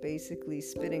who's basically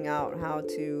spitting out how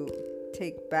to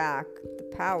take back the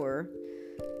power,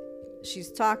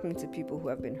 she's talking to people who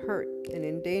have been hurt and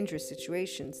in dangerous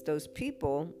situations. Those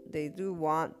people, they do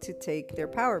want to take their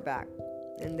power back,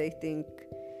 and they think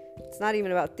it's not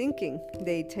even about thinking.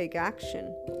 They take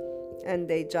action, and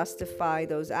they justify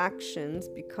those actions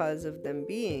because of them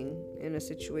being in a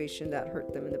situation that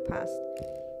hurt them in the past.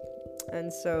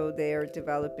 And so they are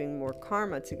developing more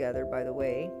karma together, by the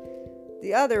way.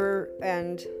 The other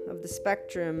end of the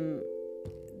spectrum,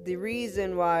 the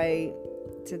reason why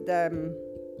to them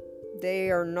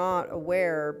they are not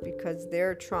aware, because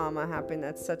their trauma happened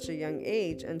at such a young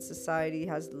age and society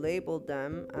has labeled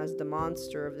them as the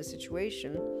monster of the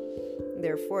situation.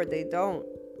 Therefore, they don't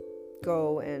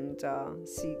go and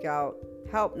seek out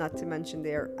help, not to mention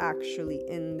they're actually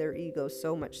in their ego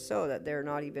so much so that they're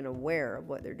not even aware of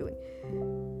what they're doing.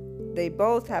 They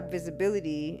both have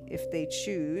visibility if they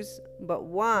choose, but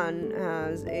one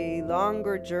has a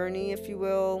longer journey, if you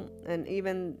will. And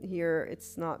even here,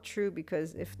 it's not true,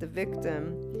 because if the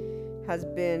victim has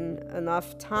been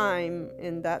enough time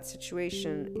in that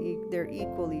situation, they're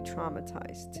equally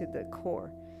traumatized to the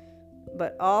core.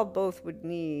 But all both would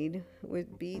need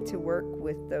would be to work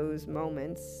with those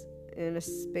moments in a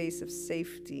space of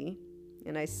safety.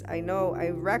 And I know, I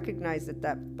recognize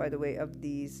that, by the way, of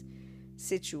these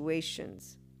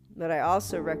situations, but I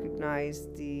also recognize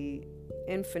the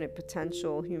infinite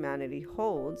potential humanity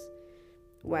holds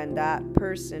when that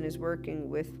person is working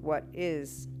with what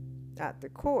is at the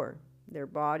core, their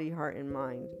body, heart, and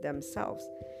mind, themselves,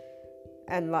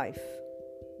 and life.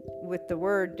 With the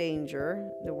word danger,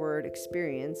 the word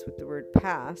experience, with the word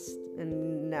past,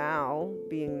 and now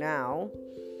being now,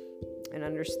 and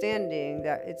understanding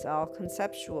that it's all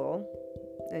conceptual,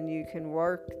 and you can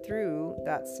work through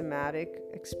that somatic,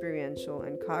 experiential,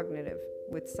 and cognitive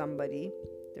with somebody.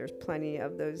 There's plenty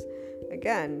of those,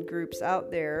 again, groups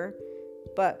out there.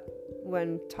 But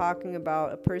when talking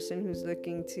about a person who's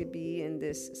looking to be in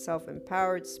this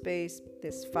self-empowered space,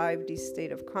 this 5D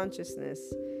state of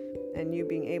consciousness, and you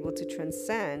being able to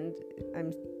transcend,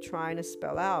 I'm trying to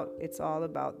spell out, it's all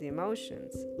about the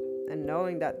emotions and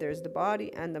knowing that there's the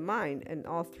body and the mind, and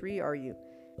all three are you.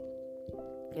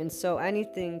 And so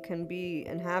anything can be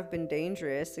and have been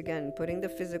dangerous, again, putting the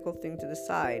physical thing to the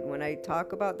side. When I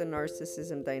talk about the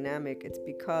narcissism dynamic, it's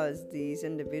because these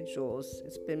individuals,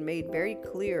 it's been made very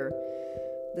clear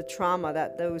the trauma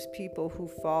that those people who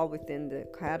fall within the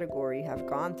category have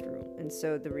gone through. And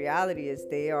so the reality is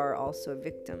they are also a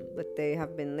victim, but they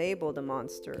have been labeled a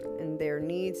monster, and there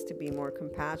needs to be more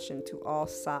compassion to all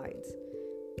sides.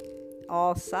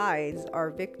 All sides are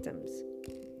victims.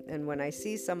 And when I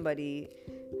see somebody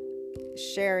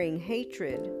sharing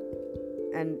hatred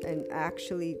and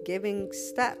actually giving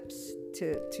steps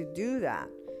to do that,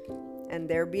 and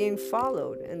they're being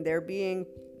followed, and they're being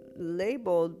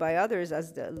labeled by others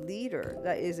as the leader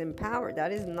that is empowered,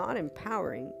 that is not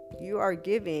empowering. You are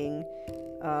giving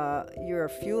you're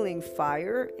fueling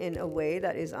fire in a way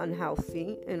that is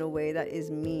unhealthy, in a way that is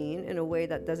mean, in a way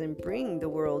that doesn't bring the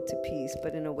world to peace,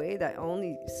 but in a way that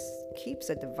only keeps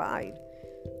a divide.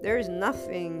 There is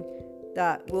nothing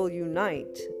that will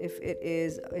unite if it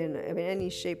is in any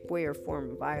shape, way, or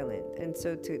form violent. And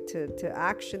so to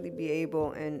actually be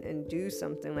able and do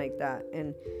something like that,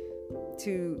 and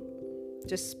to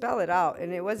just spell it out,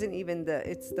 and it wasn't even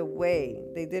it's the way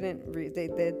they didn't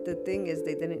the thing is,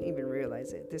 they didn't even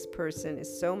realize it. This person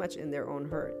is so much in their own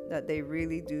hurt that they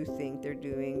really do think they're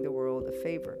doing the world a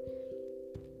favor,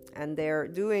 and they're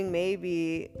doing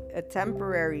maybe a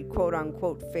temporary quote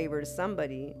unquote favor to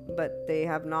somebody, but they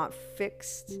have not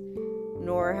fixed,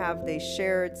 nor have they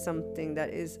shared something that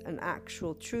is an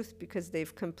actual truth, because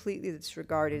they've completely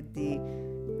disregarded the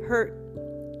hurt,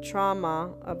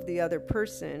 trauma of the other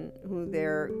person who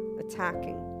they're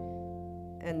attacking.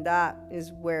 And that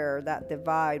is where that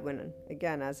divide, whenever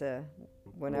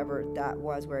that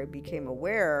was where I became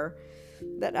aware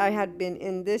that I had been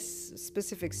in this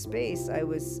specific space, I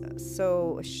was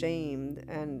so ashamed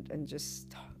and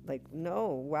just like, no,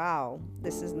 wow,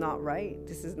 this is not right.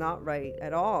 This is not right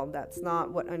at all. That's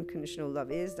not what unconditional love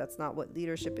is. That's not what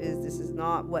leadership is. This is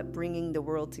not what bringing the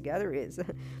world together is.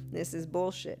 This is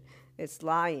bullshit. It's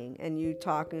lying. And you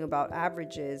talking about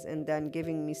averages and then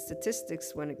giving me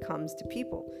statistics when it comes to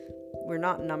people. We're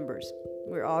not numbers.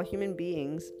 We're all human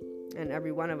beings, and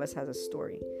every one of us has a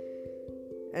story.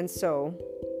 And so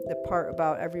the part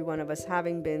about every one of us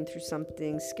having been through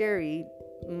something scary,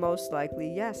 most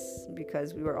likely yes,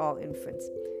 because we were all infants.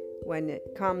 When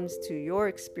it comes to your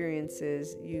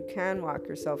experiences, you can walk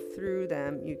yourself through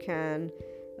them. You can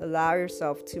allow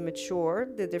yourself to mature.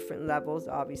 The different levels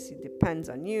obviously depends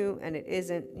on you, and it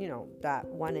isn't, that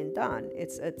one and done.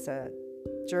 It's a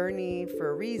journey for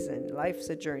a reason. Life's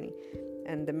a journey.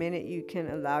 And the minute you can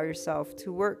allow yourself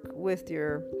to work with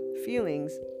your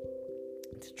feelings,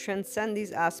 to transcend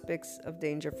these aspects of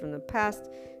danger from the past,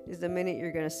 is the minute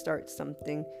you're going to start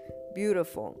something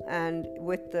beautiful. And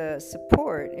with the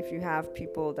support, if you have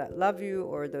people that love you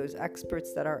or those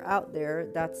experts that are out there,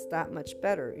 that's that much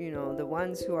better. The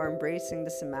ones who are embracing the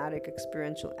somatic,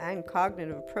 experiential, and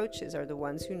cognitive approaches are the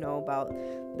ones who know about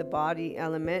the body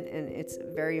element, and it's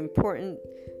very important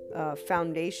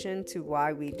foundation to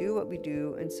why we do what we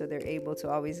do. And so they're able to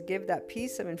always give that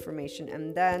piece of information,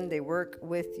 and then they work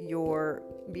with your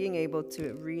being able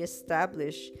to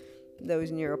reestablish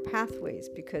those neural pathways,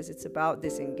 because it's about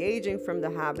disengaging from the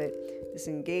habit,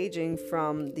 disengaging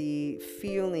from the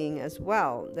feeling as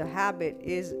well. The habit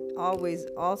is always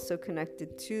also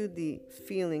connected to the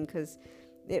feeling because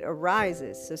it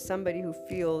arises. So somebody who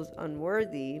feels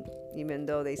unworthy, even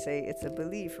though they say it's a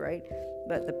belief, right?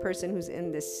 But the person who's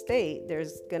in this state,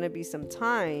 there's going to be some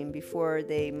time before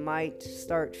they might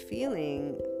start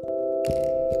feeling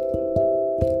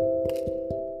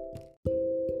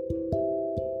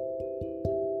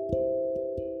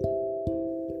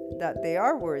that they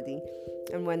are worthy.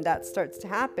 And when that starts to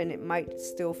happen, it might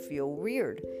still feel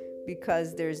weird,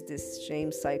 because there's this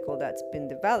shame cycle that's been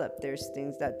developed. There's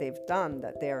things that they've done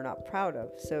that they are not proud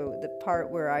of. So the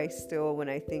part where I still, when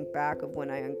I think back of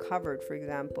when I uncovered, for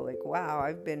example, like, wow,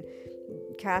 I've been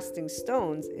casting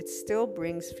stones, it still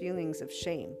brings feelings of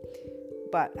shame.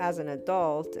 But as an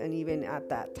adult, and even at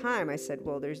that time, I said,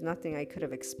 well, there's nothing I could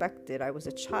have expected. I was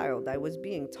a child. I was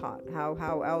being taught.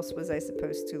 How else was I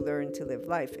supposed to learn to live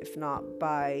life if not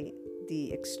by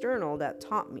the external that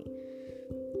taught me?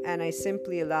 And I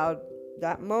simply allowed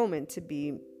that moment to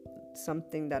be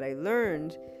something that I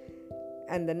learned.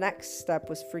 And the next step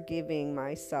was forgiving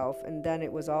myself. And then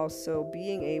it was also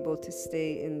being able to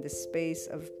stay in the space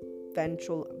of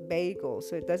ventral vagal.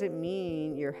 So it doesn't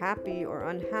mean you're happy or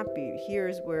unhappy.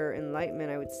 Here's where enlightenment,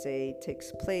 I would say,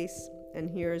 takes place. And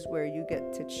here's where you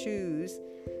get to choose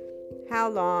how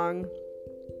long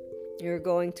you're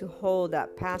going to hold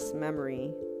that past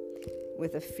memory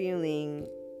with a feeling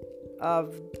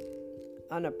of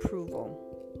unapproval.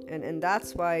 And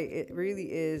that's why it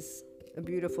really is a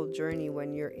beautiful journey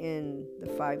when you're in the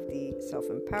 5D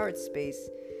self-empowered space,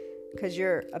 because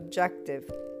you're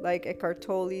objective. Like Eckhart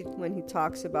Tolle, when he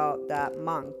talks about that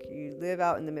monk, you live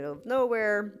out in the middle of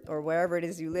nowhere or wherever it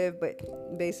is you live, but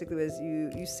basically was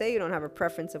you say you don't have a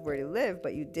preference of where to live,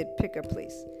 but you did pick a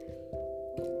place.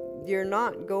 You're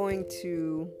not going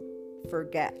to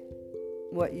forget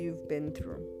what you've been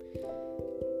through.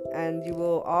 And you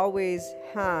will always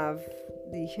have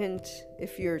the hint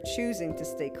if you're choosing to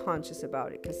stay conscious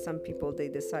about it, because some people, they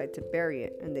decide to bury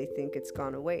it and they think it's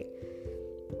gone away.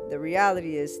 The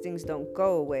reality is things don't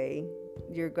go away.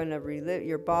 You're going to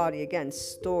your body, again,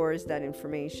 stores that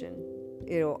information.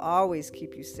 It'll always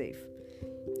keep you safe.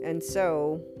 And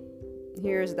so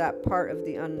here's that part of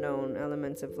the unknown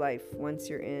elements of life once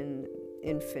you're in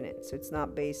infinite. So it's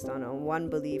not based on a 1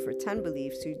 belief or 10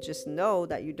 beliefs. You just know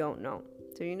that you don't know.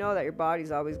 So you know that your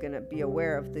body's always going to be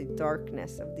aware of the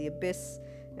darkness, of the abyss,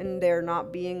 and there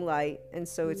not being light. And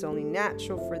so it's only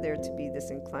natural for there to be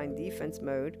this inclined defense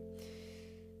mode.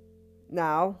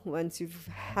 Now, once you've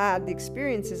had the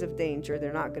experiences of danger,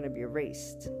 they're not going to be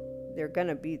erased. They're going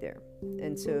to be there.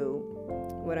 And so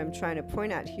what I'm trying to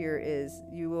point at here is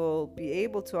you will be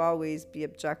able to always be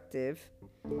objective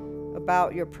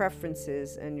about your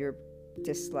preferences and your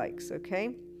dislikes,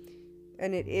 okay?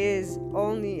 And it is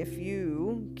only if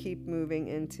you keep moving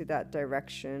into that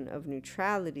direction of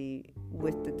neutrality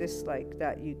with the dislike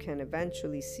that you can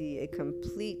eventually see a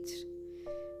complete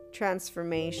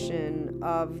transformation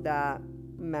of that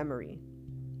memory,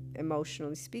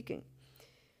 emotionally speaking.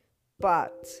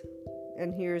 But,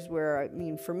 and here's where,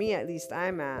 for me at least,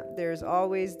 I'm at, there's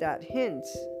always that hint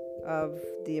of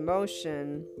the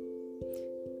emotion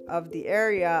of the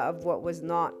area of what was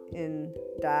not in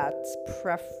that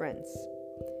preference.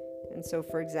 And so,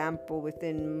 for example,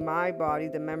 within my body,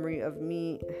 the memory of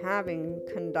me having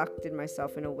conducted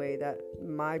myself in a way that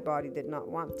my body did not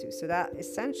want to. So that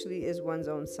essentially is one's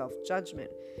own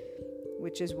self-judgment,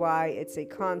 which is why it's a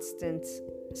constant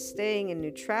staying in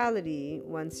neutrality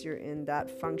once you're in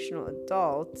that functional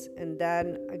adult. And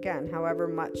then again, however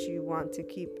much you want to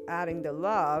keep adding the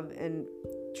love and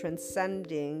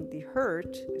transcending the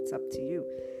hurt, it's up to you.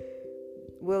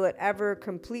 Will it ever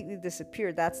completely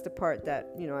disappear? That's the part that,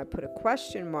 I put a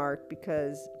question mark,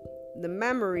 because the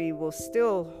memory will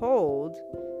still hold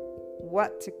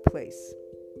what took place.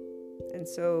 And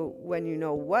so when you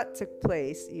know what took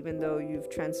place, even though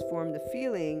you've transformed the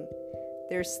feeling,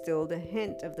 there's still the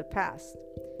hint of the past.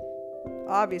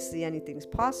 Obviously, anything's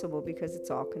possible because it's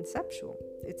all conceptual.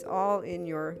 It's all in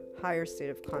your higher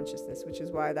state of consciousness, which is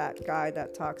why that guy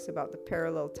that talks about the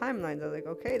parallel timelines, they're like,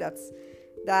 okay,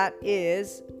 that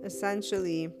is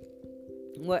essentially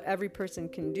what every person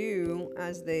can do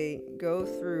as they go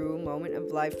through a moment of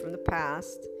life from the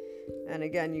past. And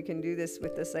again, you can do this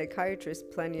with the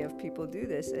psychiatrist. Plenty of people do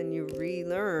this, and you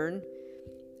relearn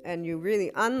and you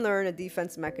really unlearn a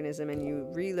defense mechanism and you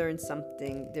relearn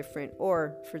something different.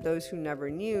 Or for those who never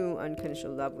knew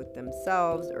unconditional love with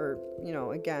themselves, or,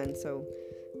 again, so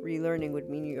relearning would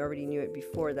mean you already knew it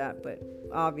before that. But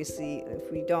obviously,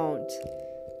 if we don't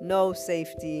know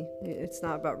safety, it's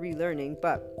not about relearning,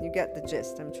 but you get the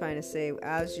gist. I'm trying to say,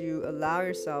 as you allow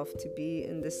yourself to be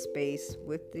in this space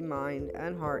with the mind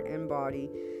and heart and body,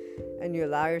 and you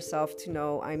allow yourself to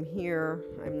know, I'm here,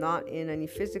 I'm not in any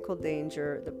physical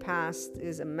danger. The past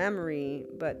is a memory,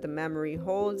 but the memory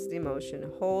holds the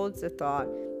emotion, holds the thought,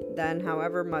 then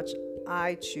however much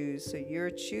I choose. So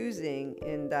you're choosing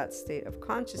in that state of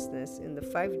consciousness in the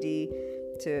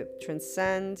 5D to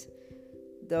transcend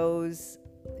those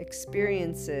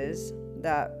experiences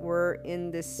that were in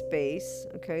this space,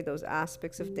 okay, those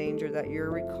aspects of danger that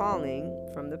you're recalling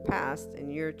from the past,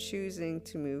 and you're choosing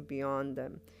to move beyond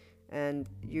them. And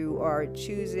you are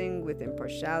choosing with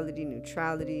impartiality,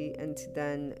 neutrality, and to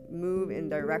then move in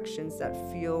directions that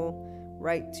feel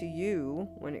right to you.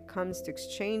 When it comes to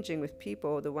exchanging with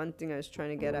people, the one thing I was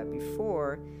trying to get at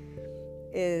before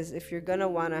is, if you're going to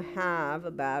want to have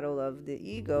a battle of the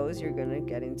egos, you're going to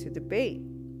get into debate.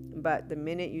 But the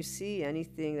minute you see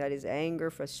anything that is anger,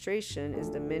 frustration, is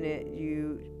the minute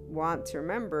you want to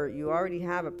remember you already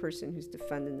have a person who's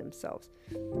defending themselves.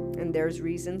 And there's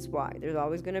reasons why. There's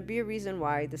always going to be a reason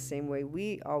why, the same way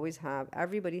we always have.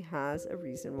 Everybody has a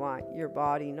reason why. Your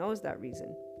body knows that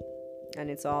reason. And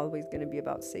it's always going to be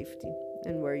about safety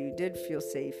and where you did feel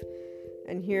safe.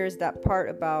 And here's that part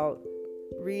about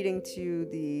reading to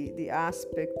the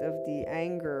aspect of the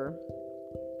anger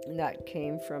that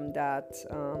came from that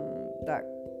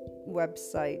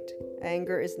website.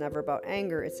 Anger is never about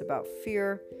anger, it's about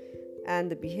fear.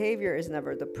 And the behavior is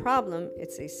never the problem,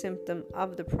 it's a symptom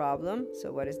of the problem.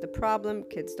 So what is the problem?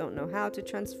 Kids don't know how to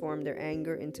transform their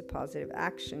anger into positive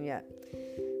action yet.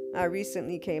 I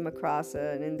recently came across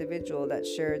an individual that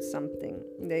shared something.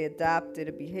 They adapted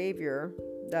a behavior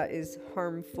that is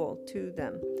harmful to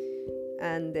them,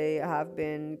 and they have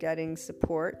been getting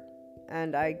support.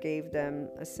 And I gave them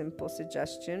a simple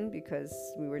suggestion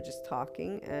because we were just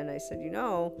talking, and I said,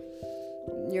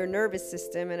 your nervous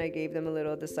system, and I gave them a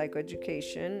little of the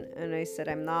psychoeducation, and I said,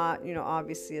 I'm not,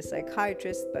 obviously a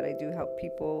psychiatrist, but I do help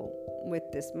people with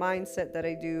this mindset that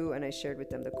I do, and I shared with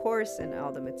them the course and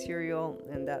all the material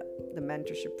and the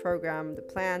mentorship program, the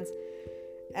plans.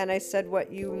 And I said,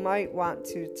 what you might want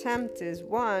to attempt is,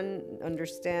 one,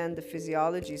 understand the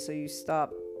physiology, so you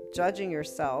stop judging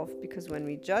yourself, because when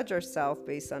we judge ourselves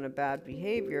based on a bad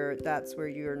behavior, that's where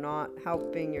you're not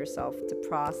helping yourself to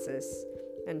process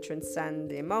and transcend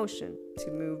the emotion,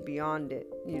 to move beyond it.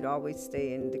 You'd always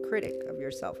stay in the critic of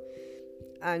yourself.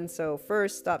 And so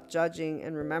first, stop judging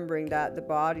and remembering that the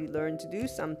body learned to do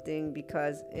something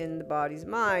because in the body's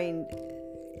mind,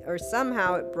 or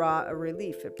somehow it brought a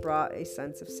relief, it brought a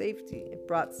sense of safety, it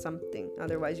brought something.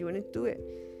 Otherwise, you wouldn't do it.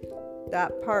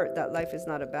 That part, that life is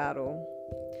not a battle,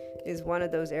 is one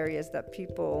of those areas that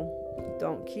people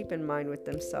don't keep in mind with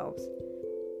themselves.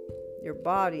 Your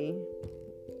body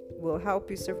will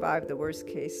help you survive the worst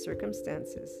case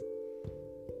circumstances.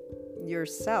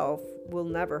 Yourself will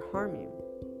never harm you.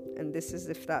 And this is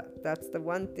that's the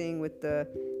one thing with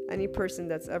any person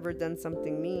that's ever done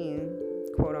something mean,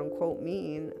 quote unquote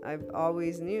mean, I've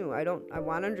always knew. I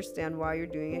want to understand why you're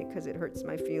doing it because it hurts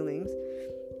my feelings.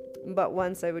 But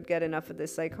once I would get enough of the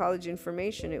psychology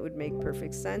information, it would make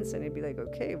perfect sense. And it'd be like,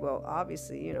 okay, well,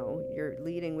 obviously, you're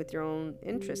leading with your own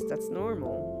interest. That's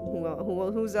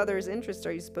normal. Whose other's interest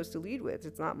are you supposed to lead with?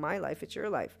 It's not my life. It's your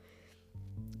life.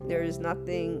 There is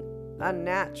nothing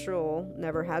unnatural,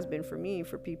 never has been for me,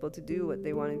 for people to do what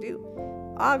they want to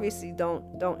do. Obviously,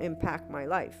 don't impact my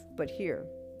life. But here,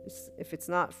 if it's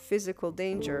not physical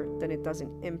danger, then it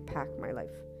doesn't impact my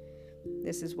life.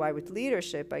 This is why with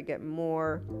leadership, I get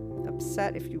more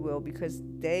upset, if you will, because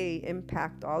they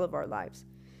impact all of our lives.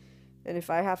 And if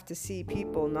I have to see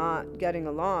people not getting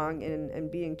along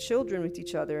and being children with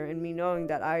each other, and me knowing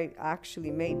that I actually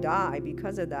may die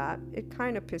because of that, it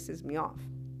kind of pisses me off.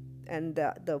 And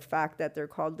the fact that they're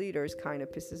called leaders kind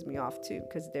of pisses me off too,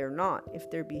 because they're not, if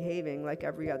they're behaving like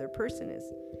every other person is.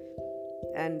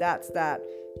 And that's that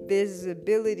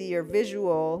visibility or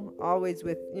visual, always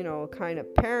with, kind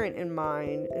of parent in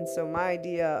mind. And so my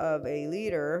idea of a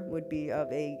leader would be of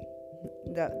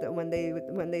that when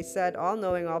they said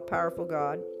all-knowing, all-powerful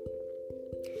God,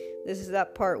 this is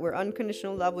that part where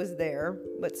unconditional love was there,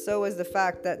 but so was the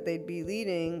fact that they'd be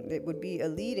leading, it would be a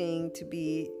leading to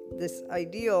be this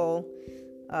ideal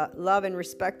love and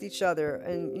respect each other.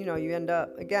 And, you end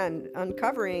up, again,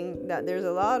 uncovering that there's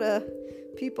a lot of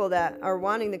people that are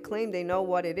wanting to claim they know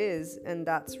what it is, and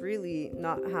that's really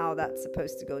not how that's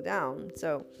supposed to go down.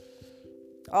 So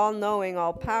all-knowing,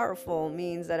 all-powerful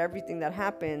means that everything that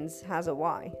happens has a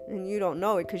why, and you don't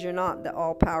know it because you're not the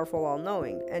all-powerful,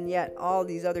 all-knowing. And yet all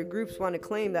these other groups want to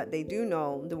claim that they do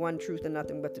know the one truth and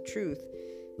nothing but the truth.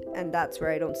 And that's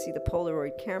where I don't see the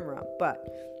Polaroid camera. But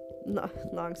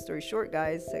long story short,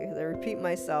 guys, as I repeat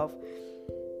myself,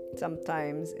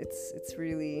 sometimes it's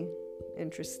really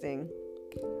interesting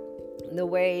the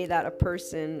way that a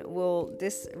person will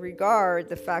disregard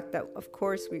the fact that, of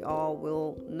course, we all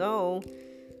will know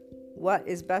what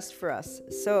is best for us.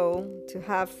 So to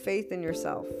have faith in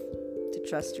yourself, to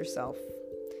trust yourself.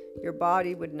 Your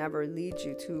body would never lead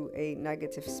you to a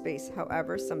negative space.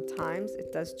 However, sometimes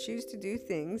it does choose to do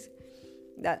things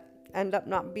that end up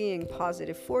not being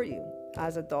positive for you.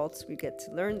 As adults, we get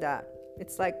to learn that.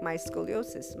 It's like my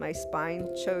scoliosis. My spine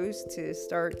chose to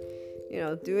start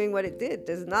doing what it did.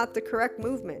 There's not the correct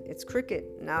movement. It's crooked.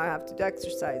 Now I have to do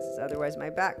exercises. Otherwise, my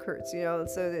back hurts.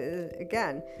 So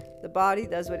again, the body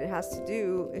does what it has to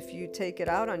do. If you take it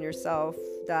out on yourself,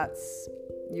 that's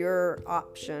your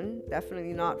option.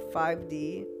 Definitely not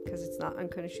 5D, because it's not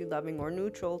unconditionally loving or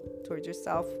neutral towards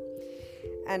yourself,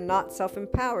 and not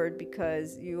self-empowered,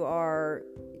 because you are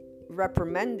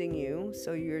reprimanding you.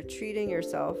 So you're treating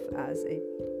yourself as a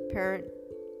parent.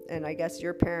 And I guess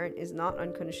your parent is not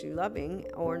unconditionally loving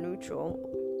or neutral,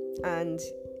 and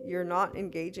you're not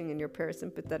engaging in your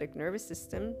parasympathetic nervous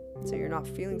system, so you're not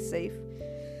feeling safe.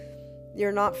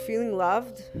 You're not feeling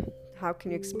loved. How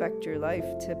can you expect your life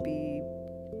to be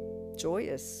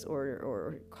joyous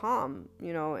or calm?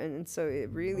 And so it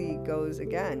really goes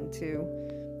again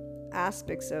to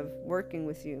aspects of working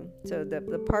with you. So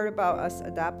the part about us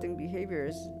adapting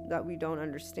behaviors that we don't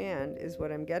understand is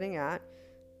what I'm getting at.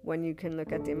 When you can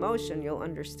look at the emotion, you'll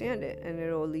understand it, and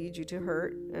it'll lead you to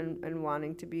hurt and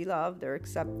wanting to be loved or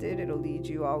accepted. It'll lead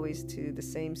you always to the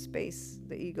same space,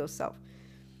 the ego self.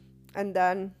 And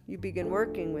then you begin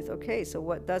working with, okay, so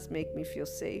what does make me feel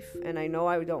safe? And I know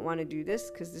I don't want to do this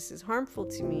because this is harmful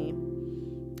to me.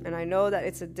 And I know that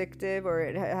it's addictive, or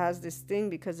it has this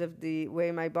thing because of the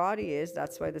way my body is.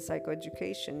 That's why the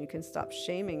psychoeducation, you can stop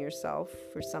shaming yourself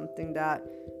for something that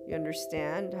you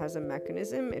understand has a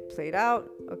mechanism. It played out.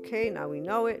 Okay, now we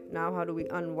know it. Now how do we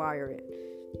unwire it?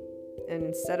 And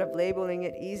instead of labeling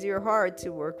it easy or hard to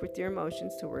work with your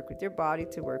emotions, to work with your body,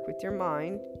 to work with your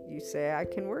mind, you say, I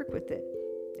can work with it.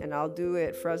 And I'll do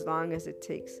it for as long as it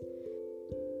takes.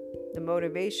 The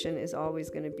motivation is always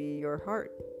going to be your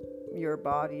heart. your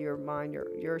body, your mind,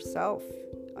 yourself?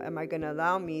 Am I going to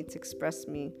allow me to express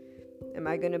me? Am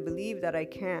I going to believe that I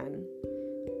can?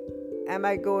 Am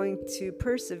I going to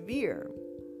persevere?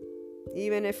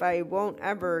 Even if I won't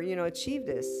ever, achieve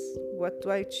this, what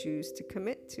do I choose to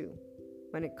commit to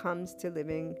when it comes to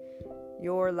living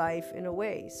your life in a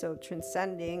way? So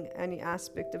transcending any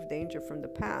aspect of danger from the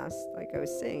past, like I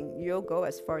was saying, you'll go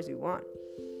as far as you want.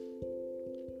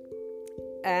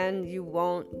 And you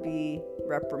won't be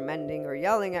reprimanding or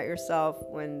yelling at yourself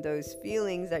when those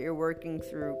feelings that you're working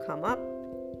through come up,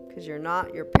 because you're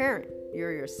not your parent,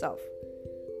 you're yourself.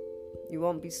 You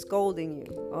won't be scolding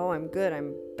you. Oh, I'm good,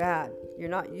 I'm bad. You're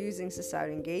not using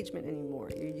societal engagement anymore.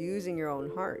 You're using your own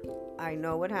heart. I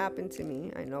know what happened to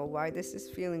me. I know why this is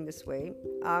feeling this way.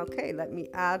 Okay, let me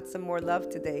add some more love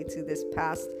today to this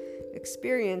past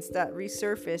experience that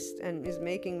resurfaced and is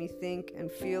making me think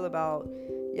and feel about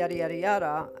yada, yada,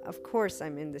 yada. Of course,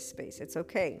 I'm in this space. It's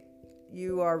okay.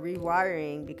 You are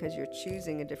rewiring because you're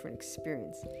choosing a different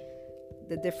experience,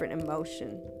 the different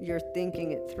emotion. You're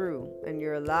thinking it through and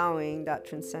you're allowing that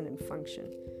transcendent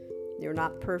function. You're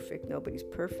not perfect. Nobody's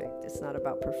perfect. It's not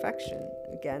about perfection.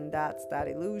 Again, that's that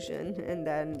illusion. And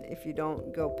then if you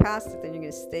don't go past it, then you're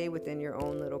going to stay within your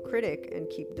own little critic and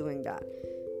keep doing that.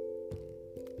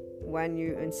 When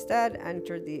you instead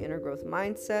enter the inner growth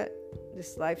mindset,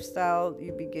 this lifestyle,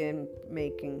 you begin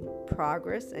making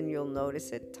progress, and you'll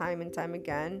notice it time and time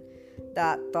again.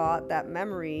 That thought, that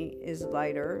memory is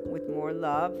lighter with more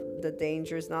love. The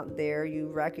danger is not there. You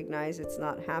recognize it's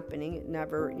not happening. It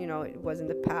never, it was in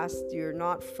the past. You're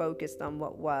not focused on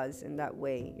what was in that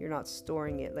way. You're not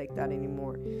storing it like that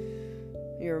anymore.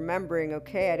 You're remembering,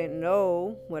 okay, I didn't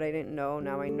know what I didn't know.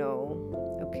 Now I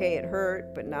know. Okay, it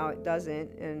hurt, but now it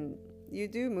doesn't. And you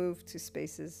do move to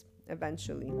spaces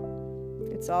eventually.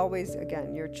 It's always,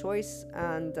 again, your choice,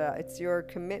 and it's your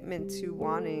commitment to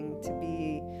wanting to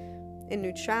be in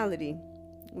neutrality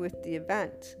with the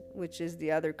event, which is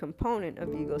the other component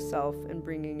of ego self, and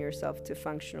bringing yourself to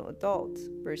functional adult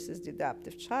versus the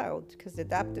adaptive child, because the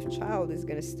adaptive child is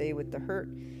going to stay with the hurt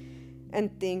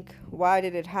and think, why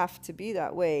did it have to be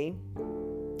that way?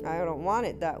 I don't want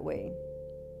it that way.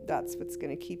 That's what's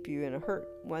going to keep you in a hurt.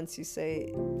 Once you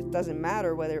say, it doesn't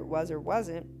matter whether it was or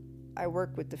wasn't, I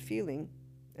work with the feeling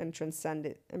and transcend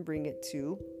it and bring it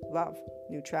to love,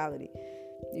 neutrality.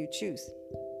 You choose.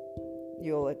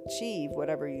 You'll achieve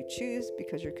whatever you choose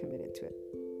because you're committed to it.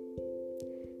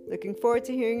 Looking forward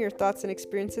to hearing your thoughts and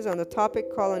experiences on the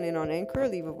topic. Call in on Anchor,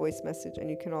 leave a voice message, and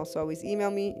you can also always email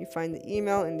me. You find the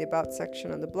email in the About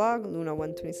section on the blog,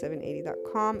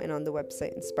 luna12780.com, and on the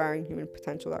website,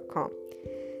 inspiringhumanpotential.com.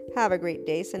 Have a great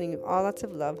day. Sending you all lots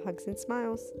of love, hugs, and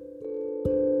smiles.